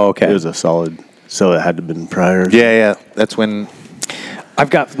front. Oh, okay. It was a solid... So it had to have been prior. Yeah. That's when... I've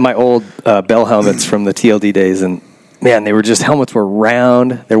got my old Bell helmets from the TLD days, and, man, helmets were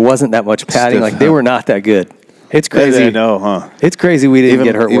round. There wasn't that much padding. Stiff, they were not that good. It's crazy. I know, huh? It's crazy we didn't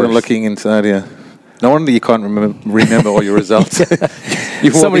get hurt even worse. looking inside, yeah. No wonder you can't remember all your results.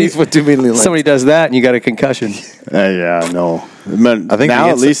 Somebody does that, and you got a concussion. Yeah, no. I think now,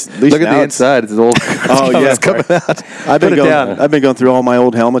 at least look at now the inside. It's all it's coming out. I've been going through all my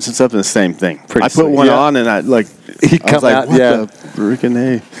old helmets and stuff, and the same thing. I put one on, and I was like, what the freaking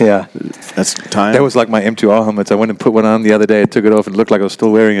hey? Yeah. That's time. That was like my M2R helmets. I went and put one on the other day. I took it off, and it looked like I was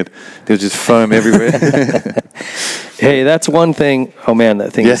still wearing it. There was just foam everywhere. Hey, that's one thing. Oh, man,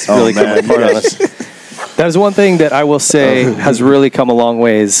 that thing is really coming apart on us. That is one thing that I will say has really come a long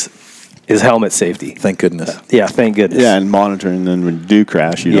ways is helmet safety. Thank goodness. Yeah, thank goodness. Yeah, and monitoring. Then when you do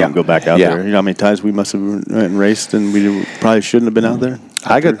crash, you don't go back out there. You know how many times we must have went and raced and we probably shouldn't have been out there?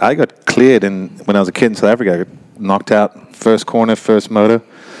 I got cleared when I was a kid in South Africa. I got knocked out first corner, first moto.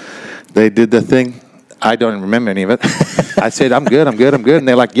 They did the thing. I don't remember any of it. I said, I'm good. And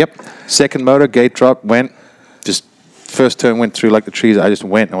they're like, yep. Second motor, gate drop, went. Just first turn went through like the trees. I just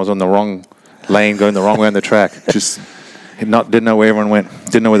went. I was on the wrong lane, going the wrong way on the track. Didn't know where everyone went.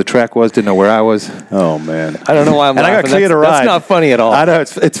 Didn't know where the track was. Didn't know where I was. Oh man. I don't know why I'm And laughing. I got cleared to ride. That's not funny at all. I know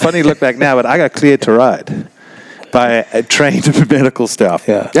it's funny to look back now, but I got cleared to ride by a trained medical staff.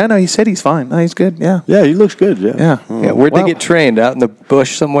 Yeah. Yeah. No, he said he's fine. No, he's good. Yeah. Yeah, he looks good. Yeah. Yeah. Yeah, where'd they get trained? Out in the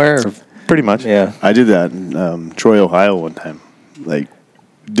bush somewhere? Or? Pretty much. Yeah. I did that in Troy, Ohio one time. Like,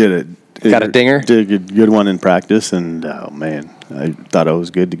 did it. Got a dinger? Did a good one in practice, and oh man, I thought I was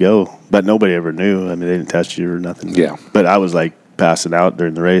good to go. But nobody ever knew. I mean, they didn't test you or nothing. Yeah. But I was like passing out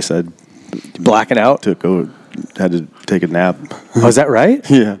during the race. I Blacking out? had to take a nap. Oh, is that right?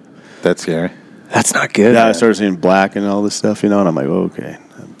 Yeah. That's scary. That's not good. Yeah, I started seeing black and all this stuff, and I'm like, oh, okay.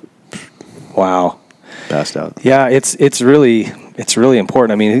 Wow. Passed out. Yeah, it's really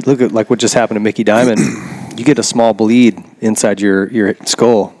important. I mean, look at like what just happened to Mickey Diamond. You get a small bleed inside your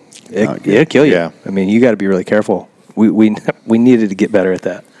skull. It'll kill you. Yeah. I mean, you got to be really careful. We needed to get better at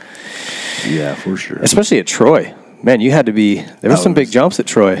that, Yeah, for sure. especially at Troy. Man, you had to be. There were some big jumps at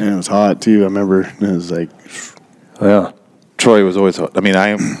Troy. And it was hot too. I remember it was like, Yeah. Troy was always hot. I mean,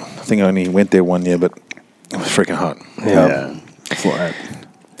 I think I only went there one year, but it was freaking hot. Yeah. flat.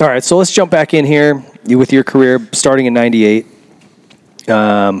 All right, so let's jump back in here with your career starting in '98.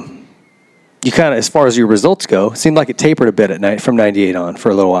 You kind of, as far as your results go, seemed like it tapered a bit at night from '98 on for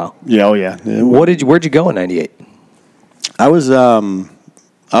a little while. Yeah, oh yeah. Where'd you go in '98? I was at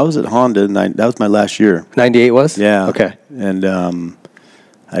Honda. That was my last year. '98 was? Yeah. Okay. And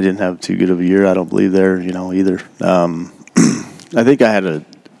I didn't have too good of a year. I don't believe there. Either. I think I had a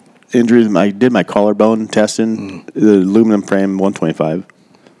injury. I did my collarbone testing, the aluminum frame 125.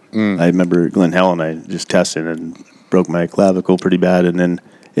 I remember Glen Helen. I just tested and broke my clavicle pretty bad, and then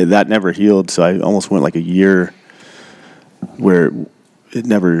that never healed. So I almost went like a year where it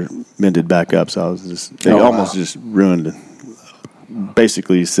never mended back up. So I was just almost just ruined.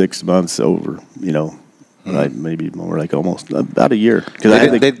 Basically 6 months over. Like maybe more, like almost about a year,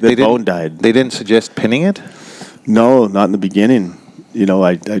 because the bone died. They didn't suggest pinning it? No, not in the beginning.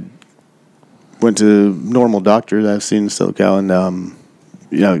 I went to normal doctor that I've seen in SoCal, and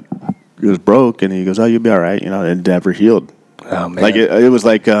it was broke, and he goes, "Oh, you'll be all right." It never healed. Oh man. Like it was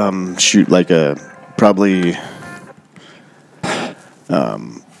like probably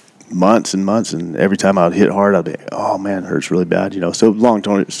months and months, and every time I would hit hard, I'd be, "Oh man, it hurts really bad." So long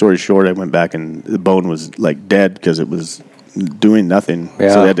story short, I went back and the bone was like dead because it was doing nothing.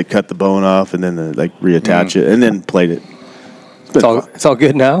 Yeah. So they had to cut the bone off and then reattach it and then plate it. It's all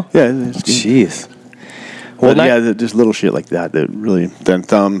good now? Yeah, it's good. Jeez. Well, just little shit like that really. Then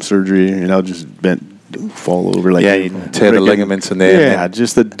thumb surgery, just bent, fall over like. Yeah, you tear the ligaments in there. Yeah,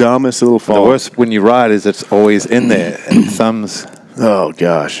 just the dumbest little fall. The worst when you ride is it's always in there, and thumbs. Oh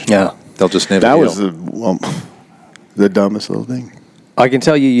gosh. Yeah. They'll just never. That heal. was the dumbest little thing. I can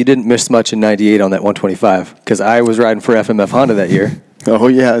tell you didn't miss much in '98 on that 125 because I was riding for FMF Honda that year. Oh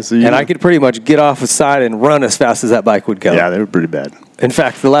yeah, so I could pretty much get off the side and run as fast as that bike would go. Yeah, they were pretty bad. In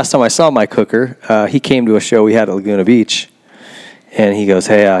fact, the last time I saw Mike Hooker, he came to a show we had at Laguna Beach, and he goes,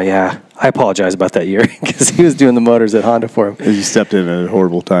 "Hey, I apologize about that year," because he was doing the motors at Honda for him. You stepped in at a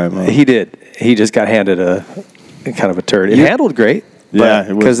horrible time. Huh? He did. He just got handed a kind of a turd. It handled great.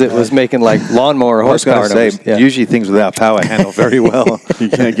 Yeah, because it was making like lawnmower I was horsepower. going to say, usually things without power handle very well. You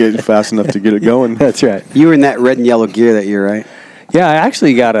can't get fast enough to get it going. That's right. You were in that red and yellow gear that year, right? Yeah, I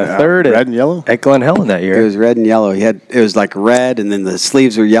actually got a third red and yellow at Glen Helen that year. It was red and yellow. It was like red, and then the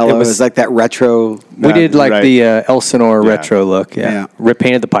sleeves were yellow. It was like that retro. We did like right. the Elsinore retro look. Yeah.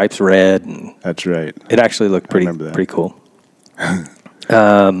 Painted the pipes red, and That's right. it actually looked pretty cool.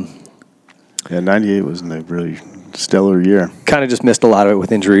 Yeah, 98 wasn't a really stellar year. Kind of just missed a lot of it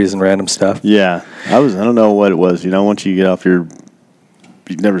with injuries and random stuff. Yeah, I don't know what it was. Once you get off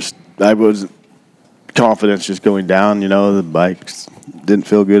I was confidence just going down. The bikes didn't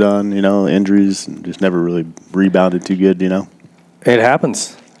feel good on. Injuries, and just never really rebounded too good. It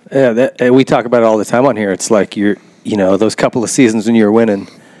happens. Yeah, we talk about it all the time on here. It's like those couple of seasons when you were winning,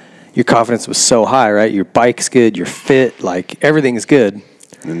 your confidence was so high, right? Your bike's good, you're fit, like everything's good.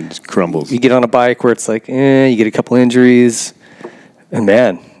 And it just crumbles. You get on a bike where it's like, you get a couple injuries, and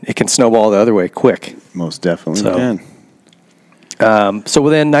man, it can snowball the other way quick. Most definitely can. So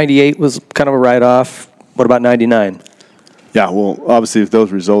then 98 was kind of a write-off. What about 99? Yeah, well, obviously, with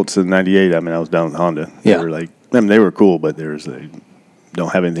those results in 98, I was down with Honda. Yeah. They were they were cool, but they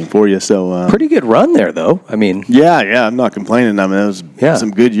don't have anything for you. So pretty good run there, though. Yeah, I'm not complaining. It was some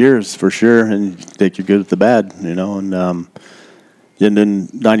good years for sure, and you take your good with the bad, and then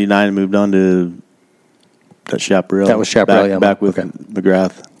 99 I moved on to that Chaparral. That was Chaparral, back with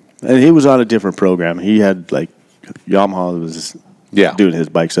McGrath. And he was on a different program. He had Yamaha was doing his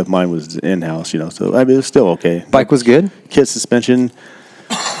bike stuff. Mine was in-house, so I mean, it was still okay. Bike was good? Kit suspension,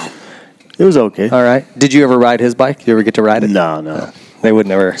 it was okay. All right. Did you ever ride his bike? Did you ever get to ride it? No. They would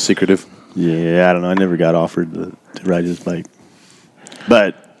never. Secretive. Yeah, I don't know. I never got offered to ride his bike.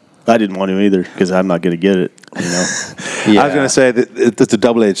 But I didn't want to either because I'm not going to get it, I was going to say that it's a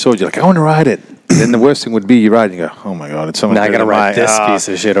double-edged sword. You're like, I want to ride it. And then the worst thing would be you ride and you go, oh, my God, it's someone. Now I got to ride this piece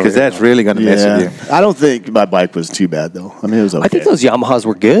of shit over here. because that's really going to mess with you. I don't think my bike was too bad, though. I mean, it was okay. I think those Yamahas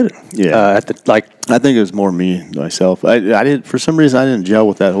were good. Yeah. I think it was more me, myself. I didn't, for some reason, I didn't gel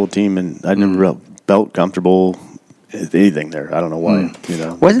with that whole team, and I never felt comfortable with anything there. I don't know why,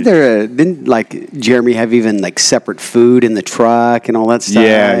 Wasn't there didn't like Jeremy have even like separate food in the truck and all that stuff?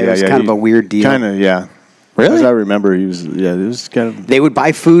 It was kind of a weird deal. Kind of, yeah. Really? As I remember, it was kind of. They would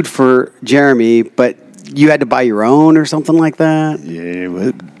buy food for Jeremy, but you had to buy your own or something like that?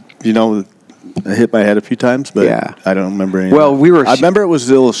 Yeah, I hit my head a few times, but I don't remember anything. Well, I remember it was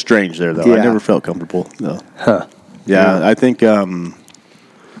a little strange there, though. Yeah. I never felt comfortable. No. Huh. Yeah, I think.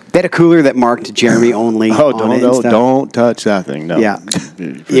 They had a cooler that marked Jeremy only. Don't touch that thing. No. Yeah.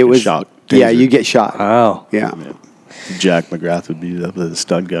 It was shocked. Yeah, you get shot. Wow. Yeah. Jack McGrath would be up with a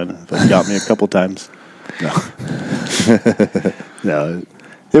stun gun if he got me a couple times. No. No.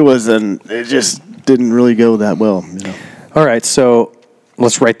 It wasn't. It just didn't really go that well. All right, so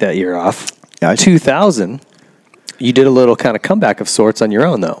let's write that year off. Yeah, 2000, you did a little kind of comeback of sorts on your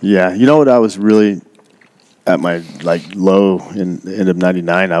own, though. Yeah, you know what? I was really at my low in the end of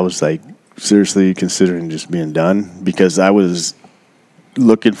 '99. I was seriously considering just being done because I was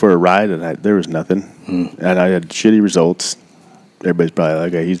looking for a ride and there was nothing, and I had shitty results. Everybody's probably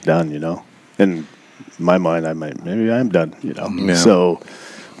like, "Okay, he's done," And in my mind, maybe I'm done, Yeah. So,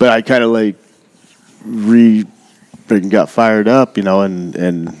 but I kind of got fired up,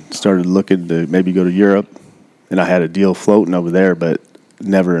 and started looking to maybe go to Europe, and I had a deal floating over there, but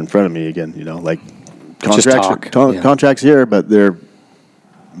never in front of me again, contracts here, but they're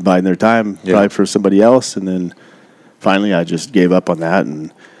buying their time probably for somebody else, and then finally I just gave up on that,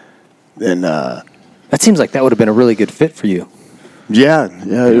 and then that seems like that would have been a really good fit for you.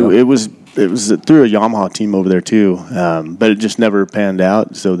 It was through a Yamaha team over there too, but it just never panned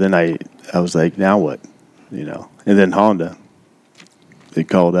out. So then I was like, now what, And then Honda, they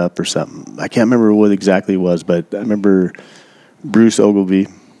called up or something. I can't remember what exactly it was, but I remember Bruce Ogilvie.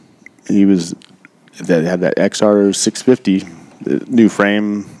 He had that XR 650, the new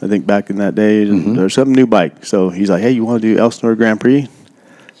frame. I think back in that day, or some new bike. So he's like, hey, you want to do Elsinore Grand Prix?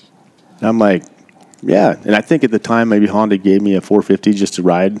 And I'm like, yeah. And I think at the time maybe Honda gave me a 450 just to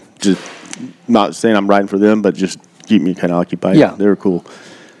ride. Just not saying I'm riding for them, but just keep me kind of occupied. Yeah. They were cool.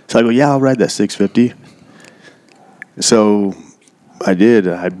 So I go, yeah, I'll ride that 650. So I did.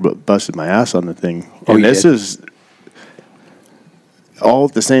 I busted my ass on the thing. Oh, and this is all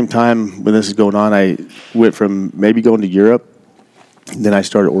at the same time when this is going on. I went from maybe going to Europe. Then I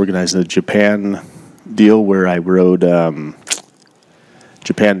started organizing a Japan deal where I rode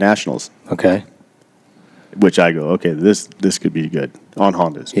Japan Nationals. Okay. Which I go, okay, this could be good on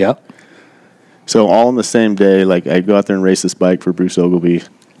Hondas. Yeah. So all in the same day, I go out there and race this bike for Bruce Ogilvie.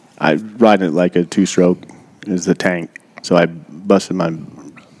 I ride it like a two-stroke. It's the tank. So I busted my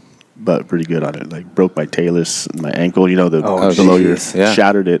butt pretty good on it. Broke my talus, my ankle, below your,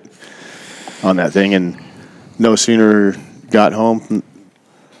 shattered it on that thing. And no sooner got home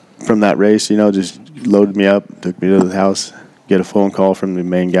from that race, just loaded me up, took me to the house, get a phone call from the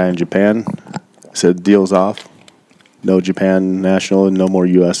main guy in Japan. Said deal's off. No Japan National and no more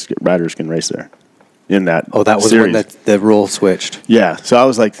U.S. riders can race there. In that that was series. when the rule switched. Yeah, so I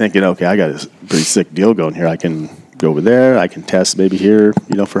was thinking, okay, I got a pretty sick deal going here. I can go over there. I can test maybe here,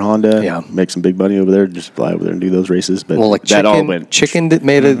 for Honda. Yeah. Make some big money over there. Just fly over there and do those races. But that all went. Chicken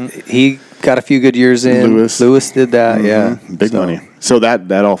he got a few good years in. Lewis did that. Yeah, big money. So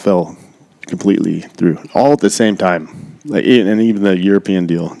that all fell completely through, all at the same time. And even the European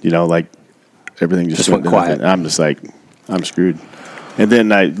deal, everything just went quiet. And I'm just I'm screwed. And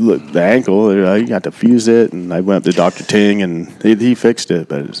then I looked the ankle. I got to fuse it, and I went up to Dr. Ting, and he fixed it.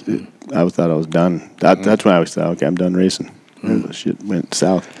 But I thought I was done. That's when I was thought, okay, I'm done racing. The shit went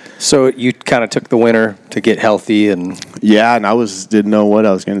south. So you kind of took the winter to get healthy, and and I didn't know what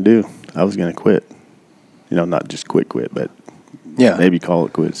I was going to do. I was going to quit. Not just quit, but maybe call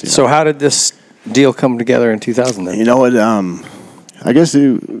it quits. So how did this deal come together in 2000 then? You know what? I guess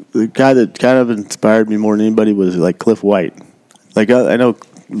the guy that kind of inspired me more than anybody was Cliff White. I know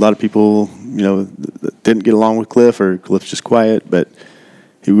a lot of people, didn't get along with Cliff, or Cliff's just quiet, but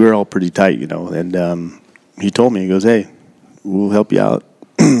we were all pretty tight, And he told me, he goes, hey, we'll help you out,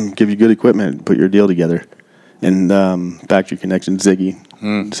 give you good equipment, put your deal together. And Factory Connection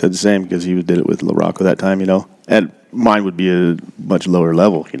Ziggy said the same because he did it with LaRocco that time, And mine would be a much lower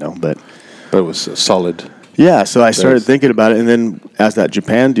level, but it was solid. Yeah, so I started thinking about it, and then as that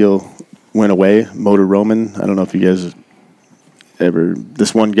Japan deal went away, Moto Roman, I don't know if you guys ever,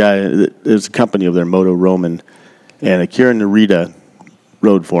 this one guy, there's a company over there, Moto Roman, and Akira Narita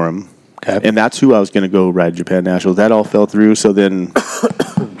rode for him. Okay. And that's who I was going to go ride Japan Nationals. That all fell through, so then,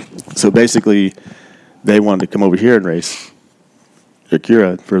 so basically, they wanted to come over here and race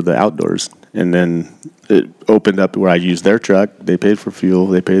Akira for the outdoors. And then it opened up where I used their truck. They paid for fuel.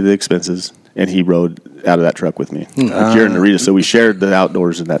 They paid the expenses. And he rode out of that truck with me. Akira and Narita. So we shared the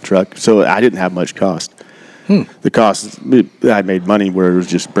outdoors in that truck. So I didn't have much cost. The cost, I made money where it was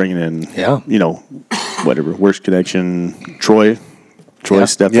just bringing in, whatever, Worst Connection, Troy. Troy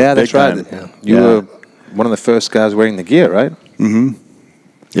stepped up big time. You were one of the first guys wearing the gear, right? Mm-hmm.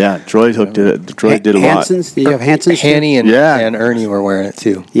 Yeah, Troy hooked it. Troy did a Hanson's? lot. Did you have Hanson's? Hanny and Ernie were wearing it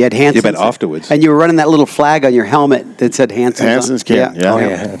too. You had Hanson's. Yeah, but afterwards. And you were running that little flag on your helmet that said Hanson's. Hanson's can. Yeah. Oh,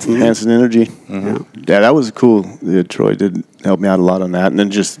 yeah. Hanson Energy. Yeah, that was cool. Yeah, Troy did help me out a lot on that. And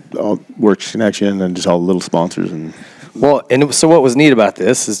then just all Works Connection and just all the little sponsors. Well, and so what was neat about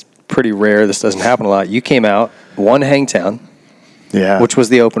this is pretty rare. This doesn't happen a lot. You came out, won Hangtown, which was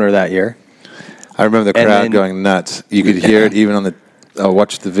the opener that year. I remember the crowd going nuts. You could hear it even on the. I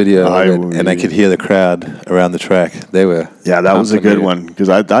watched the video and I could hear the crowd around the track. They were that was a good one because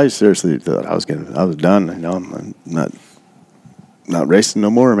I seriously thought I was done. I'm not racing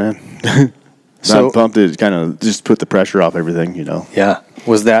no more, man. So I'm pumped to kind of just put the pressure off everything, Yeah.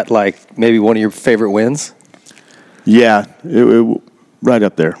 Was that like maybe one of your favorite wins? Yeah, it right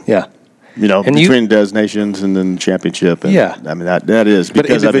up there. Yeah. And between designations and then championship. And, I mean, that is. But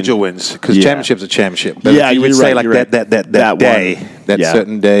individual wins, because championship's a championship. But yeah, you would say like that day, one, that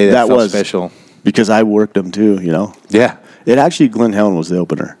certain day, that felt was special. Because I worked them too, Yeah. It actually, Glen Helen was the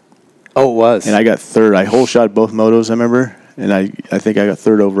opener. Oh, it was. And I got third. I whole shot both motos, I remember. And I think I got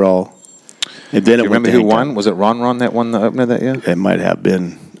third overall. And then Do you remember who won? Was it Ron that won the opener that year? It might have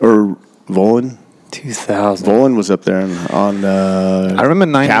been. Or Volan. 2000. Volan was up there on. I remember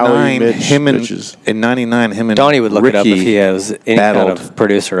 99. In 99, him and Donnie would look Ricky it up if he was any kind of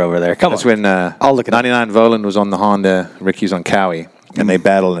producer over there. That's when I'll look it 99 up. Volan was on the Honda, Ricky's on Cowie, and they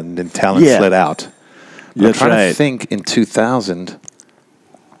battled, and then Talon slid out. I'm trying to think in 2000.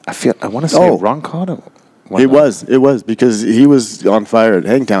 I want to say Ron Carter. It was because he was on fire at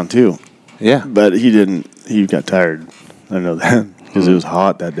Hangtown too. Yeah, but he got tired. I know that because it was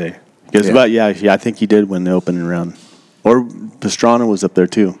hot that day. I think he did win the opening round. Or Pastrana was up there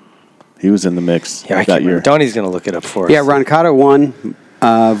too. He was in the mix that year. Donnie's going to look it up for us. Yeah, Roncato won,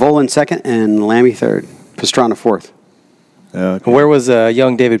 Volan second, and Lammy third. Pastrana fourth. Where was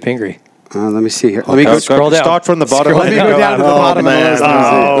young David Pingree? Let me see here. Let me go scroll down. Start from the bottom. Let me go down to the bottom of the list.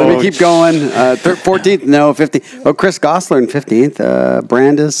 Let me keep going. 14th, no, 15th. Oh, Chris Gosler in 15th.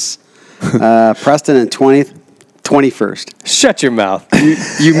 Brandis, Preston in 20th. 21st. Shut your mouth.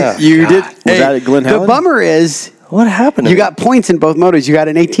 You did. Was that at Glen Helen? The bummer is, what happened? You got points in both motos. You got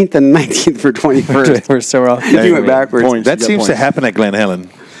an 18th and 19th for 21st. We're so wrong. You went backwards. Points. That seems to happen at Glen Helen.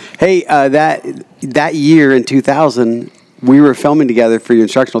 Hey, that year in 2000, we were filming together for your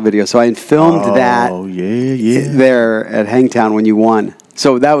instructional video. So I filmed that there at Hangtown when you won.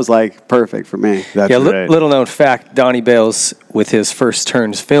 So that was like perfect for me. That's right. Little known fact, Donnie Bales, with his First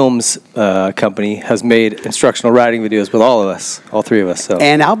Turns Films company, has made instructional riding videos with all of us, all three of us. So.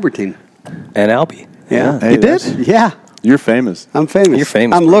 And Albertine. And Albie. Yeah. Hey, you did? Yeah. You're famous. I'm famous. You're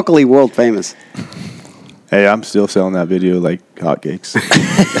famous. I'm locally world famous. Hey, I'm still selling that video like hotcakes.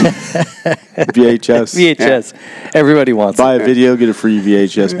 VHS. VHS. Yeah. Everybody wants Buy a video, get a free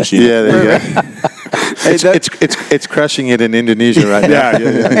VHS machine. Yeah, there you go. It's crushing it in Indonesia right now.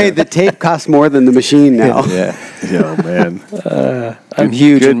 Hey, the tape costs more than the machine now. Yeah, man. I'm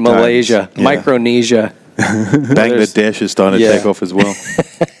huge in times. Malaysia, Micronesia. Bangladesh is starting to take off as well.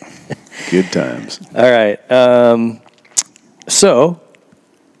 Good times. All right. So,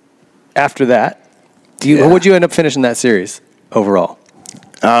 after that, what'd you end up finishing that series overall?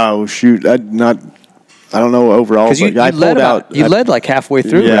 Oh, shoot. I don't know overall. Because you led like halfway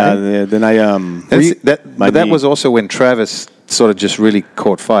through, right? Yeah, then I... that was also when Travis sort of just really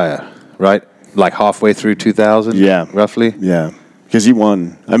caught fire, right? Like halfway through 2000, roughly? Yeah, because he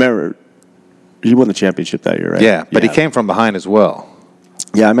won. I remember he won the championship that year, right? Yeah, but he came from behind as well.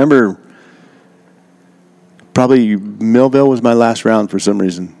 Yeah, I remember probably Millville was my last round for some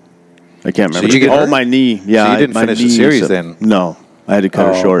reason. I can't remember. So you get hurt? My knee. Yeah, so you didn't finish the series then? No, I had to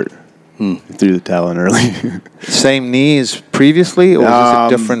cut her short. Threw the towel in early. Same knee as previously, or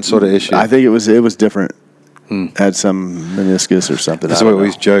was it a different sort of issue? I think it was different. had some meniscus or something. That's what we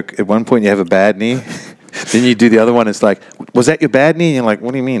always joke. At one point, you have a bad knee. Then you do the other one. It's like, was that your bad knee? And you're like,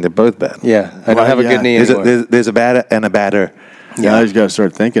 what do you mean? They're both bad. Yeah, I don't have a good knee anymore. There's a bad and a badder. Yeah, I just got to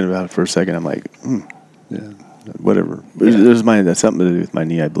start thinking about it for a second. I'm like, yeah, whatever. That's something to do with my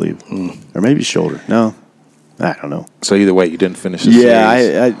knee, I believe, or maybe shoulder. No, I don't know. So either way, you didn't finish the series.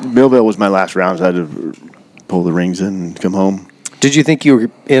 Yeah, Millville was my last round. So I had to pull the rings in and come home. Did you think you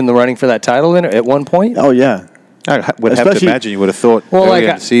were in the running for that title then at one point? Oh yeah, I would have to imagine you would have thought early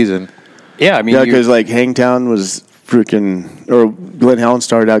in the season. Yeah, I mean, because like Hangtown was freaking, or Glen Helen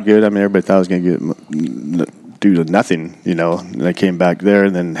started out good. I mean, everybody thought I was going to do nothing, And I came back there,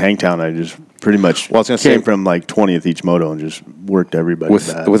 and then Hangtown, I just pretty much came from like 20th each moto and just worked everybody.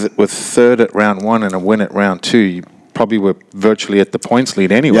 With third at round 1 and a win at round 2, you probably were virtually at the points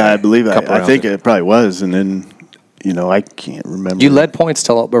lead anyway. Yeah, I believe I think it probably was, and then I can't remember. You led points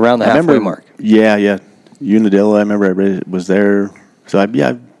till around the halfway mark. Yeah. Unadilla, I remember I was there, so I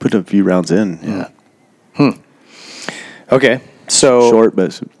put a few rounds in. Yeah. Okay, so short,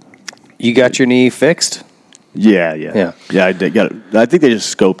 but you got your knee fixed. Yeah. I got it. I think they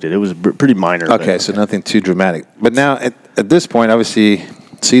just scoped it. It was pretty minor. Okay, so nothing too dramatic. But now, at this point, obviously,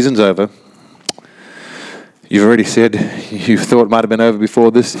 season's over. You've already said you thought it might have been over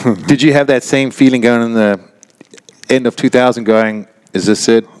before this. Did you have that same feeling going in the end of 2000 going, is this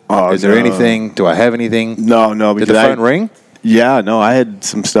it? Is there anything? Do I have anything? No. Did the phone ring? Yeah, no, I had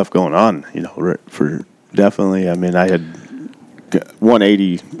some stuff going on, for definitely. I mean, I had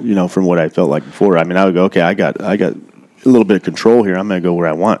 180, from what I felt like before. I mean, I would go, okay, I got a little bit of control here. I'm going to go where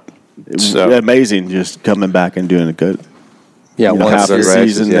I want. It was amazing just coming back and doing a good half the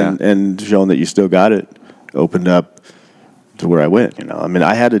season and showing that you still got it. Opened up to where I went, I mean,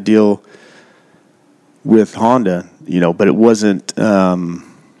 I had a deal with Honda, but it wasn't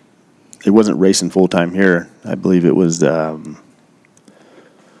racing full time here. I believe it was do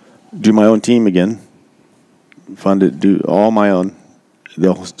my own team again, fund it, do all my own.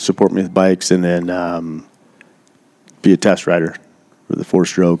 They'll support me with bikes, and then be a test rider for the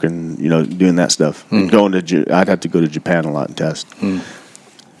 4-stroke, and doing that stuff. I'd have to go to Japan a lot and test.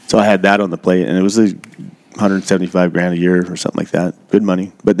 So I had that on the plate, and it was $175,000 a year or something like that. Good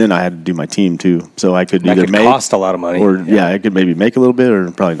money. But then I had to do my team too. So I could either make cost a lot of money. Or I could maybe make a little bit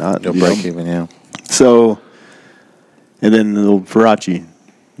or probably not. No break even, yeah. So, and then the little Faraci,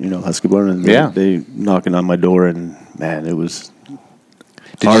 Husqvarna, they knocking on my door, and man, it was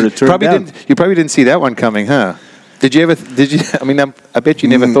hard to turn down. You probably didn't see that one coming, huh? Did you? I mean, I bet you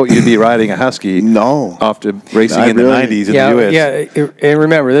never thought you'd be riding a Husky. No. After racing in the 90s in the US. Yeah, and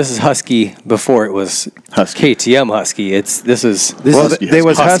remember, this is Husky before it was KTM Husky. There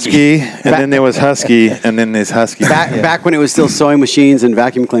was Husky, and then there was Husky, and then there's Husky. Back when it was still sewing machines and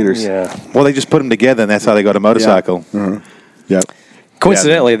vacuum cleaners. Yeah. Well, they just put them together, and that's how they got a motorcycle. Yeah. Mm-hmm. Yep.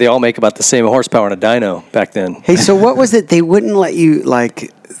 Coincidentally, they all make about the same horsepower in a dyno back then. Hey, so what was it? They wouldn't let you,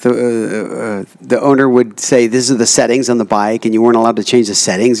 the owner would say, "This are the settings on the bike," and you weren't allowed to change the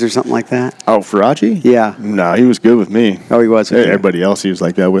settings or something like that? Oh, Faraci? Yeah. No, he was good with me. Oh, he was? Hey, everybody else he was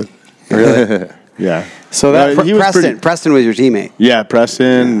like that with. Really? Yeah. So Preston was your teammate? Yeah,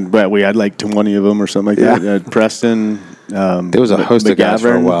 Preston. But we had like 20 of them or something like that. Preston. There was a host of guys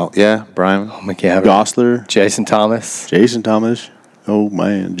for a while. Yeah, Brian. McGavin. Gosler. Jason Thomas. Oh,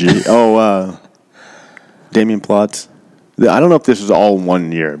 man. Damian Plotz. I don't know if this was all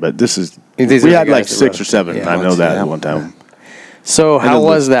 1 year, but we had like 6 or 7. Yeah, I know that at one time. So how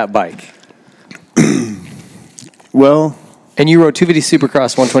was that bike? Well... And you rode 250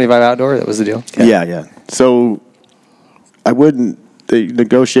 Supercross 125 outdoor? That was the deal? Yeah. So I wouldn't...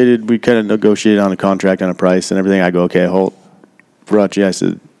 we kind of negotiated on a contract, on a price and everything. I go, okay, hold. Faraci, I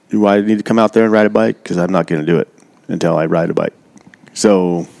said, do I need to come out there and ride a bike? Because I'm not going to do it until I ride a bike.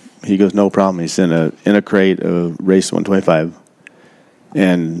 So he goes, no problem. He sent in a crate a race 125.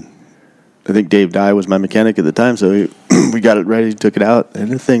 And I think Dave Dye was my mechanic at the time, so we got it ready, took it out,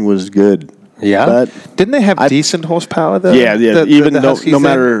 and the thing was good. Yeah? But didn't they have decent horsepower, though? Yeah. Even no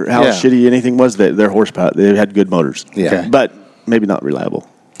matter how shitty anything was, their horsepower, they had good motors. Yeah. Okay. But maybe not reliable.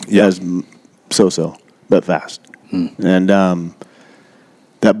 Yeah. As so-so, but fast. And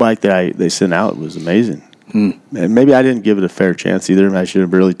that bike that they sent out was amazing. And maybe I didn't give it a fair chance either. I should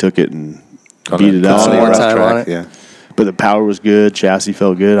have really took it and beat it out. Some more time on it. Yeah. But the power was good. Chassis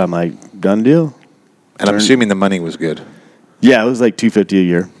felt good. I'm like, done deal. And I'm assuming the money was good. Yeah, it was like $250 a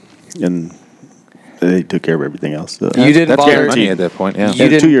year. And they took care of everything else. So You didn't That's bother guaranteed at that point, yeah. You a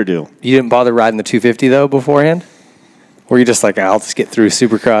 2-year deal. You didn't bother riding the 250 though beforehand? Or you just like, I'll just get through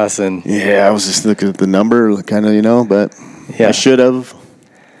Supercross and... Yeah, I was just looking at the number, kind of, but I should have,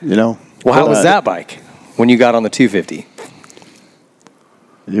 Well, how was that bike? when you got on the 250?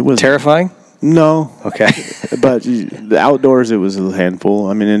 It was Terrifying? No. Okay. But the outdoors, it was a handful.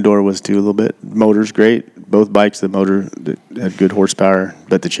 I mean, indoor was too a little bit. Motor's great. Both bikes, the motor had good horsepower,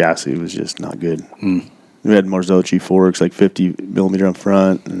 but the chassis was just not good. We had Marzocchi forks, like 50 millimeter on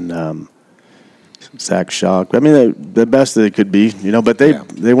front, and sack shock. I mean, the best that it could be, but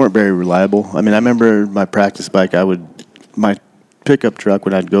they weren't very reliable. I mean, I remember my practice bike, my pickup truck,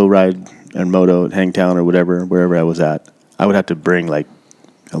 when I'd go ride in moto at Hangtown or whatever, wherever I was at, I would have to bring like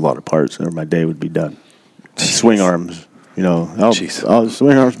a lot of parts or my day would be done. Swing arms,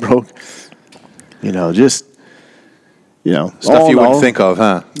 swing arms broke. Just stuff you wouldn't think of,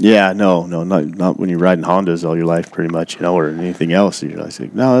 huh? Yeah, no, not when you're riding Hondas all your life, pretty much, or anything else. You're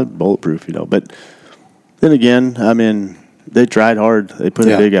like, no, that's bulletproof, But then again, I mean, they tried hard. They put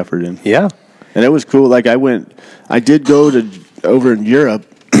a big effort in. Yeah, and it was cool. Like I did go over in Europe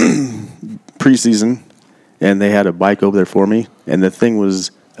preseason, and they had a bike over there for me, and the thing was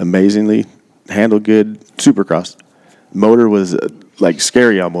amazingly handled good, supercross. Motor was like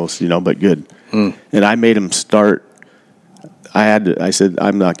scary almost, but good. And I made him start. I said,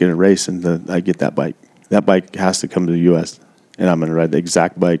 I'm not going to race until I get that bike. That bike has to come to the U.S., and I'm going to ride the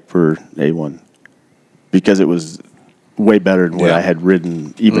exact bike for A1 because it was way better than what I had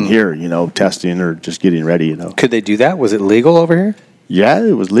ridden even here, testing or just getting ready, Could they do that? Was it legal over here? Yeah,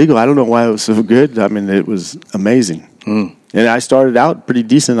 it was legal. I don't know why it was so good. I mean, it was amazing. And I started out pretty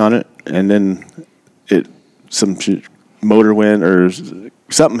decent on it, and then some motor went or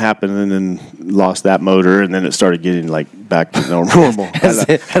something happened, and then lost that motor, and then it started getting like back to normal.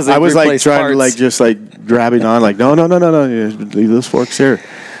 I was like trying to just grabbing on, like no, leave those forks here,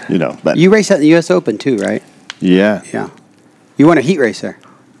 But you raced at the U.S. Open too, right? Yeah. You won a heat race there.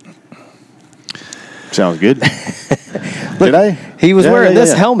 Sounds good. Did I? He was wearing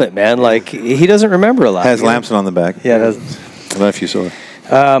this helmet, man. Like, he doesn't remember a lot. Has Lamson on the back. Yeah, it does. I don't know if you saw it.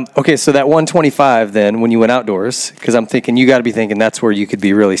 Okay, so that 125 then, when you went outdoors, because I'm thinking you got to be thinking that's where you could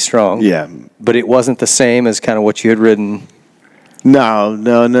be really strong. Yeah. But it wasn't the same as kind of what you had ridden. No,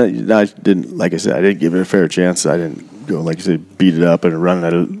 I didn't. Like I said, I didn't give it a fair chance. I didn't go, like I said, beat it up and run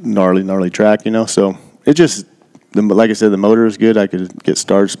at a gnarly track, So it just, like I said, the motor was good. I could get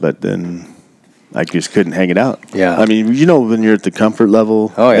starts, but then I just couldn't hang it out. Yeah. I mean, when you're at the comfort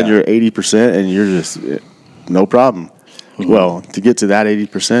level and you're 80% and you're just no problem. Well, to get to that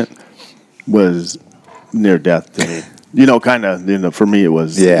 80% was near death to me. Kind of, for me it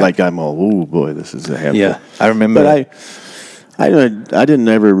was like I'm all, oh boy, this is a handful. Yeah. I remember. But I didn't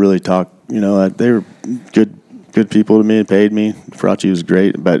ever really talk, they were good people to me and paid me. Faraci was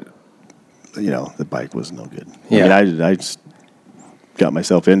great, but, the bike was no good. Yeah. I mean, I just got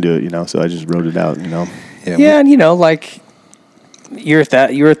myself into it, so I just rode it out, Yeah, and you're at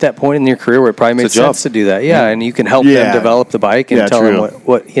that point in your career where it probably made sense to do that. Yeah, and you can help them develop the bike and tell them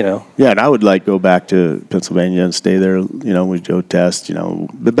what. Yeah, and I would go back to Pennsylvania and stay there, with Joe Test,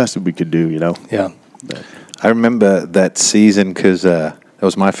 the best that we could do, Yeah. But I remember that season because that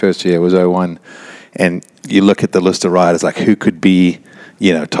was my first year. It was 01. And you look at the list of riders, like who could be,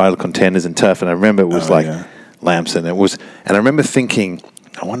 title contenders and tough. And I remember it was Lamson. And I remember thinking,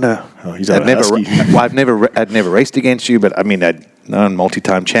 I wonder. He's I'd never raced against you, but I mean, I'd known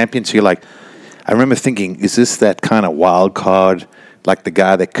multi-time champion. So you're like, I remember thinking, is this that kind of wild card, like the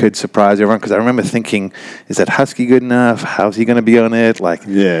guy that could surprise everyone? Because I remember thinking, is that Husky good enough? How's he going to be on it? Like,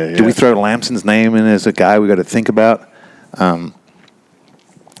 do we throw Lamson's name in as a guy we got to think about? It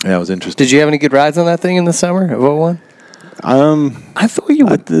was interesting. Did you have any good rides on that thing in the summer of 01? I thought you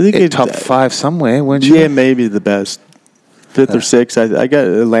would get top 5 somewhere, weren't you? Yeah, maybe the best. 5th or 6th. I got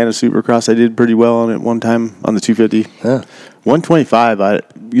Atlanta Supercross. I did pretty well on it one time on the 250. Yeah. 125. I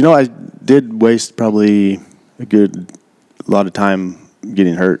did waste probably a lot of time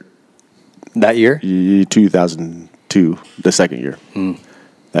getting hurt. That year? 2002, the second year.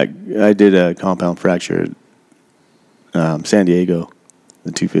 I did a compound fracture at San Diego,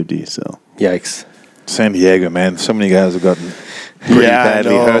 the 250. So Yikes. San Diego, man. So many guys have gotten pretty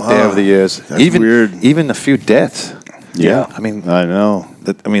badly hurt there over the years. That's weird. Even a few deaths. Yeah. I mean, I know.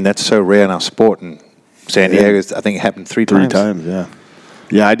 That's so rare in our sport. And San Diego, I think it happened 3 times. 3 times, yeah.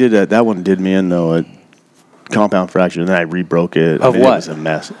 Yeah, I did that one did me in, though, a compound fracture, and then I rebroke it. Of what? It was a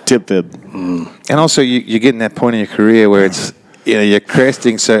mess. Tib fib. And also, you're getting that point in your career where it's, you're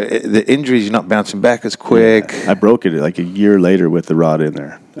cresting, so the injuries, you're not bouncing back as quick. Yeah. I broke it like a year later with the rod in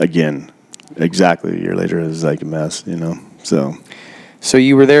there. Again. Exactly a year later. It was like a mess, So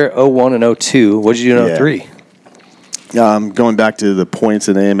you were there 01 and 02. What did you do in 03? Going back to the points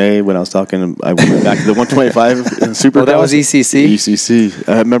in AMA when I was talking, I went back to the 125 in Supercross. Oh, that was ECC? ECC.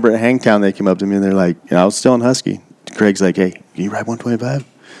 I remember at Hangtown they came up to me and they're like, I was still in Husky. Craig's like, hey, can you ride 125?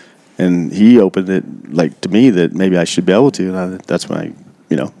 And he opened it like to me that maybe I should be able to. And that's when I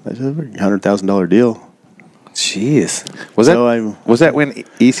said $100,000 deal. Jeez. Was that when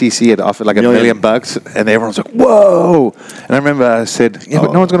ECC had offered like $1 million and everyone's like, whoa? And I remember I said,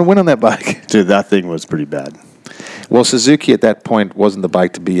 but no one's going to win on that bike. Dude, that thing was pretty bad. Well, Suzuki at that point wasn't the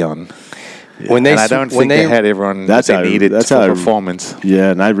bike to be on. When they, and I don't think they had everyone that they needed for performance.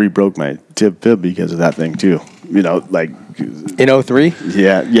 Yeah, and I rebroke my tip fib because of that thing too. Like in 03?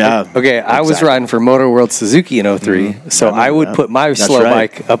 Yeah. Okay, I was riding for Motor World Suzuki in 03, so I would put my slow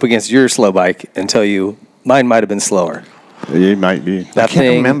bike up against your slow bike and tell you mine might have been slower. It might be. That I can't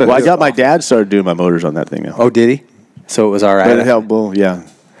thing. remember. Well, I got my dad started doing my motors on that thing now. Oh, did he? So it was all right. But it helped. Well, yeah,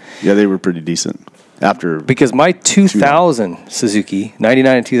 they were pretty decent after. Because my 2000 Suzuki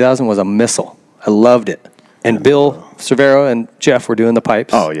 99 and 2000 was a missile. I loved it. And Bill Cervero and Jeff were doing the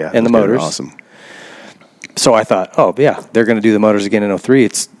pipes. Oh yeah, and the motors. Awesome. So I thought, oh yeah, they're going to do the motors again in 03.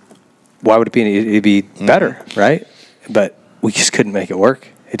 Why would it be? It'd be better, right? But we just couldn't make it work.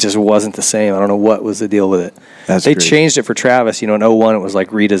 It just wasn't the same. I don't know what was the deal with it. They changed it for Travis. In 01, it was like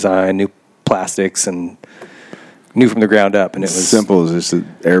redesigned, new plastics, and new from the ground up. And it was simple as just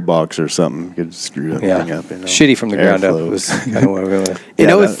an air box or something. You could screw everything up. Shitty from the ground up was kind of what we went with. In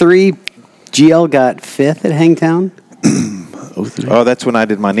 03, GL got 5th at Hangtown. 03? Oh, that's when I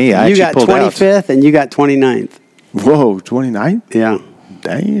did my knee. You got 25th and you got 29th. Whoa, 29th? Yeah.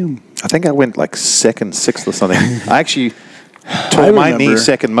 Damn. I think I went like 2nd, 6th or something. I actually tore my knee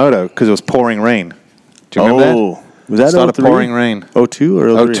second moto because it was pouring rain. Do you remember that? Was that started pouring rain? 02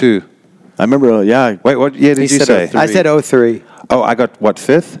 or 03? 02. I remember, yeah. Wait, what year did you say? 03. I said 03. Oh, I got,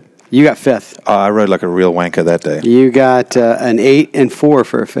 5th? You got 5th. Oh, I rode like a real wanker that day. You got an 8 and 4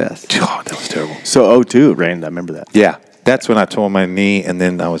 for a 5th. Oh, that was terrible. So 02 it rained, I remember that. Yeah. That's when I tore my knee, and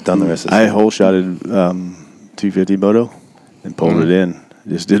then I was done the rest of the I season. hole shotted 250 moto and pulled it in.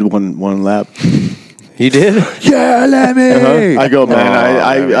 Just did one lap. You did? Yeah, let me. I go, man.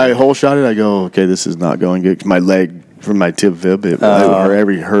 I hole shot it. I go, okay, this is not going good. My leg from my tip fib, it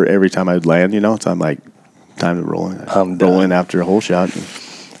hurt every time I'd land. So I'm like, time to roll in. Roll in after a hole shot.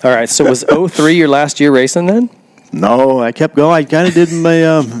 All right. So was 03 your last year racing then? No, I kept going. I kind of did my.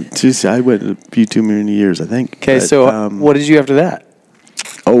 I went a few too many years, I think. Okay. So what did you after that?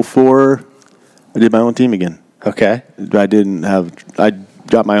 04, I did my own team again. Okay. I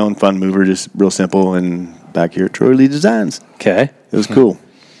got my own fun mover, just real simple, and back here at Troy Lee Designs. Okay. It was cool.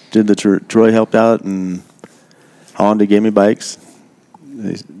 Did the Troy helped out, and Honda gave me bikes.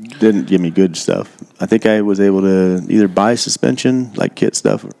 They didn't give me good stuff. I think I was able to either buy suspension, like kit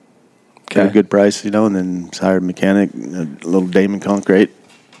stuff, at a good price, and then hired a mechanic, a little Damon Concrete.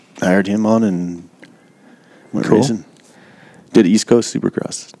 Hired him on and went racing. Did East Coast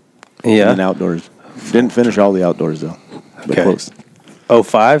Supercross. Yeah. And outdoors. Didn't finish all the outdoors, though. But close.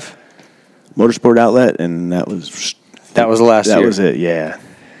 05? Motorsport Outlet, and that was the last year. That was it, yeah.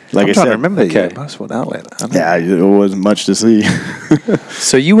 Like I'm I trying said, to remember okay. Motorsport Outlet. Yeah, it wasn't much to see.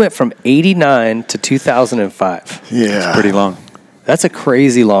 So you went from 89 to 2005. Yeah. It's pretty long. That's a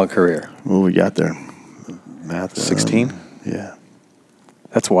crazy long career. Well, we got there. Math. 16? Yeah.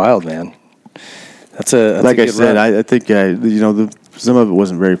 That's wild, man. That's a like a I good said, run. I think some of it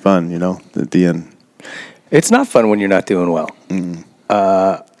wasn't very fun. At the end. It's not fun when you're not doing well. And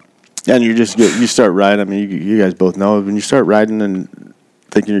you start riding. I mean, you guys both know when you start riding and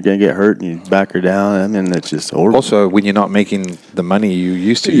thinking you're going to get hurt and you back her down. I mean, it's just horrible. Also, when you're not making the money you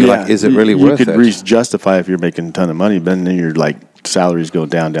used to, you're like, is it really worth it? You could justify if you're making a ton of money, but then you're like, salaries go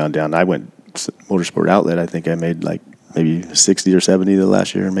down, down, down. I went Motorsport Outlet. I think I made like maybe 60 or 70 the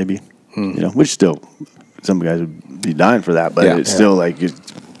last year, maybe. Which still, some guys would be dying for that, but it's still like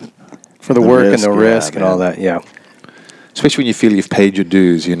for the work and the risk and all that. Yeah. Especially when you feel you've paid your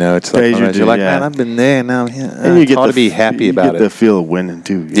dues, it's like you're like, man, I've been there now. Yeah, and you it's get hard to be happy about You get the feel of winning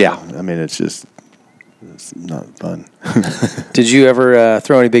too. Yeah. I mean, it's not fun. Did you ever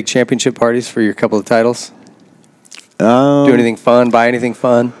throw any big championship parties for your couple of titles? Do anything fun? Buy anything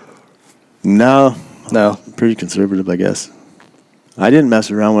fun? No. No. Pretty conservative, I guess. I didn't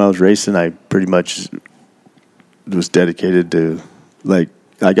mess around when I was racing. I pretty much was dedicated to, like,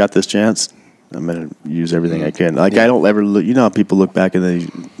 I got this chance. I'm going to use everything I can. Like, I don't ever look, how people look back and they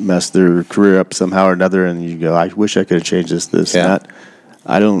mess their career up somehow or another, and you go, I wish I could have changed this, and that.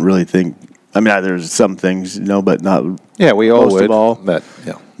 I don't really think, there's some things, but not. Yeah, we all most would. Of all, but,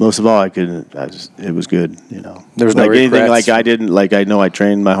 yeah. Most of all, it was good, There was no anything regrets. like I didn't, like I know I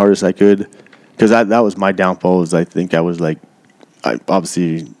trained my hardest I could. because that was my downfall. Was I think I was like, I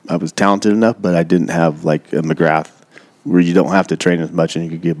was talented enough, but I didn't have like a McGrath where you don't have to train as much and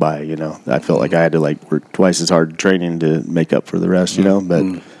you could get by. You know, I felt like I had to like work twice as hard training to make up for the rest. You know,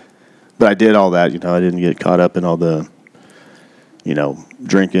 but I did all that. You know, I didn't get caught up in all the, you know,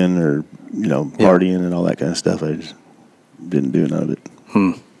 drinking or partying and all that kind of stuff. I just didn't do none of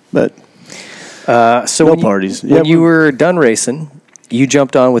it. But so no when parties. When you were done racing, you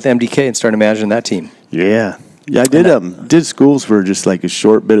jumped on with MDK and started managing that team. Yeah, I did schools for just like a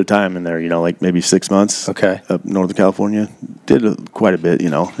short bit of time in there. You know, like maybe 6 months. Okay. Up Northern California, did quite a bit. You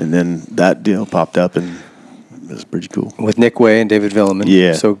know, and then that deal popped up and it was pretty cool with Nick Way and David Villeman.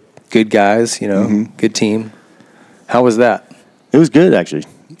 Yeah. So good guys. You know, good team. How was that? It was good actually.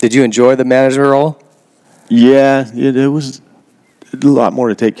 Did you enjoy the manager role? Yeah, it was a lot more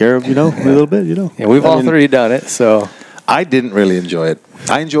to take care of, you know, a little bit, you know. Yeah, we've all three done it, so. I didn't really enjoy it.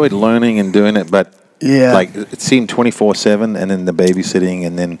 I enjoyed learning and doing it, but like it seemed 24/7, and then the babysitting,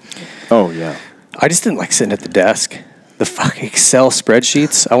 and then. Oh yeah. I just didn't like sitting at the desk. The fucking Excel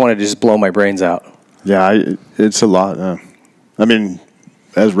spreadsheets. I wanted to just blow my brains out. Yeah, it's a lot. I mean,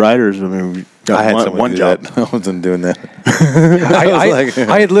 as riders, I mean, we got I had one job. I wasn't doing that.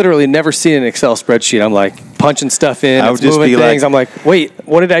 I had literally never seen an Excel spreadsheet. I'm like punching stuff in, I would it's just moving be things. like- I'm like, wait,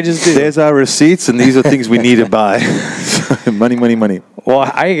 what did I just do? There's our receipts, and these are things we need to buy. Money, money, money. Well,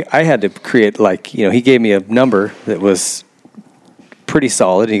 I had to create, like, you know, he gave me a number that was pretty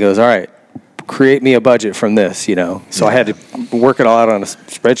solid. He goes, all right, create me a budget from this, you know. So I had to work it all out on a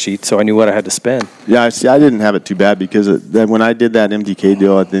spreadsheet so I knew what I had to spend. Yeah, I didn't have it too bad because when I did that MDK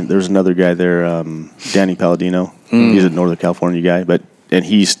deal, I think there's another guy there, Danny Palladino. He's a Northern California guy, and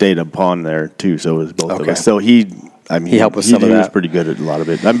he stayed upon there too. So it was both of us. So he helped with some of He was that. pretty good at a lot of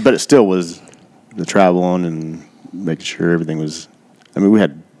it, but it still was the traveling and making sure everything was. I mean, we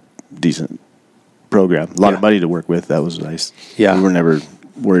had decent program, a lot of money to work with. That was nice. Yeah. We were never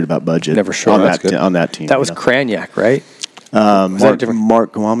worried about budget. Never sure. on That's that on that team. That was you know. Cranyak, right? Was that different?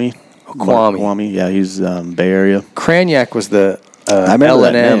 Mark Kwame. Kwame. Kwame. Yeah, he's Bay Area. Cranyak was the I remember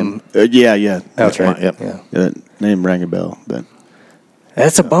L&M. that name. Yeah. That's right. Yep. Yeah. That name rang a bell, but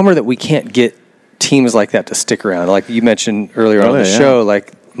That's a bummer that we can't get teams like that to stick around. Like you mentioned earlier on the show,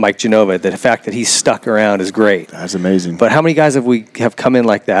 like Mike Genova, the fact that he's stuck around is great. that's amazing. But how many guys have come in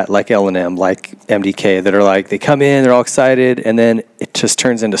like that, like L&M, like MDK, that are like, they come in, they're all excited, and then it just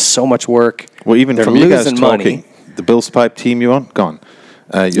turns into so much work. Well, even they're from you guys losing talking, the Bill's Pipe team you on? Gone.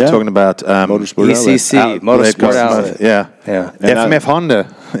 You're talking about Motorsport ECC, Motorsport Outlet. Yeah. Yeah. FMF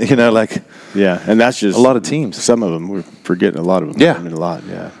Honda, you know, like yeah, and that's just a lot of teams. Some of them we're forgetting a lot of them. Yeah. I mean, a lot.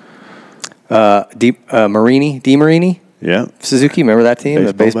 Yeah. Marini, Yeah. Suzuki, remember that team,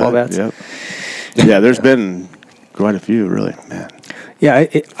 the baseball bats? Yep. Yeah, there's been quite a few, really, man. Yeah,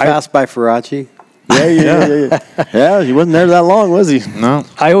 Fast by Faraci. Yeah. Yeah, he wasn't there that long, was he? No.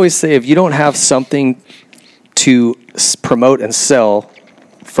 I always say if you don't have something to promote and sell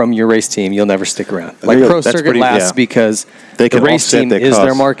from your race team, you'll never stick around. Like think Pro that's Circuit pretty- lasts yeah. because They the can race offset team their is their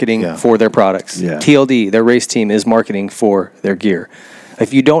costs. marketing Yeah. for their products. Yeah. TLD, their race team, is marketing for their gear.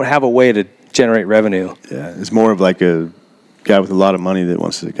 If you don't have a way to generate revenue, Yeah, it's more of like a guy with a lot of money that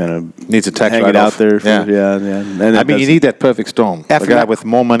wants to kind of Needs a tax hang it write-off. out there. For, Yeah. yeah. And I mean, you need that perfect storm. A FMF guy with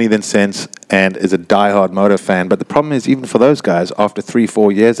more money than sense and is a diehard moto fan. But the problem is, even for those guys, after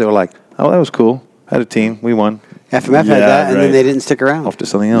 3-4 years, they were like, oh, that was cool. Had a team. We won. FMF Yeah, had that, and right. then they didn't stick around. Off to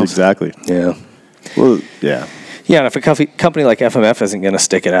something else. exactly. yeah. Well, yeah. Yeah, and if a company like FMF isn't going to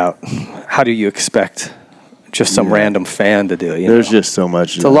stick it out, how do you expect just some random fan to do it? There's just so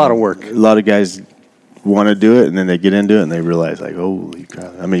much. It's a lot of work. A lot of guys want to do it, and then they get into it, and they realize, like, holy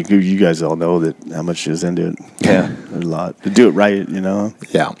crap. I mean, you guys all know that how much is into it. Yeah. There's a lot. To do it right, you know?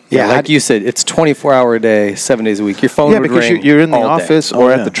 Yeah. Yeah, like you said, it's 24-hour a day, 7 days a week. Your phone Yeah, would because ring you're in the all day. office or Oh,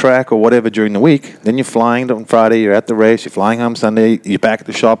 at yeah. the track or whatever during the week. Then you're flying on Friday, you're at the race, you're flying home Sunday, you're back at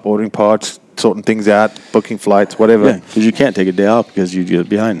the shop ordering parts, sorting things out, booking flights, whatever. Yeah, because you can't take a day off because you get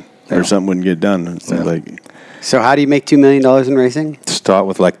behind or something wouldn't get done. It's like, So how do you make $2 million in racing? Start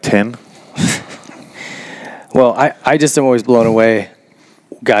with like 10. Well, I just am always blown away.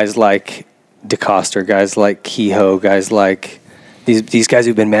 Guys like DeCoster, guys like Kehoe, guys like these guys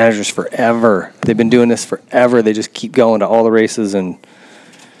who've been managers forever. They've been doing this forever. They just keep going to all the races, and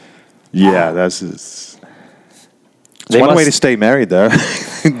yeah, that's It's one way to stay married, though.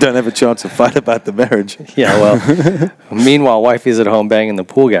 Don't have a chance to fight about the marriage. Yeah, well, meanwhile, wifey's at home banging the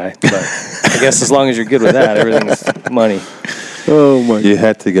pool guy. But I guess as long as you're good with that, everything's money. oh my. You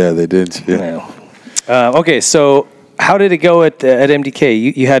had to go there, didn't you? Yeah. Okay, so how did it go at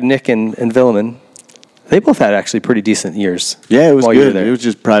MDK? You had Nick and Villeman They both had actually pretty decent years. Yeah, it was while you were good. there. It was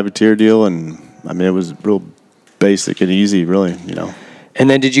just privateer deal, and I mean, it was real basic and easy, really. And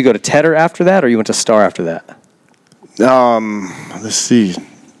then did you go to Tedder after that, or you went to Star after that? Let's see.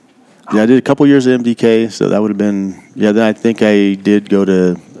 Yeah, I did a couple years at MDK, so that would have been. Yeah, then I think I did go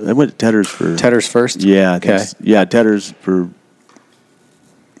to. I went to Tedder's for. Tedder's first? Yeah. Okay. Yeah, Tedder's for.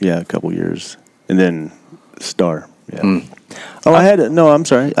 Yeah, a couple years, and then Star. Yeah. Oh, I'm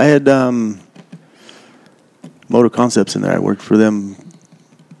sorry. I had Moto Concepts in there. I worked for them.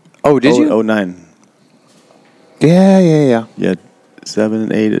 Oh, did you? 09. Yeah. Yeah, 7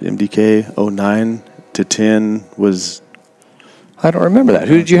 and 8 at MDK. 09 to 10 was. I don't remember that.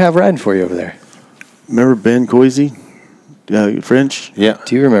 Who did you have riding for you over there? Remember Ben Coisy? French? Yeah.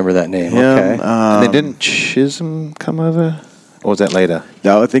 Do you remember that name? Yeah, Okay. And then didn't Chisholm come over? Or was that later?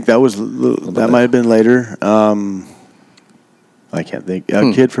 No, I think that might have been later. I can't think.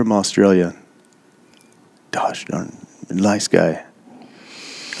 A kid from Australia. Gosh darn, nice guy.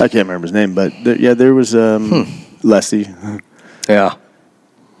 I can't remember his name, but there was Leslie. Yeah.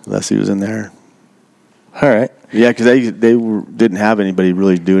 Leslie was in there. All right. Yeah, because they didn't have anybody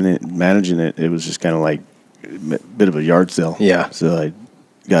really doing it, managing it. It was just kind of like a bit of a yard sale. Yeah. So I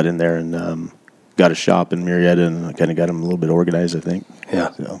got in there and got a shop in Marietta, and I kind of got them a little bit organized, I think.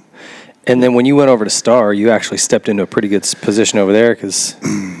 Yeah. So. And then when you went over to Star, you actually stepped into a pretty good position over there because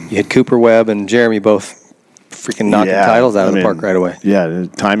you had Cooper Webb and Jeremy both freaking knocking titles out of the park right away. Yeah, the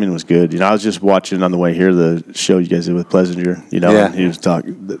timing was good. I was just watching on the way here the show you guys did with Plessinger, and he was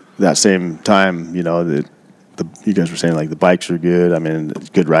talking that same time, that you guys were saying like the bikes were good. I mean,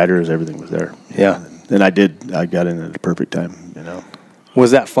 good riders, everything was there. Yeah. And I got in at the perfect time, Was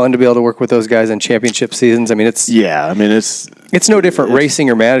that fun to be able to work with those guys in championship seasons? I mean, it's no different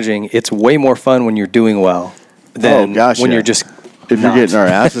racing or managing. It's way more fun when you're doing well than when you're just if you're getting our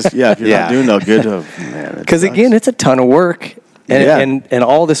asses. Yeah, if you're not doing no good, man. Because again, it's a ton of work, and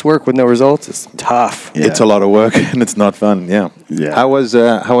all this work with no results is tough. Yeah. It's a lot of work and it's not fun. Yeah. How was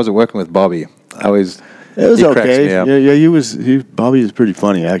it working with Bobby? It was okay. Yeah, Bobby is pretty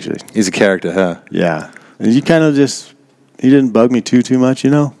funny actually. He's a character, huh? Yeah, and you kind of he didn't bug me too much,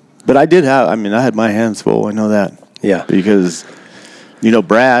 But I had my hands full. I know that. Yeah. Because,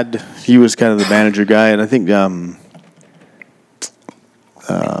 Brad, he was kind of the manager guy, and I think the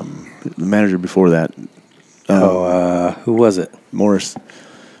manager before that. Who was it? Morris.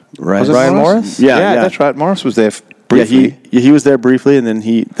 Was it Ryan Morris? Yeah, that's right. Morris was there briefly. Yeah, he was there briefly, and then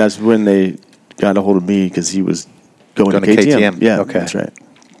that's when they got a hold of me because he was going to KTM. Yeah, okay. That's right.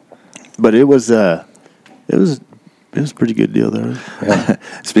 But it was a pretty good deal there. Yeah.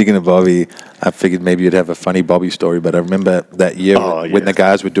 Speaking of Bobby, I figured maybe you'd have a funny Bobby story, but I remember that year when the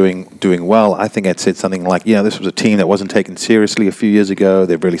guys were doing well, I think I'd said something like, this was a team that wasn't taken seriously a few years ago.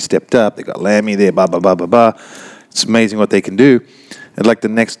 They've really stepped up. They got Lammy there, blah, blah, blah, blah, blah. It's amazing what they can do. And like the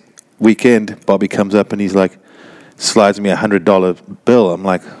next weekend, Bobby comes up and he's like, slides me $100 bill. I'm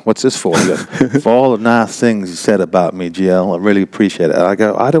like, what's this for? He goes, for all the nice things you said about me, GL. I really appreciate it. I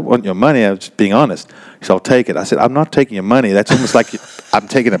go, I don't want your money. I was just being honest. He said, I'll take it. I said, I'm not taking your money. That's almost like I'm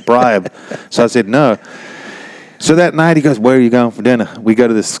taking a bribe. So I said, no. So that night he goes, where are you going for dinner? We go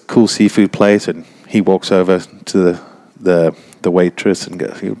to this cool seafood place, and he walks over to the waitress and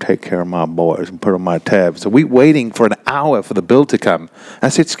goes, he'll take care of my boys and put on my tab. So we waiting for an hour for the bill to come. I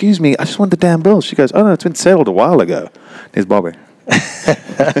said, excuse me, I just want the damn bill. She goes, oh, no, it's been settled a while ago. Here's Bobby.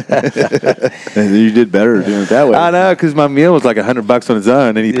 And you did better doing it that way. I know, because my meal was like $100 on his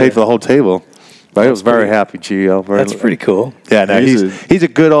own, and he paid for the whole table. But I was very happy, Gio. That's pretty cool. Yeah, no, he's a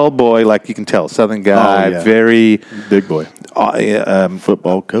good old boy, like you can tell. Southern guy, very big boy.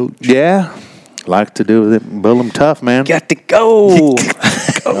 Football coach. Yeah. Like to do with it. Build him tough, man. Got to go.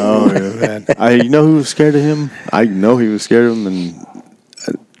 Oh, yeah, man. You know who was scared of him? I know he was scared of him, and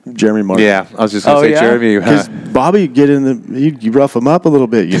Jeremy Martin. Yeah, I was just going to say Jeremy. Because Bobby would get in you rough him up a little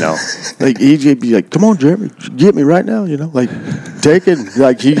bit, Like, he'd be like, come on, Jeremy, get me right now, Like, take it.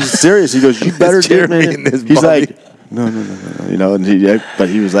 Like, he's serious. He goes, you better get me. He's Bobby. Like, no, and but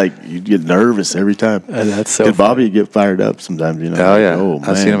he was like, you'd get nervous every time. That's so funny. Bobby would get fired up sometimes, Oh, yeah.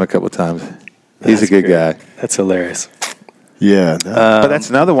 I've seen him a couple of times. He's a good guy. That's hilarious. Yeah. But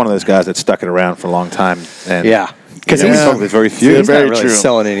that's another one of those guys that stuck it around for a long time. And because there's very few. He's not really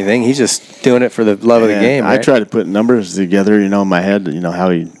selling anything. He's just doing it for the love of the game. Right? I try to put numbers together, in my head,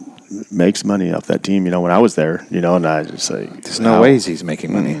 how he makes money off that team, when I was there, and I just like... There's no ways he's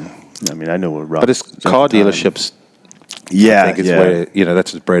making money. I mean, I know what Rob... But his car dealerships, I think is where,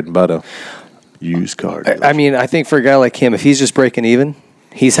 that's his bread and butter. Used car. I mean, I think for a guy like him, if he's just breaking even,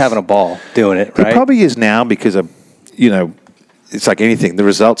 he's having a ball doing it, right? He probably is now because of, it's like anything. The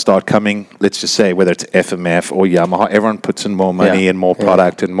results start coming. Let's just say whether it's FMF or Yamaha, everyone puts in more money and more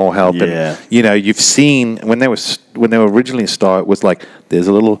product and more help. Yeah. And you've seen when they were originally started, it was like there's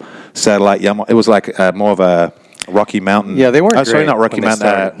a little satellite Yamaha. It was like more of a Rocky Mountain. Yeah, they weren't. Oh, sorry, great not Rocky when they Mountain.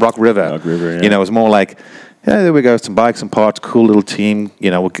 started. Rock River. Rock River, yeah. It was more like, there we go, some bikes and parts, cool little team. We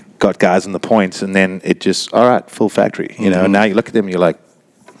got guys in the points, and then it just all right, full factory. And now you look at them, and you're like.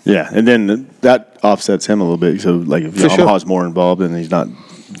 Yeah, and then that offsets him a little bit. So, like, if Yamaha's more involved and he's not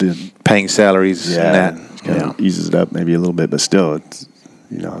paying salaries and that, it kind of eases it up maybe a little bit, but still, it's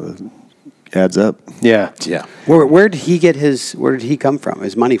it adds up. Yeah. Yeah. Where did he get where did he come from?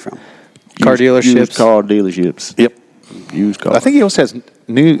 His money from? Car dealerships. Used car dealerships. Yep. Used car. I think he also has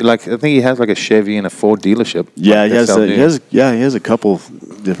I think he has like a Chevy and a Ford dealership. Yeah, Like, he that's how has a couple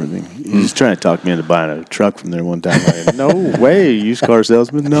different things. He's trying to talk me into buying a truck from there one time. Like, no way, used car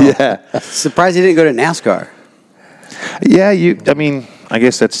salesman. No. Yeah. Surprised he didn't go to NASCAR. Yeah, I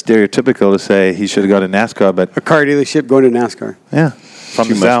guess that's stereotypical to say he should have gone to NASCAR, but A car dealership going to NASCAR. yeah, from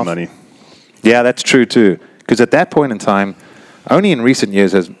Too the much South. money. Yeah, that's true too. Because at that point in time, only in recent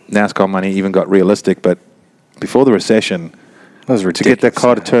years has NASCAR money even got realistic. But before the recession, That was to ridiculous. get that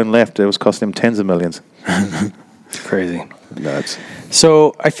car to turn left, it was costing him tens of millions. It's crazy. Nuts.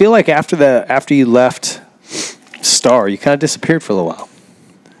 So I feel like after you left Star, you kind of disappeared for a little while.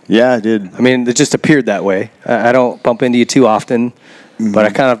 Yeah, I did. I mean, it just appeared that way. I don't bump into you too often, but I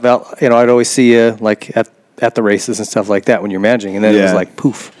kind of felt, I'd always see you like at the races and stuff like that when you're managing, and then it was like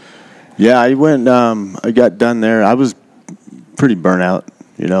poof. Yeah, I went. I got done there. I was pretty burnt out.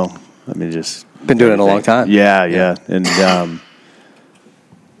 I mean, just Been doing it a long time. Yeah. And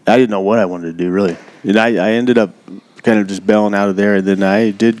I didn't know what I wanted to do really. And I ended up kind of just bailing out of there. And then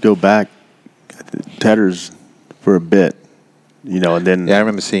I did go back to Tedder's for a bit. And then Yeah, I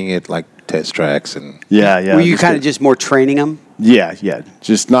remember seeing it like test tracks and yeah. Were you kind of just more training them? Yeah,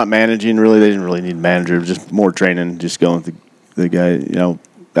 just not managing really. They didn't really need a manager. Just more training. Just going with the guy.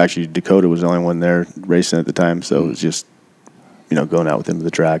 Actually, Dakota was the only one there racing at the time, so it was just going out with him to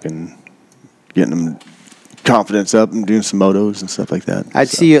the track and getting him confidence up and doing some motos and stuff like that. I'd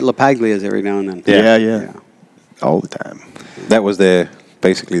see you at La Paglia's every now and then. Yeah. All the time. that was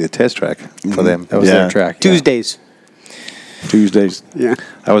basically the test track for them. That was their track. yeah. Tuesdays. Yeah.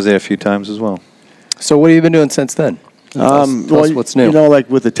 I was there a few times as well. So what have you been doing since then? Tell us what's new. Like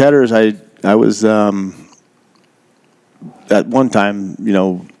with the Tedders, I was at one time,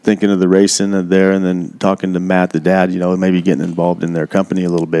 thinking of the racing there, and then talking to Matt, the dad, maybe getting involved in their company a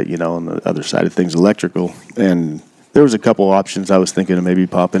little bit, on the other side of things, electrical. And there was a couple options I was thinking of maybe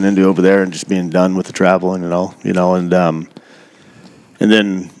popping into over there and just being done with the traveling and all, and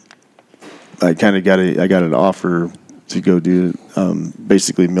then I kind of got an offer to go do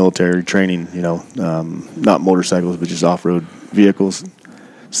basically military training, not motorcycles, but just off-road vehicles.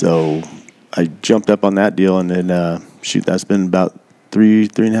 So I jumped up on that deal, and then that's been about three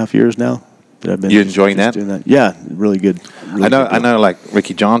and a half years now that I've been. You enjoying just that? doing that? Yeah, really good. Really I know. Like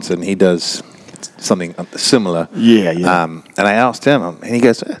Ricky Johnson, he does something similar. Yeah. And I asked him, and he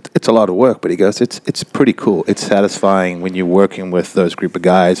goes, "It's a lot of work," but he goes, "It's pretty cool. It's satisfying when you're working with those group of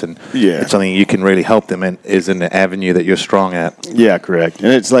guys, and it's something you can really help them, and is in the avenue that you're strong at." Yeah, correct.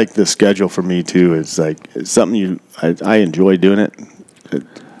 And it's like the schedule for me too. It's like it's something I enjoy doing it.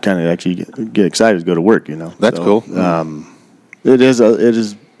 Kind of actually get excited to go to work. That's cool. It is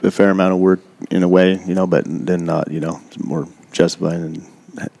a fair amount of work in a way, but then not. It's more justifying and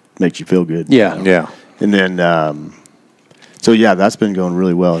makes you feel good. Yeah. And then, that's been going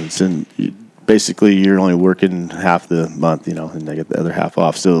really well. It's basically you're only working half the month, and I get the other half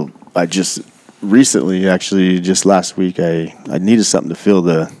off. So I just recently, actually, just last week, I needed something to fill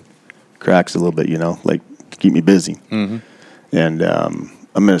the cracks a little bit, like to keep me busy. Mm-hmm. And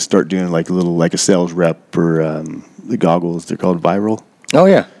I'm going to start doing like a sales rep for the goggles. They're called Viral. Oh,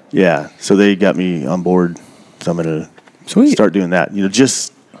 yeah. Yeah. So they got me on board. So I'm going to start doing that.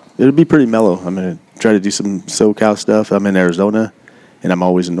 It'll be pretty mellow. I'm going to try to do some SoCal stuff. I'm in Arizona, and I'm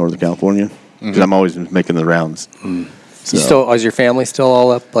always in Northern California because I'm always making the rounds. Mm. So. Is your family still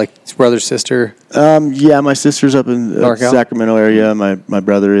all up, like brother, sister? Yeah, my sister's up in the NorCal? Sacramento area. My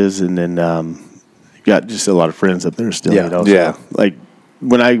brother is, and then got just a lot of friends up there still. Yeah. So, like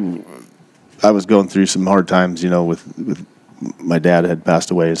when I was going through some hard times, with my dad had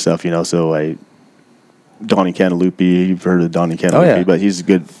passed away and stuff, so Donnie Cantalupe, you've heard of Donnie Cantalupe, but he's a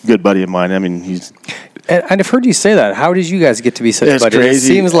good buddy of mine. I mean, he's... And I've heard you say that. How did you guys get to be such It's buddies?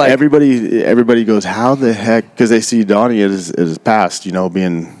 crazy. It seems like... Everybody goes, how the heck? Because they see Donnie at his past,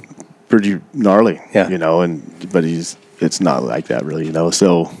 being pretty gnarly, but it's not like that really,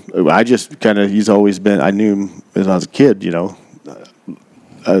 So I just kind of, he's always been, I knew him as I was a kid,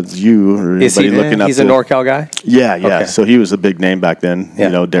 you or Is he? anybody looking up He's a to. NorCal guy. Yeah. Okay. So he was a big name back then. Yeah.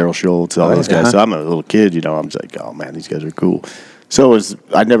 You know, Daryl Schultz, all those guys. So I'm a little kid. You know, I'm just like, oh man, these guys are cool. So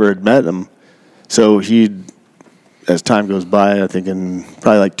I never had met him. So as time goes by, I think in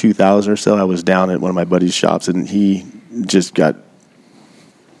probably like 2000 or so, I was down at one of my buddy's shops, and he just got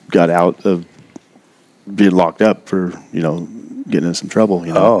out of being locked up for, you know, getting in some trouble,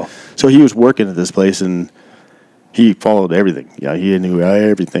 you know. Oh. So he was working at this place, and he followed everything. Yeah, he knew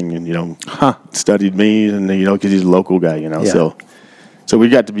everything, and, you know, studied me, and, you know, because he's a local guy, you know. Yeah. So we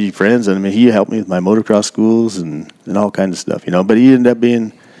got to be friends, and I mean, he helped me with my motocross schools and all kinds of stuff, you know. But he ended up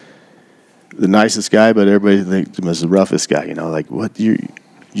being the nicest guy, but everybody thinks him as the roughest guy, you know. Like, what, you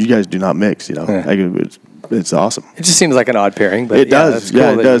guys do not mix, you know. Yeah. Like, it's awesome. It just seems like an odd pairing, but It does. that's cool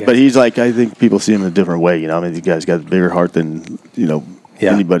Yeah, it that does. you But guys- he's like, I think people see him in a different way, you know. I mean, the guy's got a bigger heart than, you know,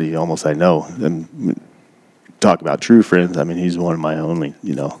 Yeah. anybody almost I know. And talk about true friends. I mean, he's one of my only,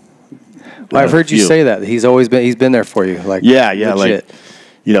 you know. Well, I've heard you few. say that he's been there for you. Like, Yeah, legit. like,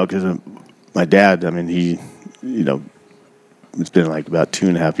 you know, because my dad, I mean, he, you know, it's been like about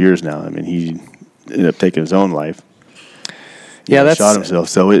 2.5 years now. I mean, he ended up taking his own life. Yeah, that's shot himself.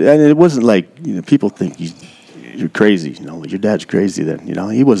 So it wasn't like, you know, people think you're crazy. You know, your dad's crazy. Then, you know,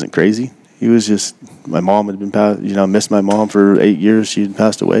 he wasn't crazy. He was just, my mom had been passed. You know, missed my mom for 8 years. She had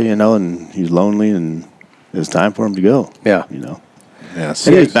passed away. You know, and he was lonely, and it was time for him to go. Yeah. You know, Yes.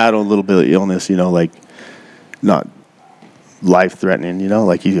 and he was battling a little bit of illness. You know, like not life threatening. You know,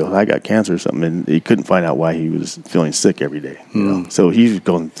 like I got cancer or something, and he couldn't find out why he was feeling sick every day. You know, so he's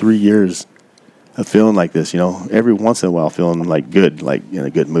going 3 years of feeling like this, you know, every once in a while feeling like good, like in a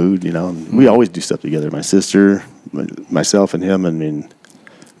good mood, you know. And we always do stuff together. My sister, myself and him, I mean,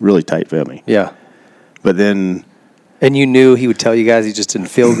 really tight family. Yeah. But then... And you knew he would tell you guys he just didn't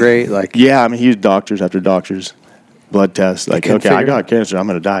feel great? Like, yeah, I mean, he was doctors after doctors, blood tests. Like, couldn't okay, I figure it got out. cancer, I'm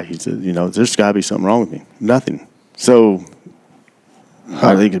going to die. He said, you know, there's got to be something wrong with me. Nothing. So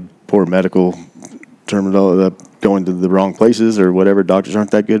I think a poor medical terminal going to the wrong places or whatever. Doctors aren't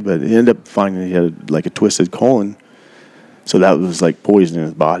that good, but he ended up finding he had like a twisted colon, so that was like poison in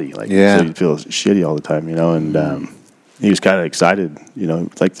his body. Like, Yeah. so he'd feel shitty all the time, you know. And he was kind of excited, you know.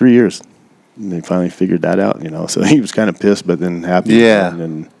 It's like 3 years, and they finally figured that out, you know. So he was kind of pissed, but then happy. Yeah.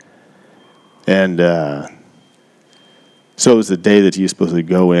 And so it was the day that he was supposed to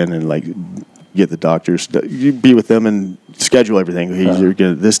go in and like get the doctors, you be with them and schedule everything. You're going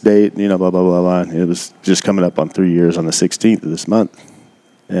to this date, you know, blah, blah, blah, blah. And it was just coming up on 3 years on the 16th of this month.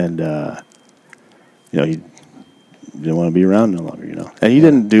 And, you know, he didn't want to be around no longer, you know. And he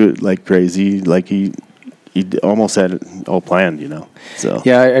didn't do it like crazy. Like he almost had it all planned, you know. So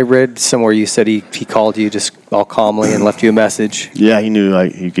yeah, I read somewhere you said he called you just all calmly and left you a message. yeah, he knew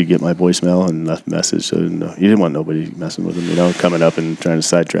he could get my voicemail and left a message. So he didn't want nobody messing with him, you know, coming up and trying to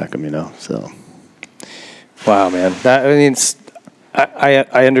sidetrack him, you know. So Wow, man. That, I mean,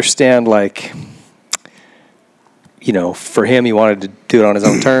 I understand, like, you know, for him, he wanted to do it on his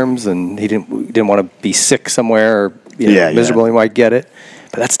own terms, and he didn't want to be sick somewhere or miserable. He might get it,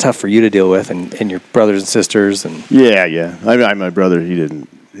 but that's tough for you to deal with, and your brothers and sisters, and yeah. I mean, my brother, he didn't,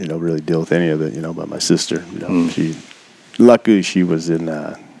 you know, really deal with any of it, you know. But my sister, you know, luckily she was in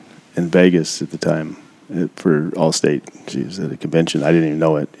Vegas at the time for Allstate. She was at a convention. I didn't even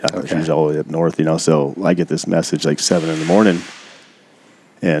know it. She was all the way up north, you know. So I get this message like 7 a.m,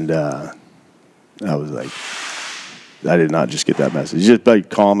 and I was like, I did not just get that message. Just like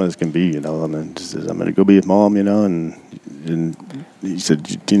calm as can be, you know. And then just says, I'm going to go be with mom, you know. And he said,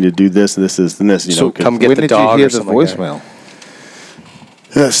 you need to do this, and this, and this, you know. so come get When the did dog you hear or the something like that.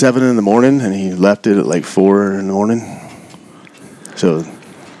 voicemail? 7 a.m, and he left it at like 4 a.m.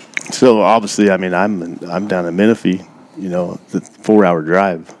 So obviously, I mean, I'm down in Menifee, you know, the 4-hour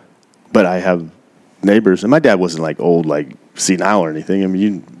drive, but I have neighbors, and my dad wasn't like old, like senile or anything. I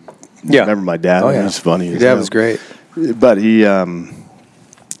mean, you remember my dad? Oh, yeah. He's funny. Your as dad hell. was great. But I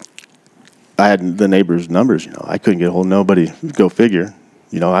had the neighbors' numbers, you know. I couldn't get a hold of nobody. Go figure.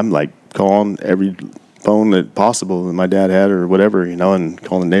 You know, I'm like calling every phone that possible that my dad had or whatever, you know, and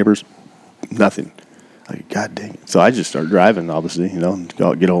calling the neighbors. Nothing. Like, God dang it. So I just started driving, obviously, you know, get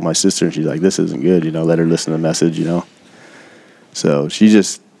a hold of my sister, and she's like, this isn't good, you know, let her listen to the message, you know. So she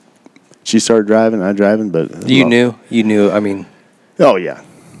started driving, I driving, but... You knew, I mean... Oh, yeah.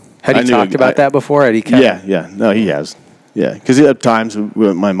 Had I he knew talked it- about that before? Had he Yeah. No, he has. Yeah, because at times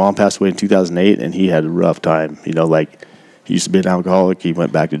when my mom passed away in 2008, and he had a rough time. You know, like he used to be an alcoholic. He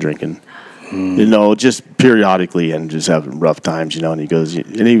went back to drinking. You know, just periodically and just having rough times. You know, and he goes,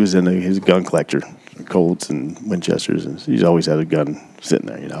 and he was he's a gun collector, Colts and Winchesters, and he's always had a gun sitting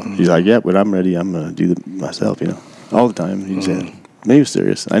there. You know, he's like, yeah, when I'm ready, I'm gonna do it myself. You know, all the time. He'd say, he was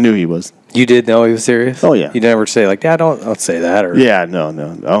serious. I knew he was. You did know he was serious? Oh, yeah. You never say, like, Dad, don't say that? Or Yeah, no.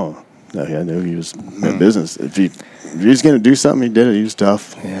 Oh, no, I knew he was in business. If he was going to do something, he did it. He was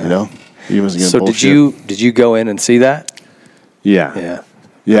tough, you know. He wasn't going to bullshit. So did you go in and see that? Yeah.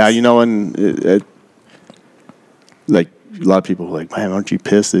 Yeah, you know, and like, a lot of people were like, man, aren't you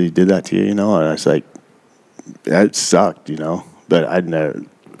pissed that he did that to you, you know? And I was like, that sucked, you know. But I'm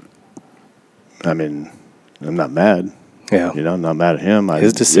not mad. Yeah. You know, I'm not mad at him.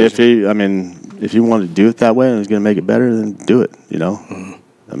 His decision. If he wanted to do it that way and it's going to make it better, then do it, you know.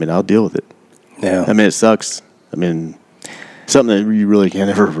 I mean, I'll deal with it. Yeah. I mean, it sucks. I mean, something that you really can't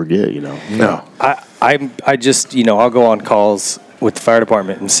ever forget, you know. No. I just, you know, I'll go on calls with the fire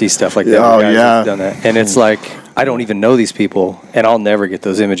department and see stuff like that. Oh, where guys yeah. have done that. And it's like, I don't even know these people, and I'll never get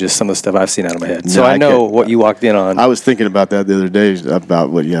those images, some of the stuff I've seen out of my head. So No, I know what you walked in on. I was thinking about that the other day,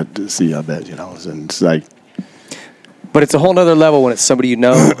 about what you had to see, I bet, you know. And it's like, but it's a whole nother level when it's somebody you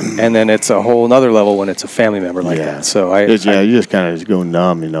know, and then it's a whole nother level when it's a family member like that. So you just kind of go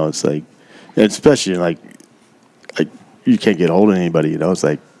numb, you know. It's like, especially like you can't get hold of anybody, you know. It's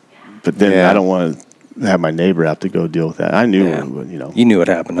like, but then I don't want to have my neighbor have to go deal with that. I knew, you know. You knew what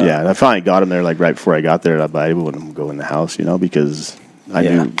happened. Huh? Yeah, and I finally got him there like right before I got there. I wouldn't go in the house, you know, because I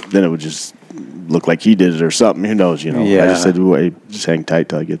knew then it would just look like he did it or something. Who knows, you know. Yeah. I just said, wait, just hang tight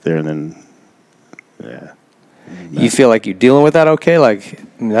till I get there, and then, You feel like you're dealing with that okay? Like,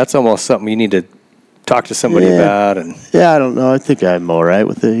 I mean, that's almost something you need to talk to somebody about. And I don't know. I think I'm all right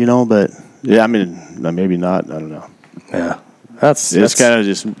with it, you know, but I mean, maybe not. I don't know. Yeah. It's kind of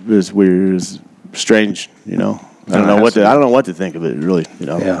just it's weird, it's strange, you know. I don't know what to think of it, really, you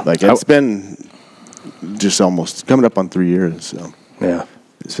know. Yeah. Like, it's been just almost coming up on 3 years, so. Yeah.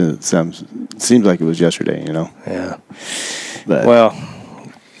 It seems like it was yesterday, you know. Yeah. But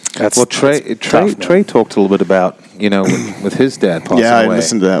Trey talked a little bit about, you know, with his dad passing away. Yeah, I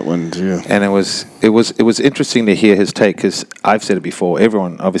listened to that one too. And it was interesting to hear his take, because I've said it before.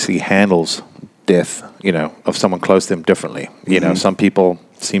 Everyone obviously handles death, you know, of someone close to them differently. You know, some people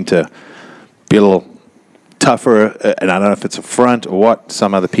seem to be a little tougher, and I don't know if it's a front or what.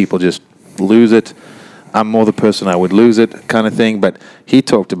 Some other people just lose it. I'm more the person I would lose it kind of thing. But he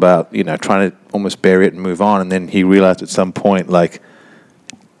talked about, you know, trying to almost bury it and move on, and then he realized at some point, like,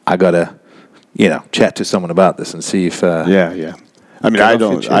 I gotta, you know, chat to someone about this and see if. I mean, I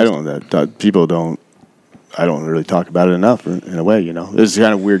don't really talk about it enough in a way, you know. It's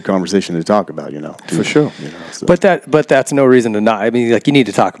kind of weird conversation to talk about, you know. For sure. You know, so. But that's no reason to not. I mean, like, you need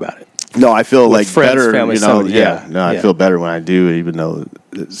to talk about it. No, I feel like friends, better, family, you know. somebody, I feel better when I do, even though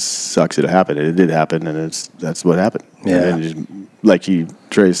it sucks that it happened. It did happen, and that's what happened. Yeah. And then just, like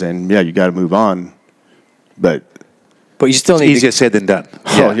Trey's saying, you got to move on, but you still need easier said than done.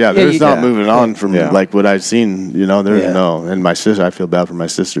 There's not moving on from like what I've seen, you know. There's no, and my sister, I feel bad for my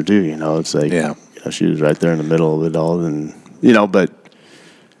sister too, you know. It's like, you know, she was right there in the middle of it all, and you know, but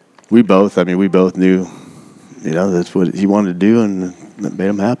we both knew, you know, that's what he wanted to do, and that made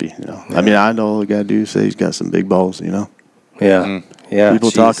him happy, you know. I mean, I know all I gotta do is say he's got some big balls, you know. Yeah.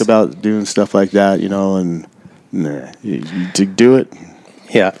 People talk about doing stuff like that, you know, and you to do it.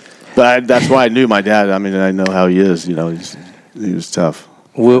 Yeah. But that's why I knew my dad. I mean, I know how he is. You know, he was tough.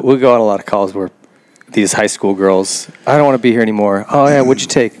 We'll go on a lot of calls where these high school girls, I don't want to be here anymore. Oh, yeah, what'd you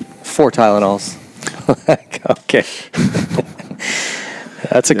take? 4 Tylenols. Like, okay.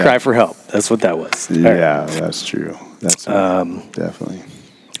 That's a cry for help. That's what that was. Yeah, that's true. That's definitely.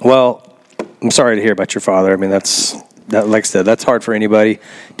 Well, I'm sorry to hear about your father. I mean, that. Like I said, that's hard for anybody.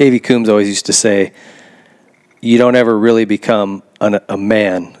 Davey Coombs always used to say, you don't ever really become a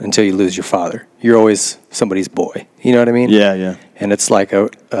man until you lose your father. You're always somebody's boy. You know what I mean? Yeah. And it's like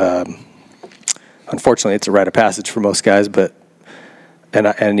unfortunately, it's a rite of passage for most guys. But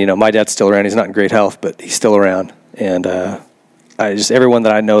and you know, my dad's still around. He's not in great health, but he's still around. And everyone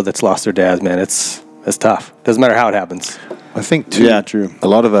that I know that's lost their dads, man, it's tough. Doesn't matter how it happens. I think too. Yeah, true. A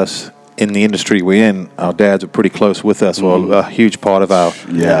lot of us in the industry we're in, our dads are pretty close with us. Well, a huge part of our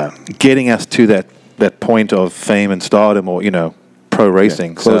getting us to that point of fame and stardom, or you know, pro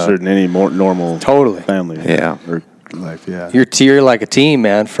racing, closer than any more normal family. Or life. You're like a team,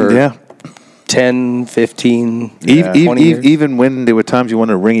 man. For 10, 15, 20 years. Even when there were times you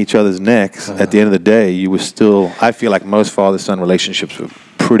wanted to wring each other's necks, at the end of the day, you were still. I feel like most father-son relationships were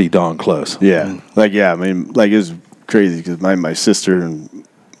pretty darn close. Yeah, I mean, like, it was crazy because my sister and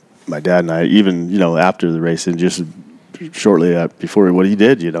my dad and I, even, you know, after the racing, just shortly before what he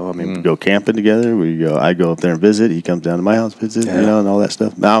did, you know, I mean, we go camping together. I go up there and visit. He comes down to my house, visit, you know, and all that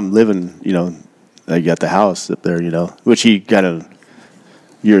stuff. Now I'm living, you know, I got the house up there, you know, which he kind of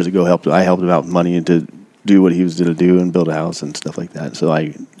years ago helped. I helped him out with money to do what he was going to do and build a house and stuff like that. So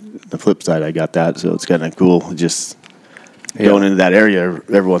the flip side, I got that. So it's kind of cool just going into that area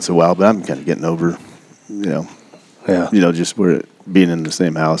every once in a while. But I'm kind of getting over, just being in the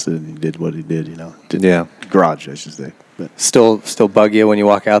same house and he did what he did, garage, I should say. But Still bug you when you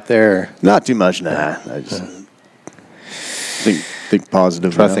walk out there? Or? not too much, nah. I just think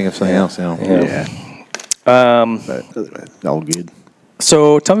positive. Try to think of something else, Yeah. But otherwise, all good.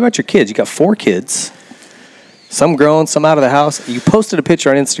 So tell me about your kids. You got 4 kids. Some grown, some out of the house. You posted a picture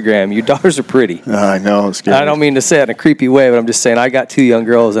on Instagram. Your daughters are pretty. I know. It's scary. I don't mean to say it in a creepy way, but I'm just saying I got 2 young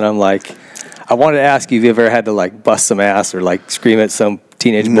girls, and I'm like, I wanted to ask you if you ever had to like bust some ass or like scream at some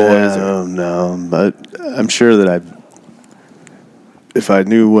teenage boys. No. But I'm sure that if I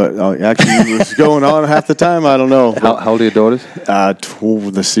knew what actually was going on half the time, I don't know. How old are your daughters?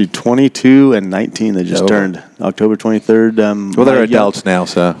 22 and 19. They just turned October 23rd. Well, they're adults now,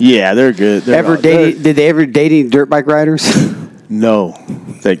 so. Yeah, they're good. Did they ever date any dirt bike riders? No,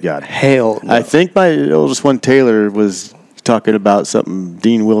 thank God. Hell no. I think my oldest one, Taylor, was talking about something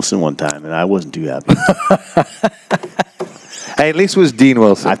Dean Wilson one time, and I wasn't too happy. Hey, at least it was Dean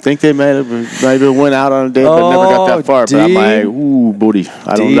Wilson. I think they might have went out on a date, but never got that far. Dean. But I'm like, ooh, booty.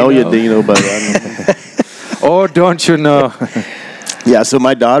 I don't know you, Dino, but Oh, don't you know? yeah. So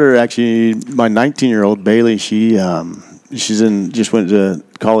my daughter, actually, my 19-year-old Bailey, just went to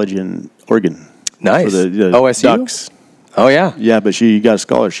college in Oregon. Nice. For the OSU? Ducks. Oh, yeah. Yeah, but she got a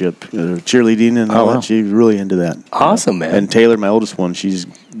scholarship, cheerleading and all that. She's really into that. Awesome, man. And Taylor, my oldest one, she's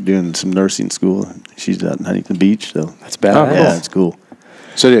doing some nursing school. She's out in Huntington Beach, so That's badass. yeah, it's cool.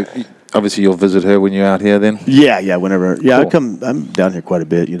 So obviously you'll visit her when you're out here then? Yeah, whenever. Yeah, Cool. I'm down here quite a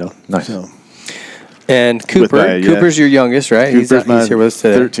bit, Nice. So. And Cooper, my- Cooper's your youngest, right? Cooper's my he's here with us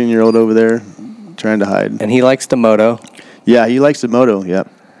today. 13-year-old over there trying to hide. And he likes the moto. Yeah, he likes the moto,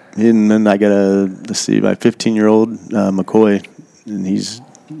 yep. And then I got my 15-year-old McCoy, and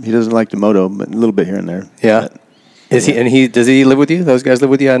he doesn't like the moto, but a little bit here and there. Yeah. But, Does he live with you? Those guys live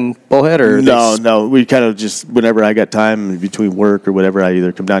with you on Bullhead? Or no. We kind of just, whenever I got time between work or whatever, I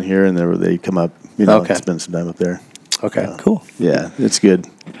either come down here and they come up, Okay. and spend some time up there. Okay, cool. Yeah, it's good.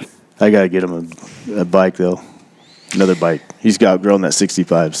 I got to get him a bike, though. Another bike. He's outgrown that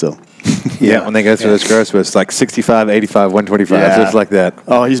 65, so. Yeah, when they go through those growths, it's like 65, 85, 125, Yeah. just like that.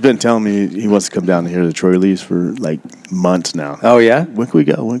 Oh, he's been telling me he wants to come down here to Troy Lee's for like months now. Oh, yeah? When can we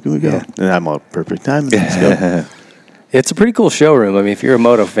go? Yeah. And I'm all perfect time. Let's go. It's a pretty cool showroom. I mean, if you're a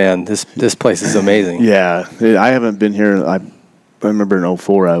moto fan, this place is amazing. Yeah, I haven't been here. I remember in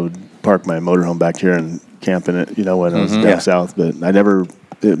 2004 I would park my motorhome back here and camp in it, when I was down south. But I never.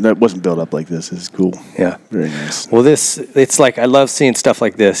 It wasn't built up like this. It's cool. Yeah. Very nice. Well, it's like I love seeing stuff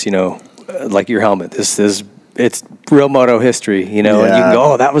like this, like your helmet. It's real moto history, and you can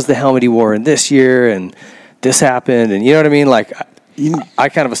go, oh, that was the helmet he wore in this year, and this happened, and you know what I mean? Like, I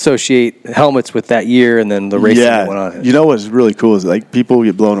kind of associate helmets with that year and then the racing that went on. You know what's really cool is like people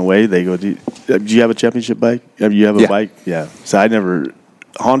get blown away. They go, do you have a championship bike? Do you have a bike? Yeah. So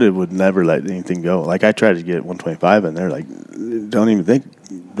Honda would never let anything go. Like I tried to get 125 and they're like, don't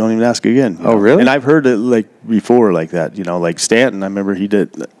even ask again. Oh, really? And I've heard it like before like that, like Stanton. I remember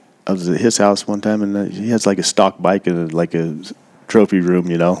I was at his house one time and he has like a stock bike in like a trophy room,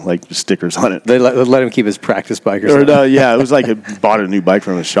 like stickers on it. They let him keep his practice bike or something. Yeah, it was like bought a new bike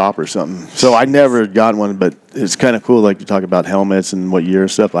from a shop or something. So I never got one, but it's kind of cool. Like you talk about helmets and what year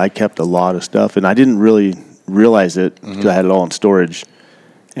stuff. I kept a lot of stuff, and I didn't really realize it because I had it all in storage.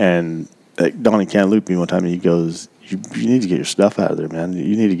 And Donnie Can looped me one time, and he goes, "You need to get your stuff out of there, man.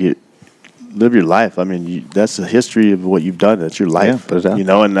 You need to live your life. I mean, that's the history of what you've done. That's your life, put it out.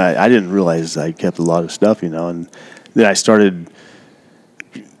 And I didn't realize I kept a lot of stuff, and then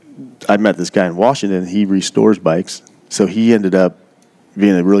I met this guy in Washington. He restores bikes, so he ended up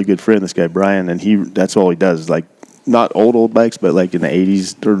being a really good friend. This guy Brian, and that's all he does. Like not old bikes, but like in the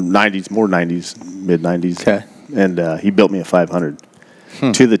 80s or 90s, more 90s, mid 90s. Okay. And he built me a 500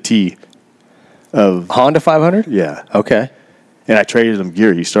 to the T of Honda 500? Yeah. Okay. And I traded him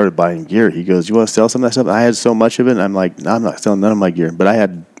gear. He started buying gear. He goes, "You want to sell some of that stuff?" I had so much of it. And I'm like, "No, I'm not selling none of my gear." But I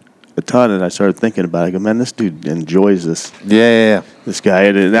had a ton, and I started thinking about it. I go, "Man, this dude enjoys this." Yeah. This guy,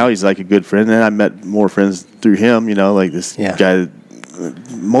 and now he's like a good friend. And I met more friends through him. Like this guy,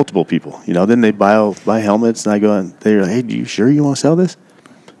 multiple people. Then they buy helmets, and I go, and they're like, "Hey, you sure you want to sell this?"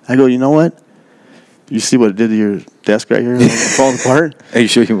 I go, "You know what? You see what it did to your desk right here, falling apart." Are you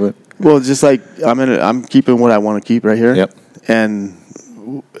sure you would? Well, just like I'm keeping what I want to keep right here. Yep. And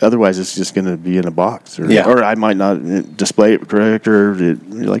otherwise, it's just going to be in a box, or I might not display it correct, or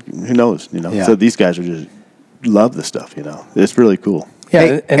like who knows, Yeah. So these guys are just love the stuff, It's really cool. Yeah,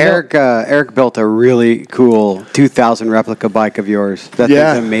 Hey, and Eric built a really cool 2000 replica bike of yours. That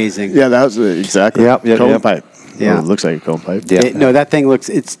thing's amazing. Yeah, that was exactly. Yep, cone pipe. Yeah. Well, it looks like a cone pipe. Yeah. No, that thing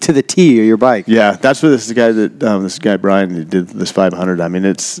it's to the T of your bike. Yeah, that's what this guy Brian who did this 500. I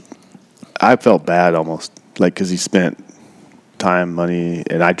mean, I felt bad almost, like, because he spent time, money,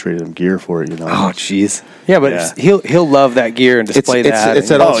 and I traded him gear for it. You know. Oh, jeez. Yeah, but Yeah. he'll love that gear and display that. It's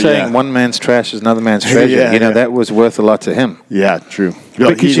that old saying, yeah. one man's trash is another man's treasure. Yeah, you know, yeah. that was worth a lot to him. Yeah, true.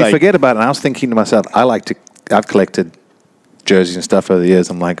 Because you forget about it. And I was thinking to myself, I've collected jerseys and stuff over the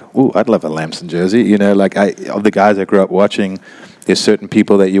years. I'm like, ooh, I'd love a Lamson jersey. You know, like of the guys I grew up watching, there's certain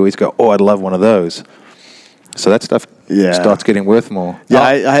people that you always go, oh, I'd love one of those. So that stuff starts getting worth more. Yeah,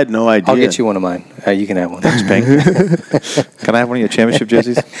 I had no idea. I'll get you one of mine. You can have one. Thanks, Pink. Can I have one of your championship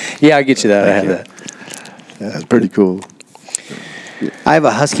jerseys? Yeah, I'll get you that. I have that. Yeah, it's pretty cool. I have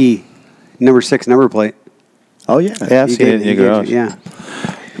a Husky number 6 number plate. Oh yeah. Yeah, I've You seen it in did- your you garage. did, Yeah.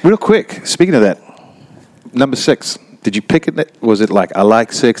 Real quick, speaking of that, number 6, did you pick it? Was it like, I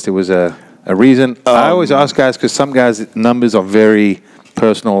like 6, there was a reason? I always ask guys, because some guys' numbers are very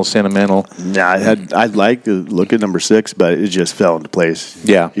personal, sentimental. Yeah, I liked the look at number 6, but it just fell into place.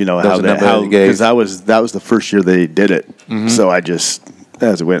 Yeah, you know that was the number that you gave. because that was the first year they did it. So I just,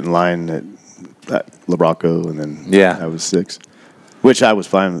 as it went in line at LaRocco, and then I was 6, which I was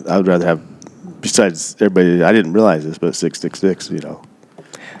fine with. I would rather have. Besides everybody, I didn't realize this, but 666, you know.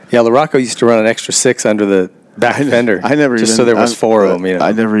 Yeah, LaRocco used to run an extra 6 under the back fender. I never just even, so there was 4 of them. You know,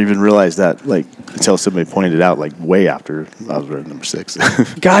 I never even realized that, like, until somebody pointed it out, like, way after I was running number 6.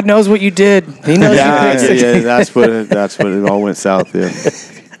 God knows what you did. He knows you picked 6. yeah, that's what it all went south.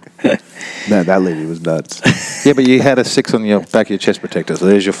 Yeah, man, that lady was nuts. Yeah, but you had a 6 on your back of your chest protector, so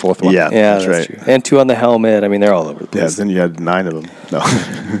there's your 4th one. Yeah, Yeah, that's right. true. And 2 on the helmet. I mean, they're all over the Yeah, place. then you had 9 of them.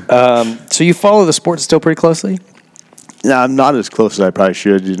 No. So you follow the sport still pretty closely? Yeah, I'm not as close as I probably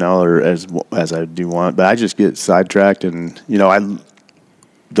should, you know, or as I do want. But I just get sidetracked, and you know, I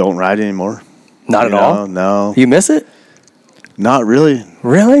don't ride anymore. Not at all? No, You miss it? not really.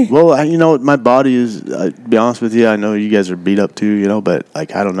 Really? Well, you know, my body is. To be honest with you, I know you guys are beat up too, you know, but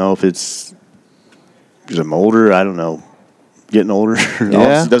like I don't know if it's because I'm older. I don't know, getting older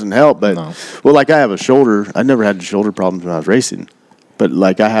obviously doesn't help. But well, like I have a shoulder. I never had shoulder problems when I was racing. But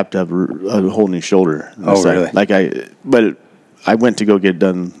like I have to have a whole new shoulder. Oh, really? I went to go get it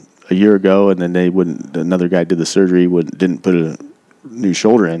done a year ago, and then another guy did the surgery, didn't put a new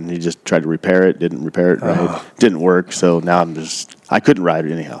shoulder in. He just tried to repair it, didn't repair it right, didn't work. So now I couldn't ride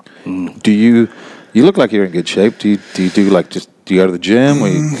it anyhow. Do you look like you're in good shape? Do you do you go to the gym?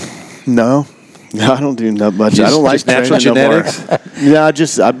 Or No, I don't do that much. I don't like natural training no more.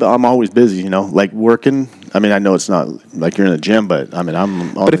 genetics. Yeah, I'm always busy, you know, like working. I mean, I know it's not like you're in the gym, but I mean,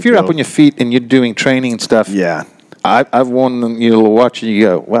 I'm. But if you're up on your feet and you're doing training and stuff, yeah, I've worn your little watch and you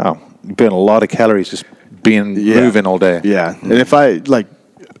go, wow, you burn a lot of calories just being moving all day. Yeah, and if I'm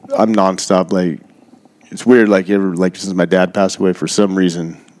nonstop. Like it's weird. Like since my dad passed away, for some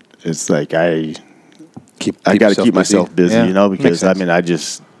reason, it's like I got to keep myself busy, Yeah, you know, makes because sense. I mean, I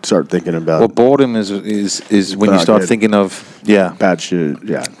just start thinking about Well, boredom is when you Not start good. thinking of bad shit.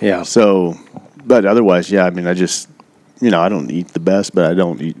 Yeah, Yeah. So, but otherwise, yeah. I mean, I just I don't eat the best, but I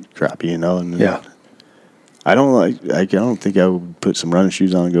don't eat crappy, you know. And Yeah. I don't think I would put some running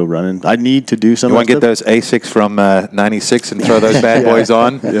shoes on and go running. I need to do some. You want to get those Asics from '96 and throw those bad boys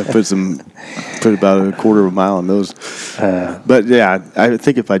on. Yeah, put about a quarter of a mile on those. But yeah, I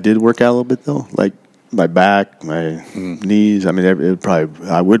think if I did work out a little bit though, like my back, my knees, I mean,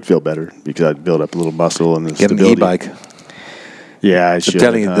 I would feel better because I'd build up a little muscle and the Get an stability. e-bike. Yeah, I I'm should.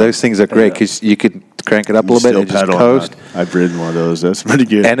 telling you, those things are great because you could crank it up a little bit and just coast. I've ridden one of those. That's pretty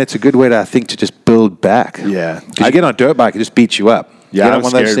good. And it's a good way to, I think, to just build back. Yeah. Because you get on a dirt bike, it just beats you up. Yeah, Get I'm on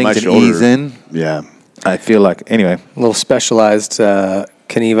one of those scared my things and shoulder. ease in. Yeah. I feel like, anyway. A little specialized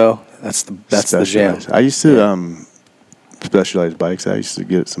Canevo. That's the jam. I used to specialize bikes. I used to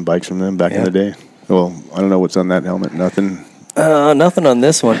get some bikes from them back in the day. Well, I don't know what's on that helmet. Nothing. Nothing on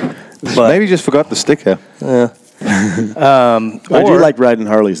this one. But Maybe you just forgot the sticker. I do like riding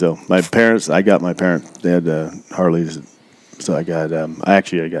Harleys though. I got my parents. They had Harleys, so I got. I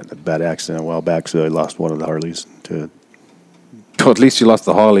got in a bad accident a while back, so I lost one of the Harleys to. Well, at least you lost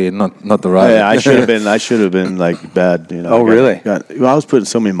the Harley and not the ride. Yeah, I should have been like bad. You know. Oh, really? I was putting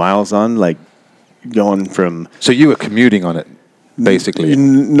so many miles on, like going from. So you were commuting on it, basically.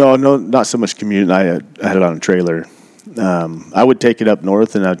 No, not so much commuting. I had it on a trailer. I would take it up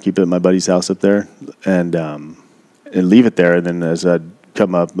north, and I'd keep it at my buddy's house up there, and leave it there. And then as I'd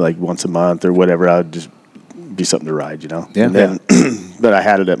come up like once a month or whatever, I'd just be something to ride, you know. Yeah. And then, but I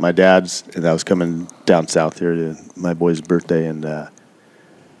had it at my dad's, and I was coming down south here to my boy's birthday, and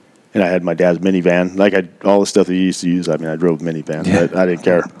And I had my dad's minivan, like all the stuff that he used to use. I mean, I drove minivan, but I didn't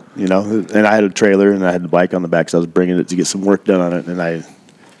care, you know. And I had a trailer, and I had the bike on the back, so I was bringing it to get some work done on it. And I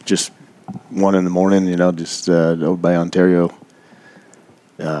just 1 a.m, you know, just over by Ontario,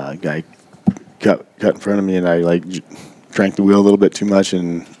 guy cut in front of me, and I like cranked the wheel a little bit too much,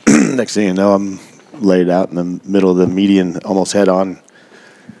 and next thing you know, I'm laid out in the middle of the median, almost head on.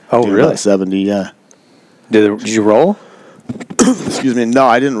 Oh, really? About 70, yeah. Did you roll? Excuse me. No,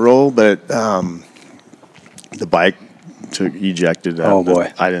 I didn't roll, but the bike ejected. Oh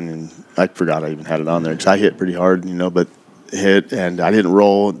boy! I forgot I even had it on there because I hit pretty hard, you know. But hit, and I didn't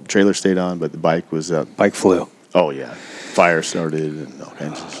roll. The trailer stayed on, but the bike was up. Bike flew. Oh yeah, fire started and all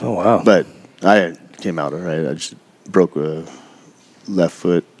kinds of stuff. Oh wow! But I came out all right. I just broke a left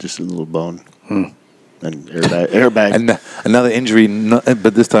foot, just a little bone. And airbag. And another injury,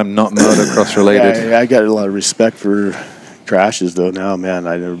 but this time not motocross related. Yeah, I got a lot of respect for crashes, though. Now, man,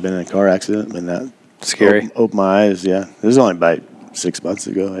 I've never been in a car accident, and that scary. Opened my eyes. Yeah, this was only about 6 months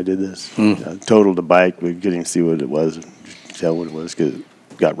ago. I did this. Totaled a bike. We couldn't see what it was, tell what it was, because it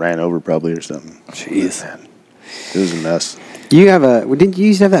got ran over probably or something. Jeez, man, it was a mess. Didn't you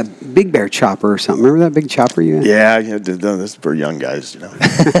used to have that Big Bear chopper or something? Remember that big chopper you had? Yeah, this is for young guys, you know.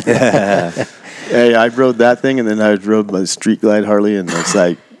 Hey, I rode that thing, and then I rode my Street Glide Harley, and it's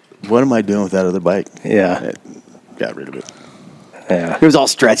like, what am I doing with that other bike? Yeah. I got rid of it. Yeah. It was all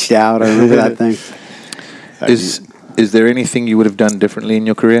stretched out. I remember that thing. Is there anything you would have done differently in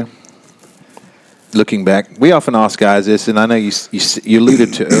your career? Looking back, we often ask guys this, and I know you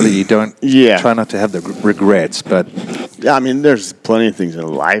alluded to earlier, you don't try not to have the regrets, but... Yeah, I mean, there's plenty of things in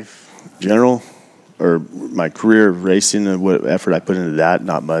life, general, or my career of racing and what effort I put into that,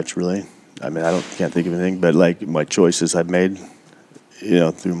 not much, really. I mean, can't think of anything, but like my choices I've made, you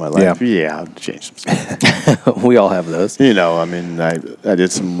know, through my life. Yeah, I've changed some stuff. We all have those. You know, I mean, I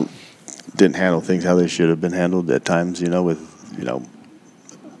didn't handle things how they should have been handled at times, you know, with, you know,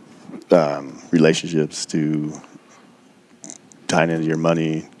 relationships to tying into your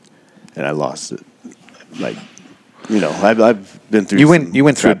money, and I lost it. Like, you know, I've been through. You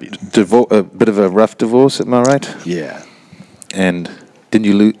went through a bit of a rough divorce, am I right? Yeah. And didn't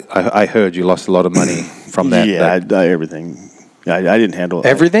you lose? I heard you lost a lot of money from that. Yeah, everything. I didn't handle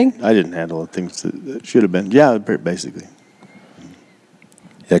everything. I didn't handle things that should have been. Yeah, basically.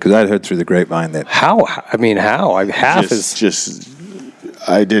 Yeah, because I heard through the grapevine that how. I mean, how? Half is just.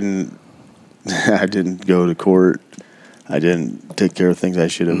 I didn't go to court. I didn't take care of things I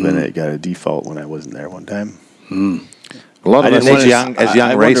should have been. It got a default when I wasn't there one time. A lot of us as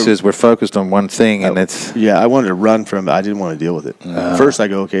young racers, we're focused on one thing, and it's... Yeah, I wanted to run from it. I didn't want to deal with it. First, I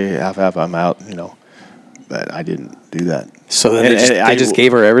go, okay, half, I'm out, you know. But I didn't do that. So then they just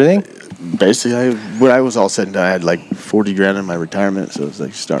gave her everything? Basically, when I was all said and done, I had like 40 grand in my retirement, so it was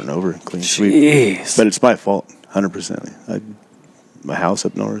like starting over, clean sweep. But it's my fault, 100%. My house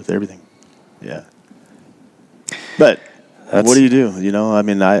up north, everything. Yeah. But... what do you do? You know, I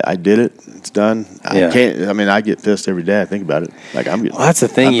mean, I did it. It's done. Yeah. I can't. I mean, I get pissed every day. I think about it. Like I'm getting. Well, that's the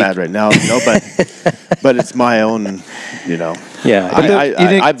thing. I'm mad right now. No, but it's my own. You know. Yeah.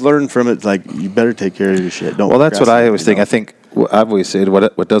 I've learned from it. Like you better take care of your shit. Don't. Well, that's what I always think. I think I've always said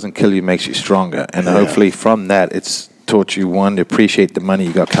what doesn't kill you makes you stronger, and hopefully from that it's taught you, one, to appreciate the money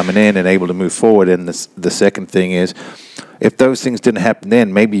you got coming in and able to move forward. And the second thing is, if those things didn't happen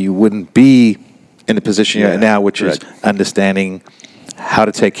then, maybe you wouldn't be in the position you're at now, which is understanding how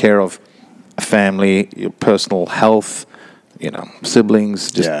to take care of a family, your personal health, you know,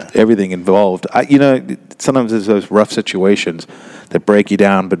 siblings, just everything involved. You know, sometimes there's those rough situations that break you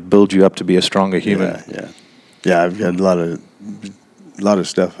down but build you up to be a stronger human. Yeah. I've had a lot of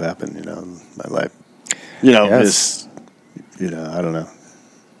stuff happen, you know, in my life. You know, I don't know.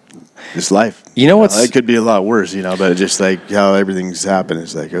 It's life. You know what's... It could be a lot worse, you know, but just like how everything's happened,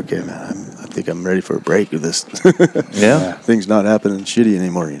 it's like, okay, man, I think I'm ready for a break of this. Things not happening shitty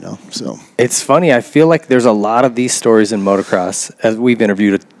anymore, you know, so. It's funny. I feel like there's a lot of these stories in motocross, as we've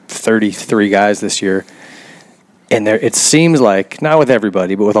interviewed 33 guys this year, and it seems like, not with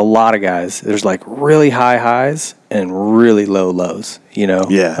everybody, but with a lot of guys, there's like really high highs and really low lows, you know?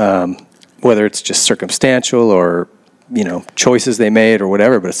 Yeah. Whether it's just circumstantial or, you know, choices they made or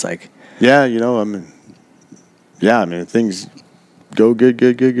whatever, but it's like... Yeah, you know, I mean, things go good,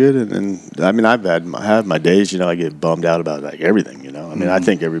 and I mean, I have my days, you know, I get bummed out about like everything, you know. I mean, I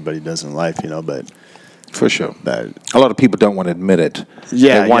think everybody does in life, you know, but for sure, but a lot of people don't want to admit it.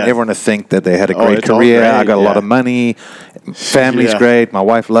 Yeah, they want everyone to think that they had a great career. Great, I got a lot of money. Family's great. My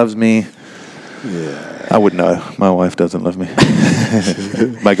wife loves me. Yeah, I wouldn't know. My wife doesn't love me.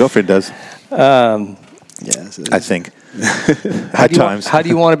 My girlfriend does. I think. At times. How do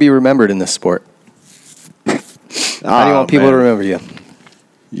you want to be remembered in this sport? How do you want people to remember you?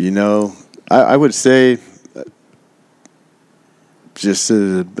 You know, I would say just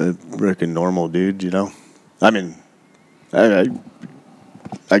a freaking normal dude, you know? I mean,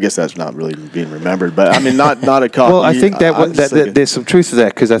 I guess that's not really being remembered, but I mean, not a cop. Well, I think that there's some truth to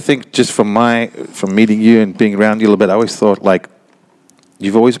that, because I think just from meeting you and being around you a little bit, I always thought, like,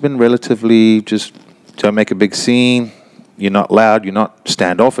 you've always been relatively just don't make a big scene. You're not loud. You're not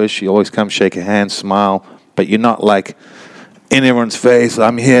standoffish. You always come, shake a hand, smile, but you're not like in everyone's face.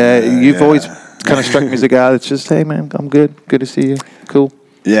 I'm here. You've always kind of struck me as a guy that's just, hey man, I'm good. Good to see you. Cool.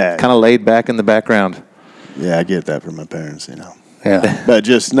 Yeah. Kind of laid back in the background. Yeah, I get that from my parents, you know. Yeah. But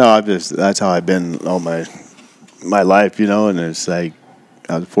that's how I've been all my life, you know, and it's like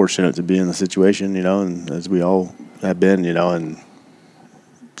I was fortunate to be in the situation, you know, and as we all have been, you know, and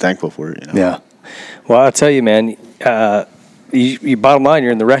thankful for it, you know. Yeah. Well, I'll tell you, man, you bottom line,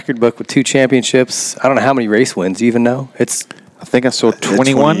 you're in the record book with 2 championships. I don't know how many race wins. Do you even know? I think I saw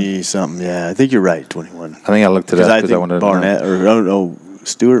 21. 20-something, yeah. I think you're right, 21. I think I looked it up because I wanted to know. Barnett or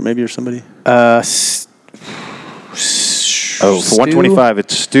Stewart maybe or somebody. For 125,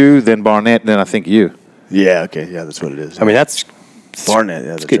 it's Stu, then Barnett, then I think you. Yeah, okay. Yeah, that's what it is. mean, that's Barnett.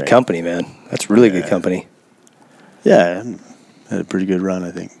 Yeah, that's good company, man. That's really good company. Yeah, had a pretty good run,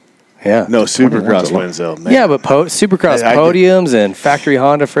 I think. Yeah. No Supercross wins, though. Man. Yeah, but Supercross podiums and factory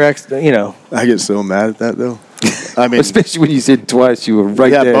Honda for you know. I get so mad at that, though. I mean, especially when you said twice, you were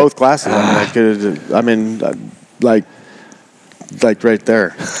right there. Yeah, both classes. I mean, like right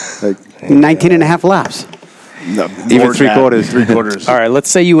there. Like 19 and a half laps. No, even three quarters. All right, let's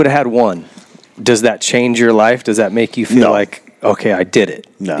say you would have had one. Does that change your life? Does that make you feel like, okay, I did it?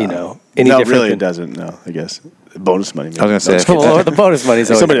 No. You know, really, it doesn't. No, I guess bonus money. Maybe. I was going to say, well, the bonus money's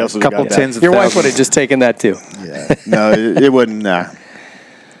somebody else. Couple tens. Your wife would have just taken that too. Yeah. No, it wouldn't. Nah.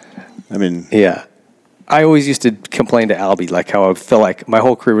 I mean, yeah. I always used to complain to Albie like how I felt like my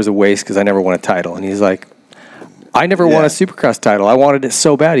whole career was a waste because I never won a title, and he's like, I never won a Supercross title. I wanted it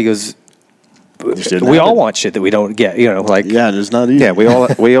so bad. He goes, we all want shit that we don't get, you know, like it's not easy. Yeah, we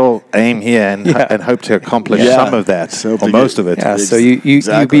all aim here and hope to accomplish some of that or most of it. Yeah, so you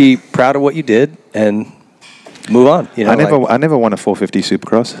be proud of what you did and move on. You know, I never won a 450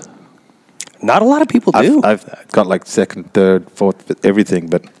 Supercross. Not a lot of people do. I've got like second, third, fourth, everything,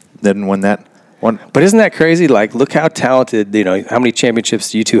 but didn't win that one. But isn't that crazy? Like, look how talented, you know, how many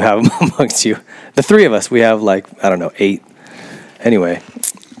championships do you two have amongst you? The 3 of us, we have like, I don't know, 8. Anyway.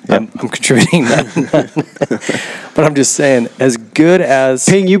 I'm contributing that. But I'm just saying, as good as...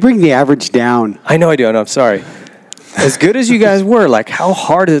 Ping, you bring the average down. I know I do. I'm sorry. As good as you guys were, like, how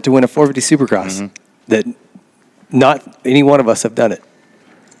hard is it to win a 450 Supercross? That not any one of us have done it.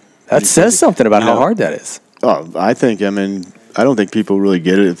 That says something about how hard that is. Oh, I don't think people really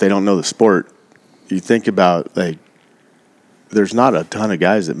get it if they don't know the sport. You think about, like, there's not a ton of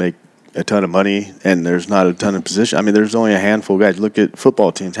guys that make a ton of money, and there's not a ton of position. I mean, there's only a handful of guys. Look at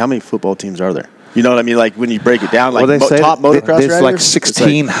football teams. How many football teams are there? You know what I mean? Like when you break it down, like top motocross there's riders, like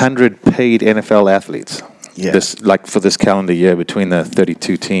 1,600 paid NFL athletes. Yeah. For this calendar year between the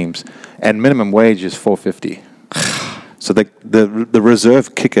 32 teams, and minimum wage is $4.50. So the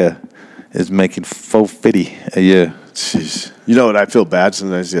reserve kicker is making $4.50 a year. Jeez. You know what? I feel bad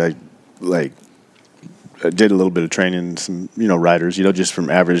sometimes. I did a little bit of training, some riders, just from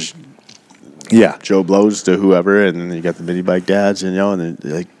average. Yeah, Joe Blows to whoever, and then you got the mini bike dads, and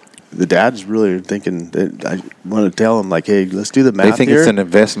like the dads really are thinking. I want to tell them like, hey, let's do the math. They think here. It's an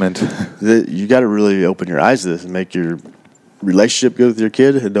investment. You got to really open your eyes to this and make your relationship good with your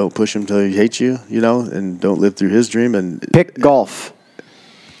kid, and don't push him till he hates you, and don't live through his dream. And pick golf.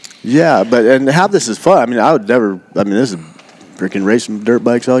 Yeah, and have this as fun. I mean, I would never. I mean, this is freaking racing dirt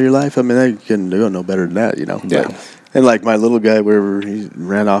bikes all your life. I mean, they don't know better than that, Yeah. And like my little guy, wherever he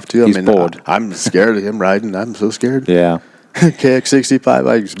ran off to, He's bored. I'm scared of him riding. I'm so scared. Yeah. KX65,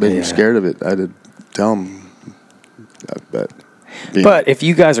 I just made him scared of it. I had to tell him. But if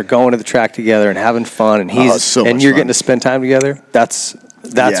you guys are going to the track together and having fun, and you're getting to spend time together, that's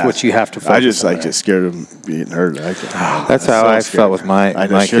what you have to focus on. I just get scared of him being hurt. That's how I felt with my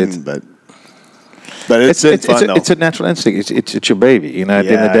kids. But it's fun, though. It's a natural instinct. It's your baby. At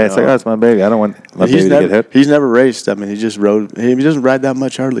the end of the day, it's like, it's my baby. I don't want my baby to get hurt. He's never raced. I mean, he just rode. He doesn't ride that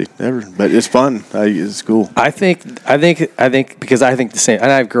much hardly, ever. But it's fun. It's cool. I think because I think the same. And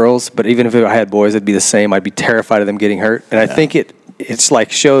I have girls, but even if I had boys, it'd be the same. I'd be terrified of them getting hurt. And I think it's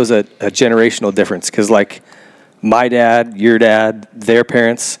like shows a generational difference. Because like my dad, your dad, their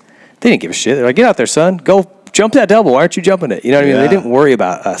parents, they didn't give a shit. They're like, get out there, son. Go jump that double. Why aren't you jumping it? You know what I mean? They didn't worry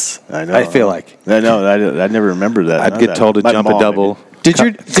about us. I know. I feel like. I know. I never remember that. I'd get told to My jump mom, a double. Did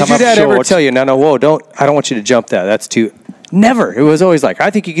your dad ever tell you, no, whoa, I don't want you to jump that. That's too. Never. It was always like, I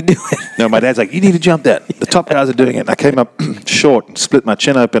think you can do it. No, my dad's like, you need to jump that. The top guys are doing it. And I came up short and split my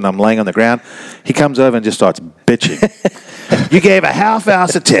chin open. I'm laying on the ground. He comes over and just starts bitching. You gave a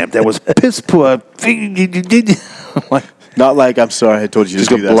half-ass attempt. That was piss poor. I'm like, not like, I'm sorry, I told you just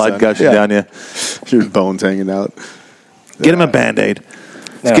to got do that. blood gushing down here. Your bones hanging out. Get him a Band-Aid.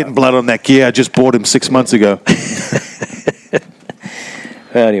 He's getting blood on that gear I just bought him 6 months ago.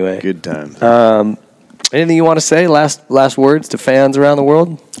 Anyway. Good times. Anything you want to say? Last words to fans around the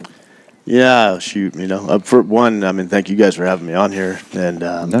world? Yeah, shoot. For one, thank you guys for having me on here. And No.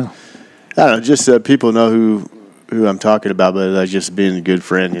 I don't know, just people know who I'm talking about, but just being a good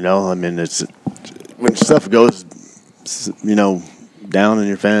friend, it's when stuff goes, down in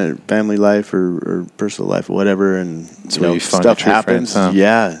your family life or personal life or whatever, and stuff happens. Friends, huh?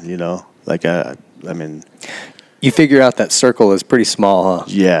 Yeah, You figure out that circle is pretty small, huh?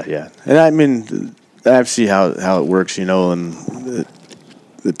 Yeah. And I see how it works, and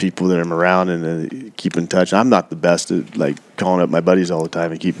the people that I'm around and keep in touch. I'm not the best at calling up my buddies all the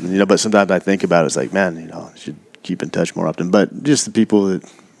time and keep, but sometimes I think about it. It's like, man, I should keep in touch more often. But just the people that,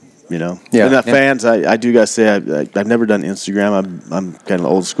 and fans. I do gotta say I've never done Instagram. I'm kind of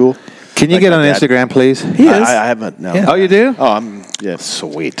old school. Can you get on Instagram, please? He is. I haven't. No. Yeah. Oh, you do? Oh, yeah.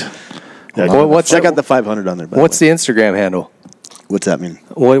 Sweet. Yeah, check out the 500 on there. What's the Instagram handle? What's that mean?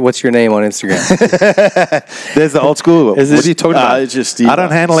 What's your name on Instagram? There's the old school. What are you talking about? It's just Steve. I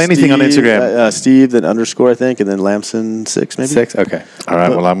don't handle anything on Instagram. Steve, then underscore, I think, and then Lamson 6, maybe. 6. Okay. All right.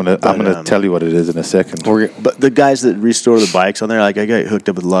 Well, I'm gonna tell you what it is in a second. But the guys that restore the bikes on there, I got hooked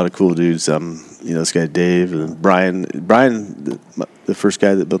up with a lot of cool dudes. This guy Dave and Brian, the first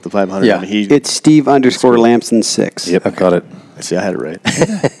guy that built the 500. Yeah. It's Steve underscore Lamson 6. Yep, I got it. See, I had it right.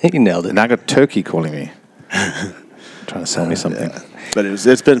 You nailed it. And I got Turkey calling me, trying to sell me something. Yeah. But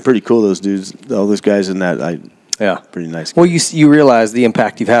it's been pretty cool. Those dudes, all those guys in that, pretty nice. Well, you realize the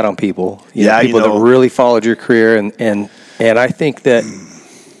impact you've had on people. People that really followed your career, and I think that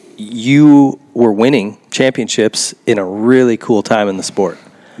you were winning championships in a really cool time in the sport.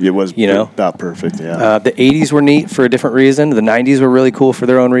 It was about perfect. Yeah. The 80s were neat for a different reason. The 90s were really cool for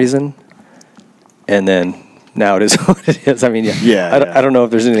their own reason, and then now it is what it is. I mean, I don't know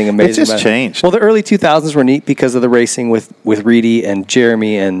if there's anything amazing. It just changed. Well, the early 2000s were neat because of the racing with Reedy and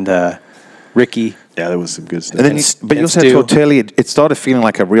Jeremy and Ricky. Yeah, there was some good stuff. And then, but you also had Tortelli. It started feeling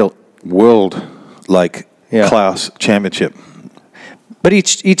like a real world class championship. But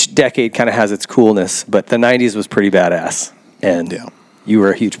each decade kind of has its coolness. But the 90s was pretty badass, and you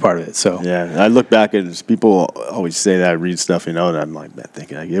were a huge part of it. So I look back at people always say that I read stuff, and I'm like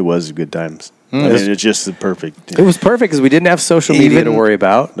thinking it was good times. It's just the perfect. It was perfect because we didn't have social media to worry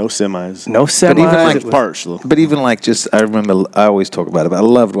about. No semis. But even just, I remember, I always talk about it, but I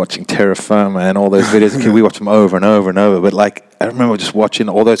loved watching Terra Firma and all those videos. We watched them over and over and over. But I remember just watching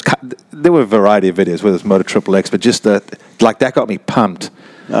all those. There were a variety of videos, whether it's Moto Triple X, but just that got me pumped.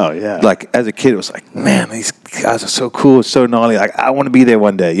 Oh, yeah. As a kid, it was like, man, these guys are so cool, so gnarly. I want to be there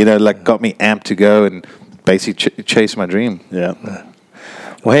one day. Got me amped to go and basically chase my dream. Yeah.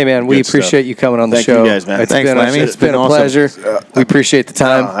 Well, hey, man, we appreciate you coming on the show. Thank you guys, man. Thanks, Lammy. It's been a pleasure. We appreciate the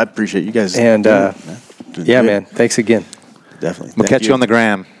time. I appreciate you guys. And, man, thanks again. Definitely. We'll catch you on the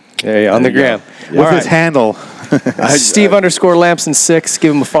gram. Yeah, on the gram. With his handle. Steve underscore Lamson 6.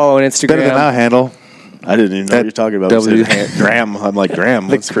 Give him a follow on Instagram. Better than our handle. I didn't even know what you're talking about. Graham. I'm like, Graham.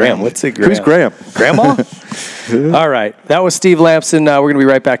 What's Graham? What's a Graham? Who's Graham? Grandma? All right. That was Steve Lamson. We're going to be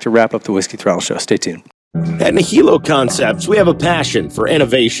right back to wrap up the Whiskey Throttle Show. Stay tuned. At Nihilo Concepts, we have a passion for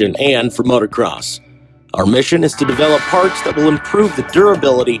innovation and for motocross. Our mission is to develop parts that will improve the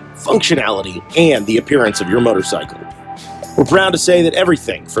durability, functionality, and the appearance of your motorcycle. We're proud to say that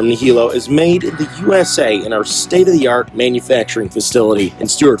everything from Nihilo is made in the USA in our state-of-the-art manufacturing facility in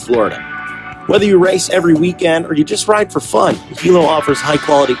Stuart, Florida. Whether you race every weekend or you just ride for fun, Nihilo offers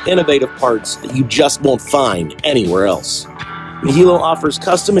high-quality, innovative parts that you just won't find anywhere else. Nihilo offers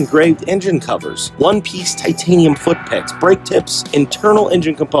custom engraved engine covers, one-piece titanium foot pegs, brake tips, internal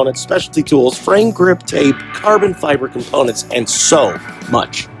engine components, specialty tools, frame grip tape, carbon fiber components, and so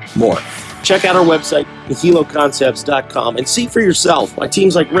much more. Check out our website, NihiloConcepts.com, and see for yourself why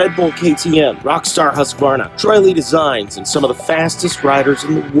teams like Red Bull KTM, Rockstar Husqvarna, Troy Lee Designs, and some of the fastest riders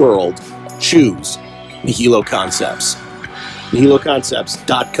in the world choose Nihilo Concepts.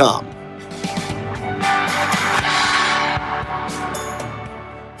 NihiloConcepts.com.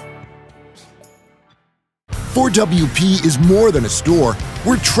 4WP is more than a store.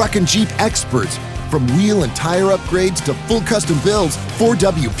 We're truck and Jeep experts. From wheel and tire upgrades to full custom builds,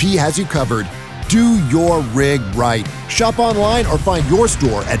 4WP has you covered. Do your rig right. Shop online or find your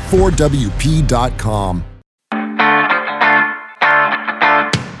store at 4WP.com.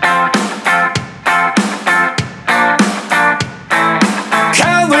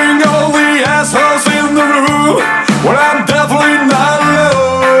 Counting all the assholes in the room. Well, I'm definitely not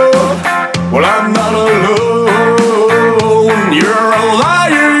alone. Well, I'm not alone. You're a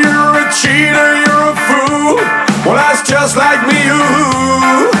liar, you're a cheater, you're a fool. Well, that's just like me,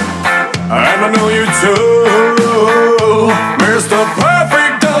 and I know you too. Mr.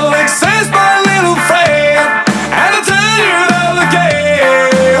 Perfect don't exist, my little friend. And I tell you that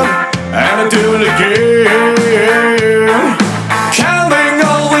again, and I do it again. Counting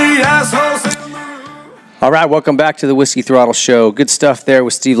all the assholes in the room. All right, welcome back to the Whiskey Throttle Show. Good stuff there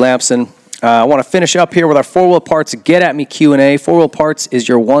with Steve Lamson. I want to finish up here with our 4-Wheel Parts Get At Me Q&A. 4-Wheel Parts is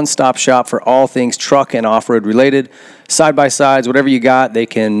your one-stop shop for all things truck and off-road related. Side-by-sides, whatever you got, they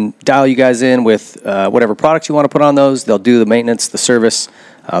can dial you guys in with whatever products you want to put on those. They'll do the maintenance, the service.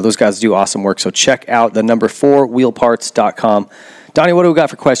 Those guys do awesome work, so check out the number 4wheelparts.com. Donnie, what do we got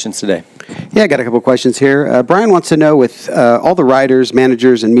for questions today? Yeah, I got a couple of questions here. Brian wants to know, with all the riders,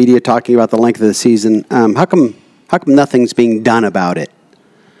 managers, and media talking about the length of the season, how come nothing's being done about it?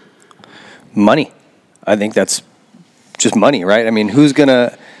 Money. I think that's just money, right? I mean, you've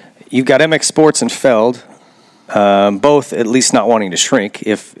got MX Sports and Feld, both at least not wanting to shrink.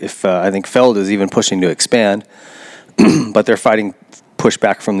 If I think Feld is even pushing to expand, but they're fighting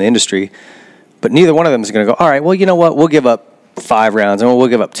pushback from the industry. But neither one of them is going to go, all right, well, you know what? We'll give up 5 rounds and we'll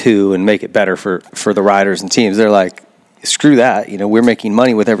give up 2 and make it better for the riders and teams. They're like, screw that. We're making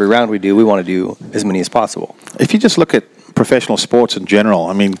money with every round we do. We want to do as many as possible. If you just look at professional sports in general,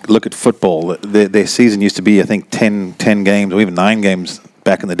 I mean, look at football. Their season used to be, I think, 10 games or even 9 games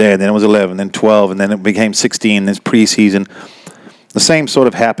back in the day. And then it was 11, then 12, and then it became 16. There's preseason. The same sort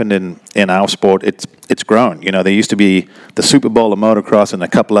of happened in our sport. It's grown. There used to be the Super Bowl of motocross and a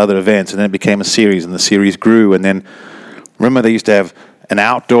couple other events, and then it became a series, and the series grew. And then, remember, they used to have an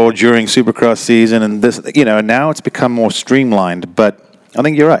outdoor during Supercross season, and this, and now it's become more streamlined. But I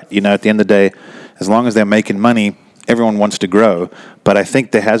think you're right. At the end of the day, as long as they're making money, everyone wants to grow. But I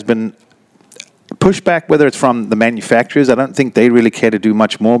think there has been pushback, whether it's from the manufacturers. I don't think they really care to do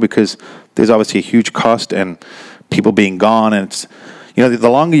much more because there's obviously a huge cost and people being gone. And it's, the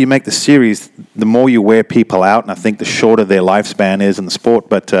longer you make the series, the more you wear people out. And I think the shorter their lifespan is in the sport.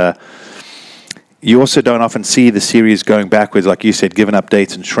 But you also don't often see the series going backwards, like you said, giving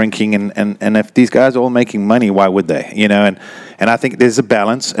updates and shrinking. And if these guys are all making money, why would they? And I think there's a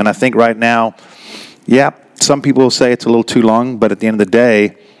balance. And I think right now, yeah, some people will say it's a little too long, but at the end of the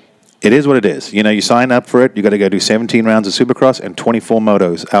day, it is what it is. You sign up for it, you got to go do 17 rounds of Supercross and 24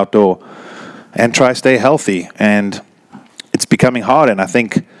 motos outdoor and try to stay healthy. And it's becoming hard, and I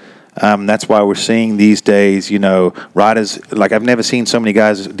think that's why we're seeing these days, riders, like I've never seen so many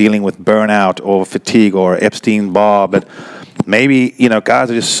guys dealing with burnout or fatigue or Epstein-Barr, but maybe, guys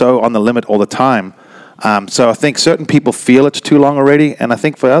are just so on the limit all the time. So I think certain people feel it's too long already, and I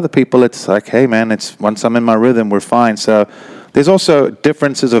think for other people it's like, hey man, it's once I'm in my rhythm, we're fine. So there's also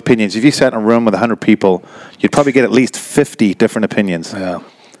differences of opinions. If you sat in a room with 100 people, you'd probably get at least 50 different opinions. Yeah.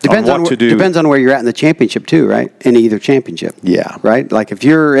 Depends on what to do. Depends on where you're at in the championship too, right? In either championship. Yeah. Right? Like if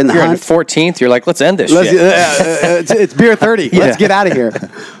you're in the You're hunt, in 14th, you're like, let's end this shit. it's beer 30. Yeah. Let's get out of here.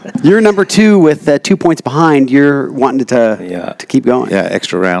 You're number 2 with 2 points behind. You're wanting to keep going. Yeah,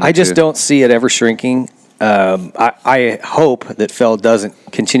 extra round. I just don't see it ever shrinking. I hope that Feld doesn't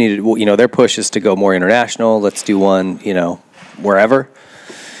continue to, their push is to go more international. Let's do one, wherever.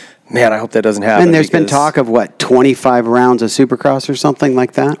 Man, I hope that doesn't happen. And there's been talk of 25 rounds of Supercross or something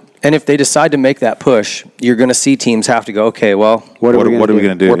like that. And if they decide to make that push, you're going to see teams have to go, okay, well, what are we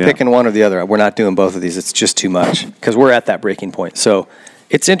going to do? We're picking one or the other. We're not doing both of these. It's just too much because we're at that breaking point. So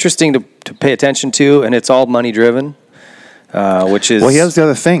it's interesting to pay attention to, and it's all money driven, which is... Well, here's the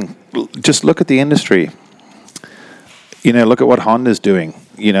other thing. Just look at the industry. Look at what Honda's doing.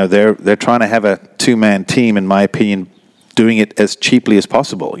 They're trying to have a 2-man team, in my opinion, doing it as cheaply as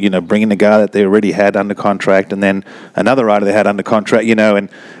possible. Bringing a guy that they already had under contract and then another rider they had under contract, and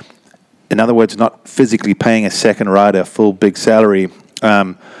in other words, not physically paying a second rider a full big salary.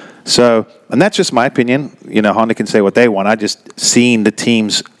 And that's just my opinion. Honda can say what they want. I just seen the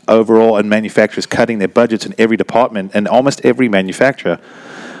teams overall and manufacturers cutting their budgets in every department and almost every manufacturer.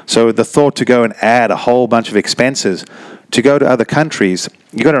 So the thought to go and add a whole bunch of expenses to go to other countries,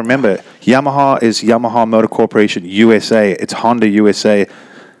 you got to remember, Yamaha is Yamaha Motor Corporation USA. It's Honda USA.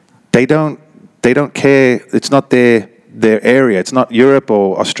 They don't care. It's not their their area. It's not Europe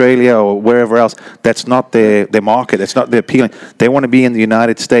or Australia or wherever else. That's not their market. It's not their appealing. They want to be in the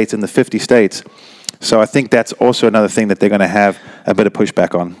United States, in the 50 states. So I think that's also another thing that they're going to have a bit of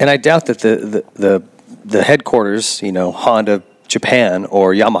pushback on. And I doubt that the headquarters, Honda Japan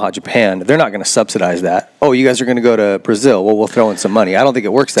or Yamaha Japan, they're not going to subsidize that. Oh, you guys are going to go to Brazil. Well, we'll throw in some money. I don't think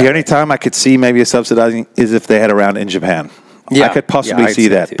it works that way. The only time I could see maybe a subsidizing is if they had a round in Japan. Yeah. I could possibly see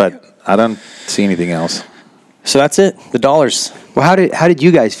that, too, but I don't see anything else. So that's it. The dollars. Well, how did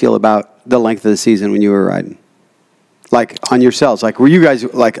you guys feel about the length of the season when you were riding? Like on yourselves, like were you guys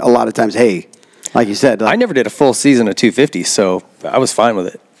like a lot of times? Hey, like you said, I never did a full season of 250, so I was fine with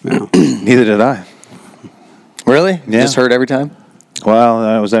it. Yeah. Neither did I. Really? Yeah. Just hurt every time? Well,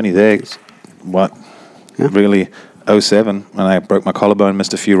 I was only there, really 07, and I broke my collarbone,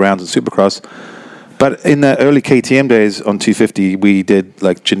 missed a few rounds in Supercross. But in the early KTM days on 250, we did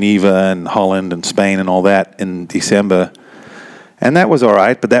like Geneva and Holland and Spain and all that in December. And that was all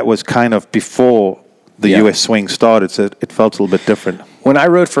right, but that was kind of before the U.S. swing started, so it felt a little bit different. When I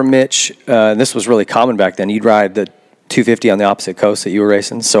rode for Mitch, and this was really common back then, you'd ride the 250 on the opposite coast that you were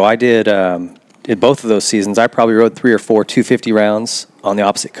racing. So I did both of those seasons. I probably rode 3 or 4 250 rounds on the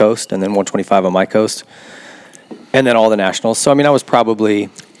opposite coast and then 125 on my coast. And then all the nationals. So, I mean, I was probably...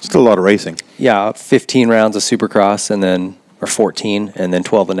 Still a lot of racing. Yeah, 15 rounds of Supercross or 14, and then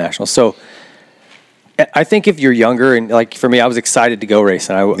 12 of the nationals. So I think if you're younger, and like for me, I was excited to go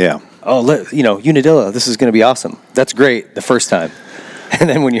racing. Unadilla, this is going to be awesome. That's great the first time. And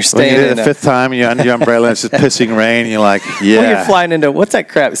then when you're staying in the fifth time, you're under your umbrella, and it's just pissing rain, and you're like, yeah. When you're flying into, what's that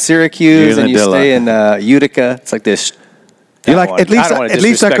crap, Syracuse, and you stay in Utica. It's like this. You're like, at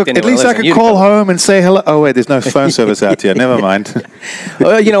least I could call home and say hello. Oh wait, there's no phone service out here. Never mind.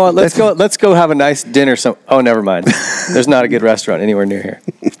 Well, you know what? Let's go have a nice dinner. Oh, never mind. There's not a good restaurant anywhere near here.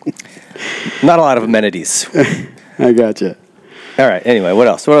 Not a lot of amenities. I gotcha. All right. Anyway, what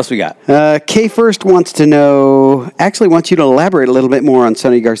else? What else we got? K First wants you to elaborate a little bit more on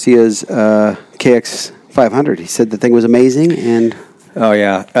Sonny Garcia's KX 500. He said the thing was amazing, and oh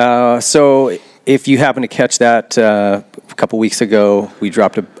yeah. So if you happen to catch that, a couple weeks ago, we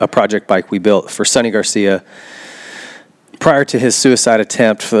dropped a project bike we built for Sonny Garcia. Prior to his suicide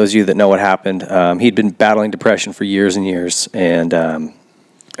attempt, for those of you that know what happened, he'd been battling depression for years and years, and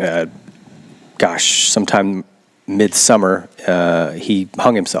sometime midsummer, he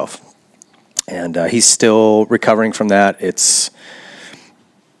hung himself, and he's still recovering from that. It's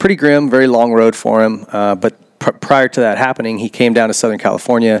pretty grim, very long road for him, but prior to that happening, he came down to Southern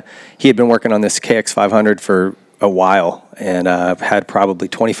California. He had been working on this KX 500 for a while, and had probably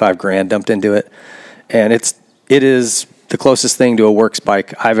 $25,000 dumped into it, and it is the closest thing to a works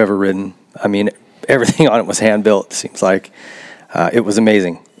bike I've ever ridden. I mean, everything on it was hand built. It seems like it was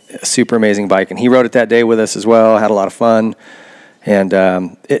amazing. A super amazing bike, and he rode it that day with us as well. Had a lot of fun, and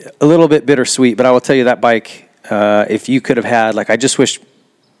a little bit bittersweet. But I will tell you that bike, if you could have had, I just wish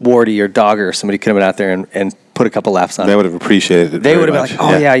Wardy or Dogger or somebody could have been out there and put a couple laps on it. They would have appreciated it. They would have been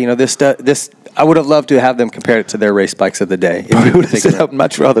like, this. I would have loved to have them compare it to their race bikes of the day. I would have said I'd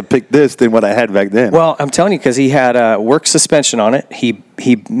much rather pick this than what I had back then. Well, I'm telling you, because he had work suspension on it. He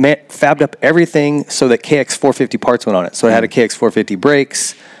fabbed up everything so that KX 450 parts went on it. So it had a KX 450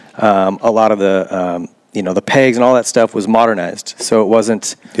 brakes. A lot of the the pegs and all that stuff was modernized, so it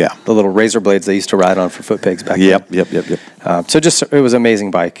wasn't the little razor blades they used to ride on for foot pegs back then. Yep. So it was an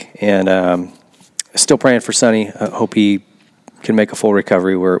amazing bike, and still praying for Sonny. Hope he can make a full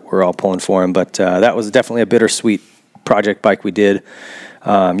recovery. We're all pulling for him, but that was definitely a bittersweet project bike we did.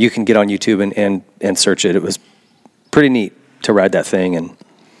 You can get on YouTube and search it. It was pretty neat to ride that thing, and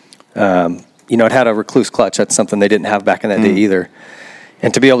it had a recluse clutch. That's something they didn't have back in that day either.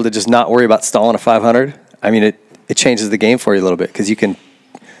 And to be able to just not worry about stalling a 500, I mean, it changes the game for you a little bit, because you can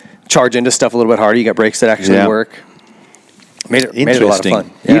charge into stuff a little bit harder. You got brakes that actually work. Made it a lot of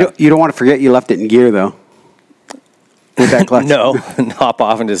fun. Yeah. You don't want to forget you left it in gear, though, with that clutch. No, hop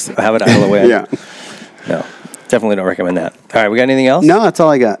off and just have it out of the way. Yeah. No, definitely don't recommend that. All right, we got anything else? No, that's all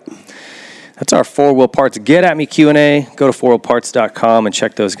I got. That's our 4-Wheel Parts Get At Me Q&A. Go to 4wheelparts.com and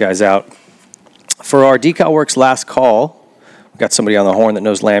check those guys out. For our Decal Works last call, got somebody on the horn that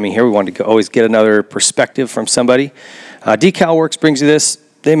knows Lammy here. We wanted to always get another perspective from somebody. Decal Works brings you this.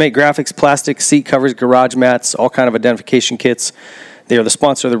 They make graphics, plastic, seat covers, garage mats, all kind of identification kits. They are the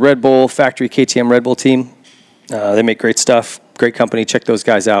sponsor of the Red Bull Factory KTM Red Bull team. They make great stuff, great company. Check those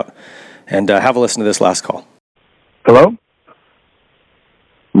guys out, and have a listen to this last call. Hello?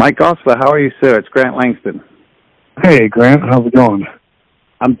 Mike Osler, how are you, sir? It's Grant Langston. Hey, Grant. How's it going?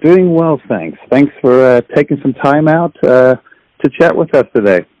 I'm doing well, thanks. Thanks for taking some time out to chat with us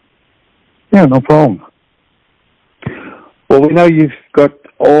today. Yeah, no problem. Well, we know you've got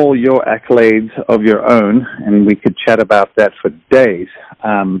all your accolades of your own, and we could chat about that for days.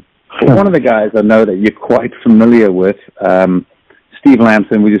 But one of the guys I know that you're quite familiar with, Steve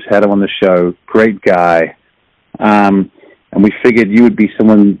Lamson, we just had him on the show. Great guy. And we figured you would be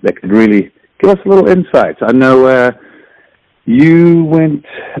someone that could really give us a little insights. I know you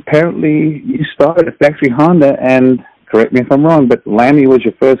started at Factory Honda, and correct me if I'm wrong, but Lammy was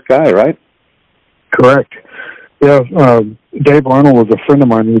your first guy, right? Correct. Yeah, Dave Arnold was a friend of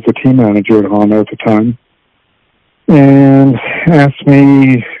mine. He was a team manager at Honda at the time, and asked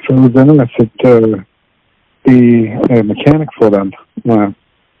me if I was interested to be a mechanic for them. I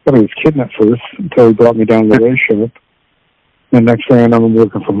thought he was kidding at first until he brought me down to the race shop. And next thing I know, I'm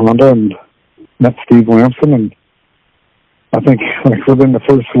working for Honda and met Steve Lamson. And I think within the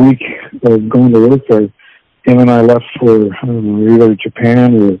first week of going to work there, him and I left for either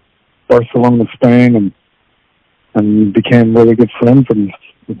Japan or Barcelona, Spain, and became really good friends. And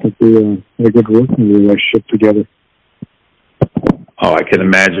I think we had a good working relationship together. Oh, I can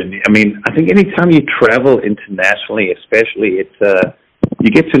imagine. I mean, I think anytime you travel internationally, especially, it's you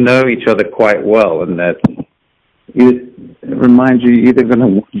get to know each other quite well, and that it reminds you you're either going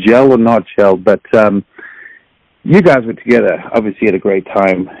to gel or not gel. But you guys were together, obviously, at a great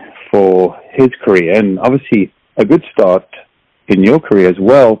time for his career, and obviously a good start in your career as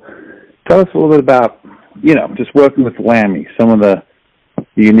well. Tell us a little bit about, just working with Lammy, some of the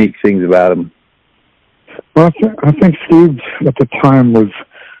unique things about him. Well, I think Steve at the time was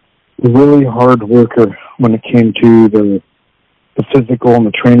a really hard worker when it came to the physical and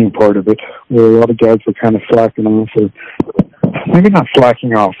the training part of it, where a lot of guys were kind of slacking off, or maybe not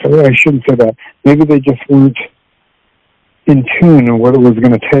slacking off. I shouldn't say that. Maybe they just weren't in tune on what it was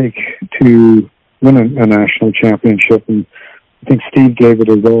going to take to win a national championship. And I think Steve gave it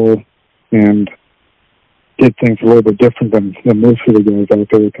his all and did things a little bit different than most of the guys out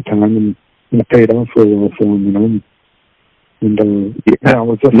there at the time, and it paid off really well for him, And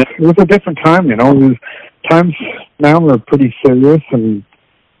it was a different time, Times now are pretty serious, and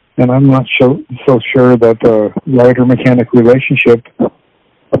I'm not so sure that the rider-mechanic relationship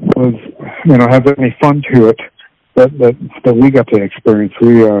was, has any fun to it that we got to experience.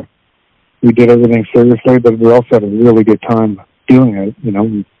 We did everything seriously, but we also had a really good time doing it,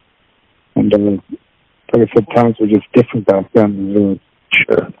 And like I said, times were just different back then.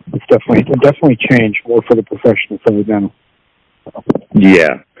 Sure, it's definitely changed more for the professional side now.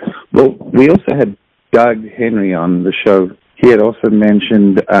 Yeah. Well, we also had Doug Henry on the show. He had also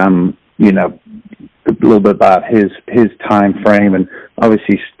mentioned, a little bit about his time frame, and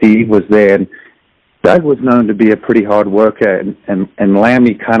obviously Steve was there. And Doug was known to be a pretty hard worker, and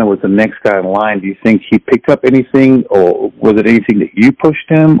Lammy kind of was the next guy in line. Do you think he picked up anything, or was it anything that you pushed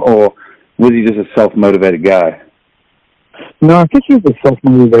him, or was he just a self-motivated guy? No, I think he was a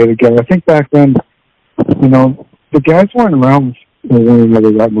self-motivated guy. I think back then, the guys weren't around one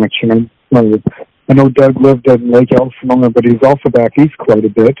another that much. I know Doug lived in Lake Elsinore, but he was also back east quite a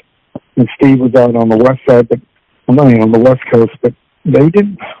bit. And Steve was out on the west side, but on the west coast. But they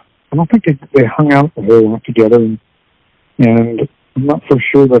didn't. I don't think they hung out a whole lot together, and I'm not so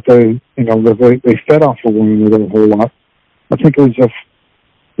sure that they fed off of one another a whole lot. I think it was just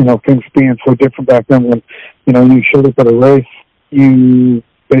things being so different back then. When you showed up at a race, you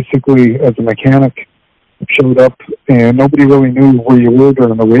basically, as a mechanic, showed up, and nobody really knew where you were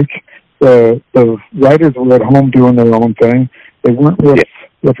during the week. The riders were at home doing their own thing. They weren't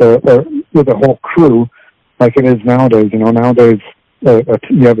with a whole crew like it is nowadays. Nowadays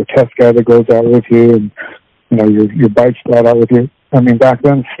you have a test guy that goes out with you, and your bike's brought out with you. I mean, back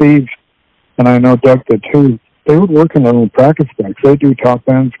then, Steve, and I know Doug did too, they would work in their own practice bikes. They do top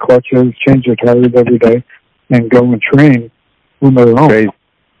ends, clutches, change their tires every day, and go and train on their own. Crazy.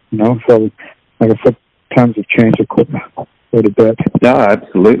 So like I said, times have changed quite a bit. No,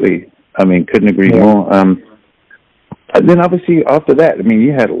 absolutely. I mean, couldn't agree more. And then obviously after that, I mean,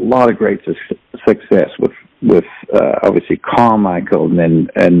 you had a lot of great success with obviously Carmichael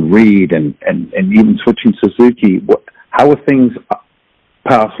and Reed and even switching Suzuki. How were things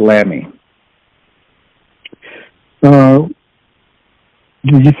past Lammy?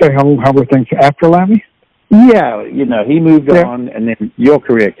 Did you say how were things after Lammy? Yeah, he moved on, and then your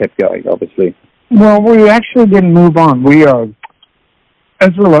career kept going, obviously. Well, we actually didn't move on.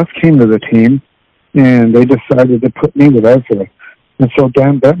 Ezra Lusk came to the team, and they decided to put me with Ezra. And so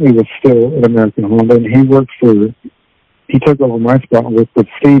Dan Bentley was still at American Honda, and he took over my spot and worked with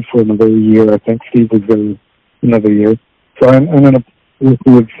Steve for another year. I think Steve was there another year. So I ended up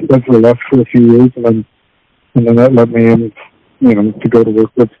working with Ezra Lusk for a few years, and then that led me in, to go to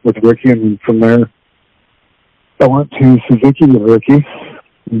work with Ricky, and from there, I went to Suzuki with Ricky,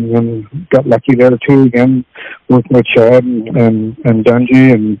 and then got lucky there too. Again, working with Chad and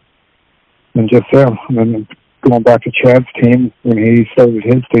Dungy and just and then going back to Chad's team when he started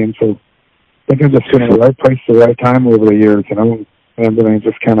his team. So I think I've just been in the right place at the right time over the years, and everything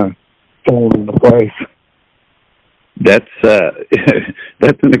just kind of fallen into place. That's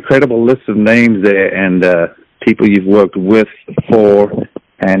that's an incredible list of names there, and people you've worked with, for,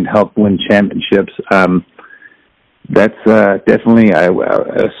 and helped win championships. That's definitely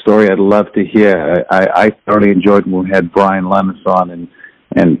a story I'd love to hear. I thoroughly enjoyed when we had Brian Lamson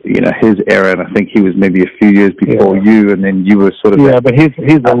and his era, and I think he was maybe a few years before you, and then you were sort of but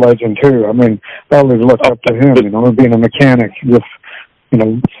he's a legend too. I mean, I always looked up to him. Being a mechanic, just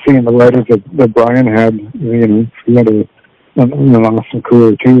seeing the riders that Brian had. He had an awesome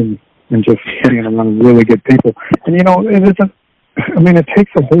career too, and just being around really good people. And it isn't. I mean, it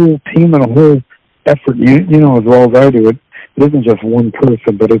takes a whole team and a whole effort. As well as I do, it isn't just one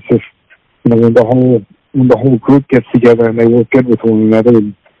person, but it's just when the whole group gets together and they work good with one another,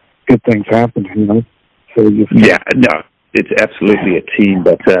 and good things happen. So it's absolutely a team.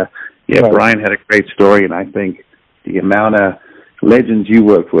 But right. Brian had a great story, and I think the amount of legends you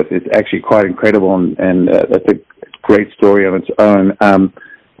worked with is actually quite incredible, and that's a great story on its own.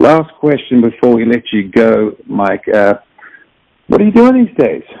 Last question before we let you go, Mike. What are you doing these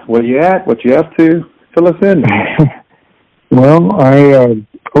days? Where are you at? What you up to? Fill us in. Well, I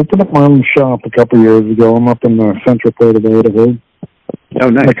opened up my own shop a couple of years ago. I'm up in the central part of Idaho. Oh,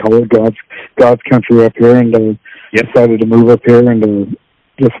 nice. I call it God's country up here, and decided to move up here and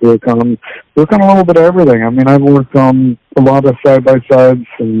just work on a little bit of everything. I mean, I've worked on a lot of side-by-sides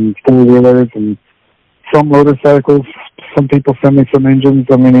and four-wheelers and some motorcycles. Some people send me some engines.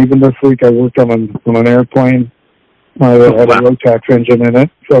 I mean, even this week I worked on an airplane that had a Rotax engine in it.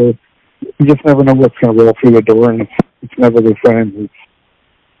 So you just never know what's going to roll through the door, and it's never the same.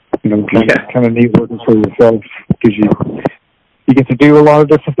 It's kind of neat working for yourself because you get to do a lot of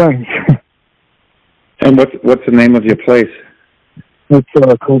different things. And what's the name of your place? It's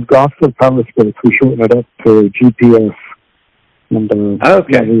called Gospel Power Sports. We shorten it up to GPS. And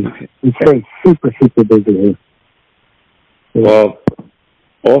it's super, super busy here. Well,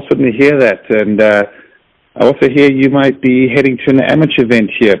 awesome to hear that. And I also hear you might be heading to an amateur event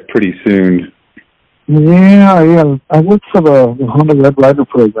here pretty soon. Yeah. I work for the Honda Red Rider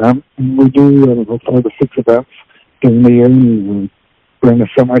program, and we do 5 or 6 events during the year. And bring a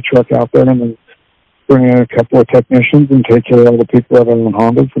semi-truck out there, and then bring in a couple of technicians and take care of all the people that are on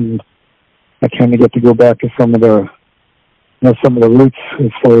Hondas. And I kind of get to go back to some of the roots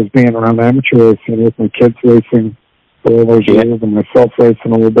as far as being around amateur racing, with my kids racing for all those years, and myself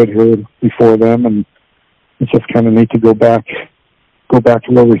racing a little bit here before them. And it's just kind of neat to go back to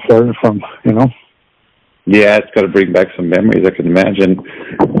where we started from, Yeah, it's got to bring back some memories, I can imagine.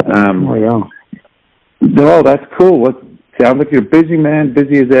 No, that's cool. Sounds like you're a busy man,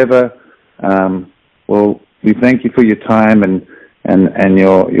 busy as ever. Well, we thank you for your time and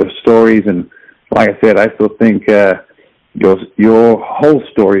your stories. And like I said, I still think your whole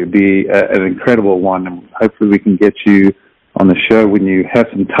story would be an incredible one. And hopefully we can get you on the show when you have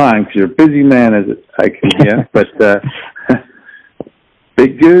some time, because you're a busy man, as I can hear. But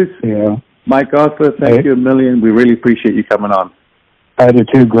Big Goose, Mike Osler, thank you a million. We really appreciate you coming on. I do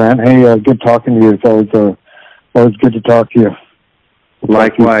too, Grant. Hey, good talking to you. It's always good to talk to you.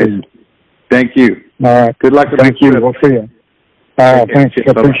 Likewise. Thank you. All right. Good luck with Thank you. We'll see you. All right. Thanks.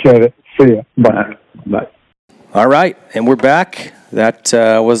 I appreciate it. See you. Bye. Bye. All right. And we're back. That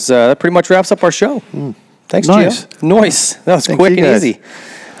that pretty much wraps up our show. Thanks, Nice. Gio. Nice. That was quick and easy.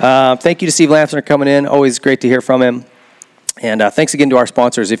 Thank you to Steve Lamson for coming in. Always great to hear from him. And thanks again to our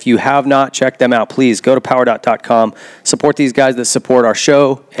sponsors. If you have not checked them out, please go to powerdot.com. Support these guys that support our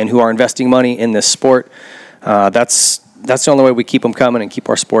show and who are investing money in this sport. That's the only way we keep them coming and keep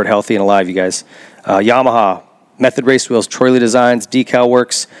our sport healthy and alive, you guys. Yamaha, Method Race Wheels, Troy Lee Designs, Decal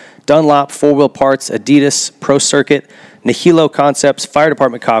Works, Dunlop, 4-Wheel Parts, Adidas, Pro Circuit, Nihilo Concepts, Fire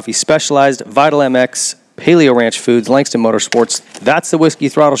Department Coffee, Specialized, Vital MX, Paleo Ranch Foods, Langston Motorsports. That's the Whiskey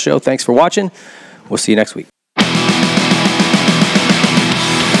Throttle Show. Thanks for watching. We'll see you next week.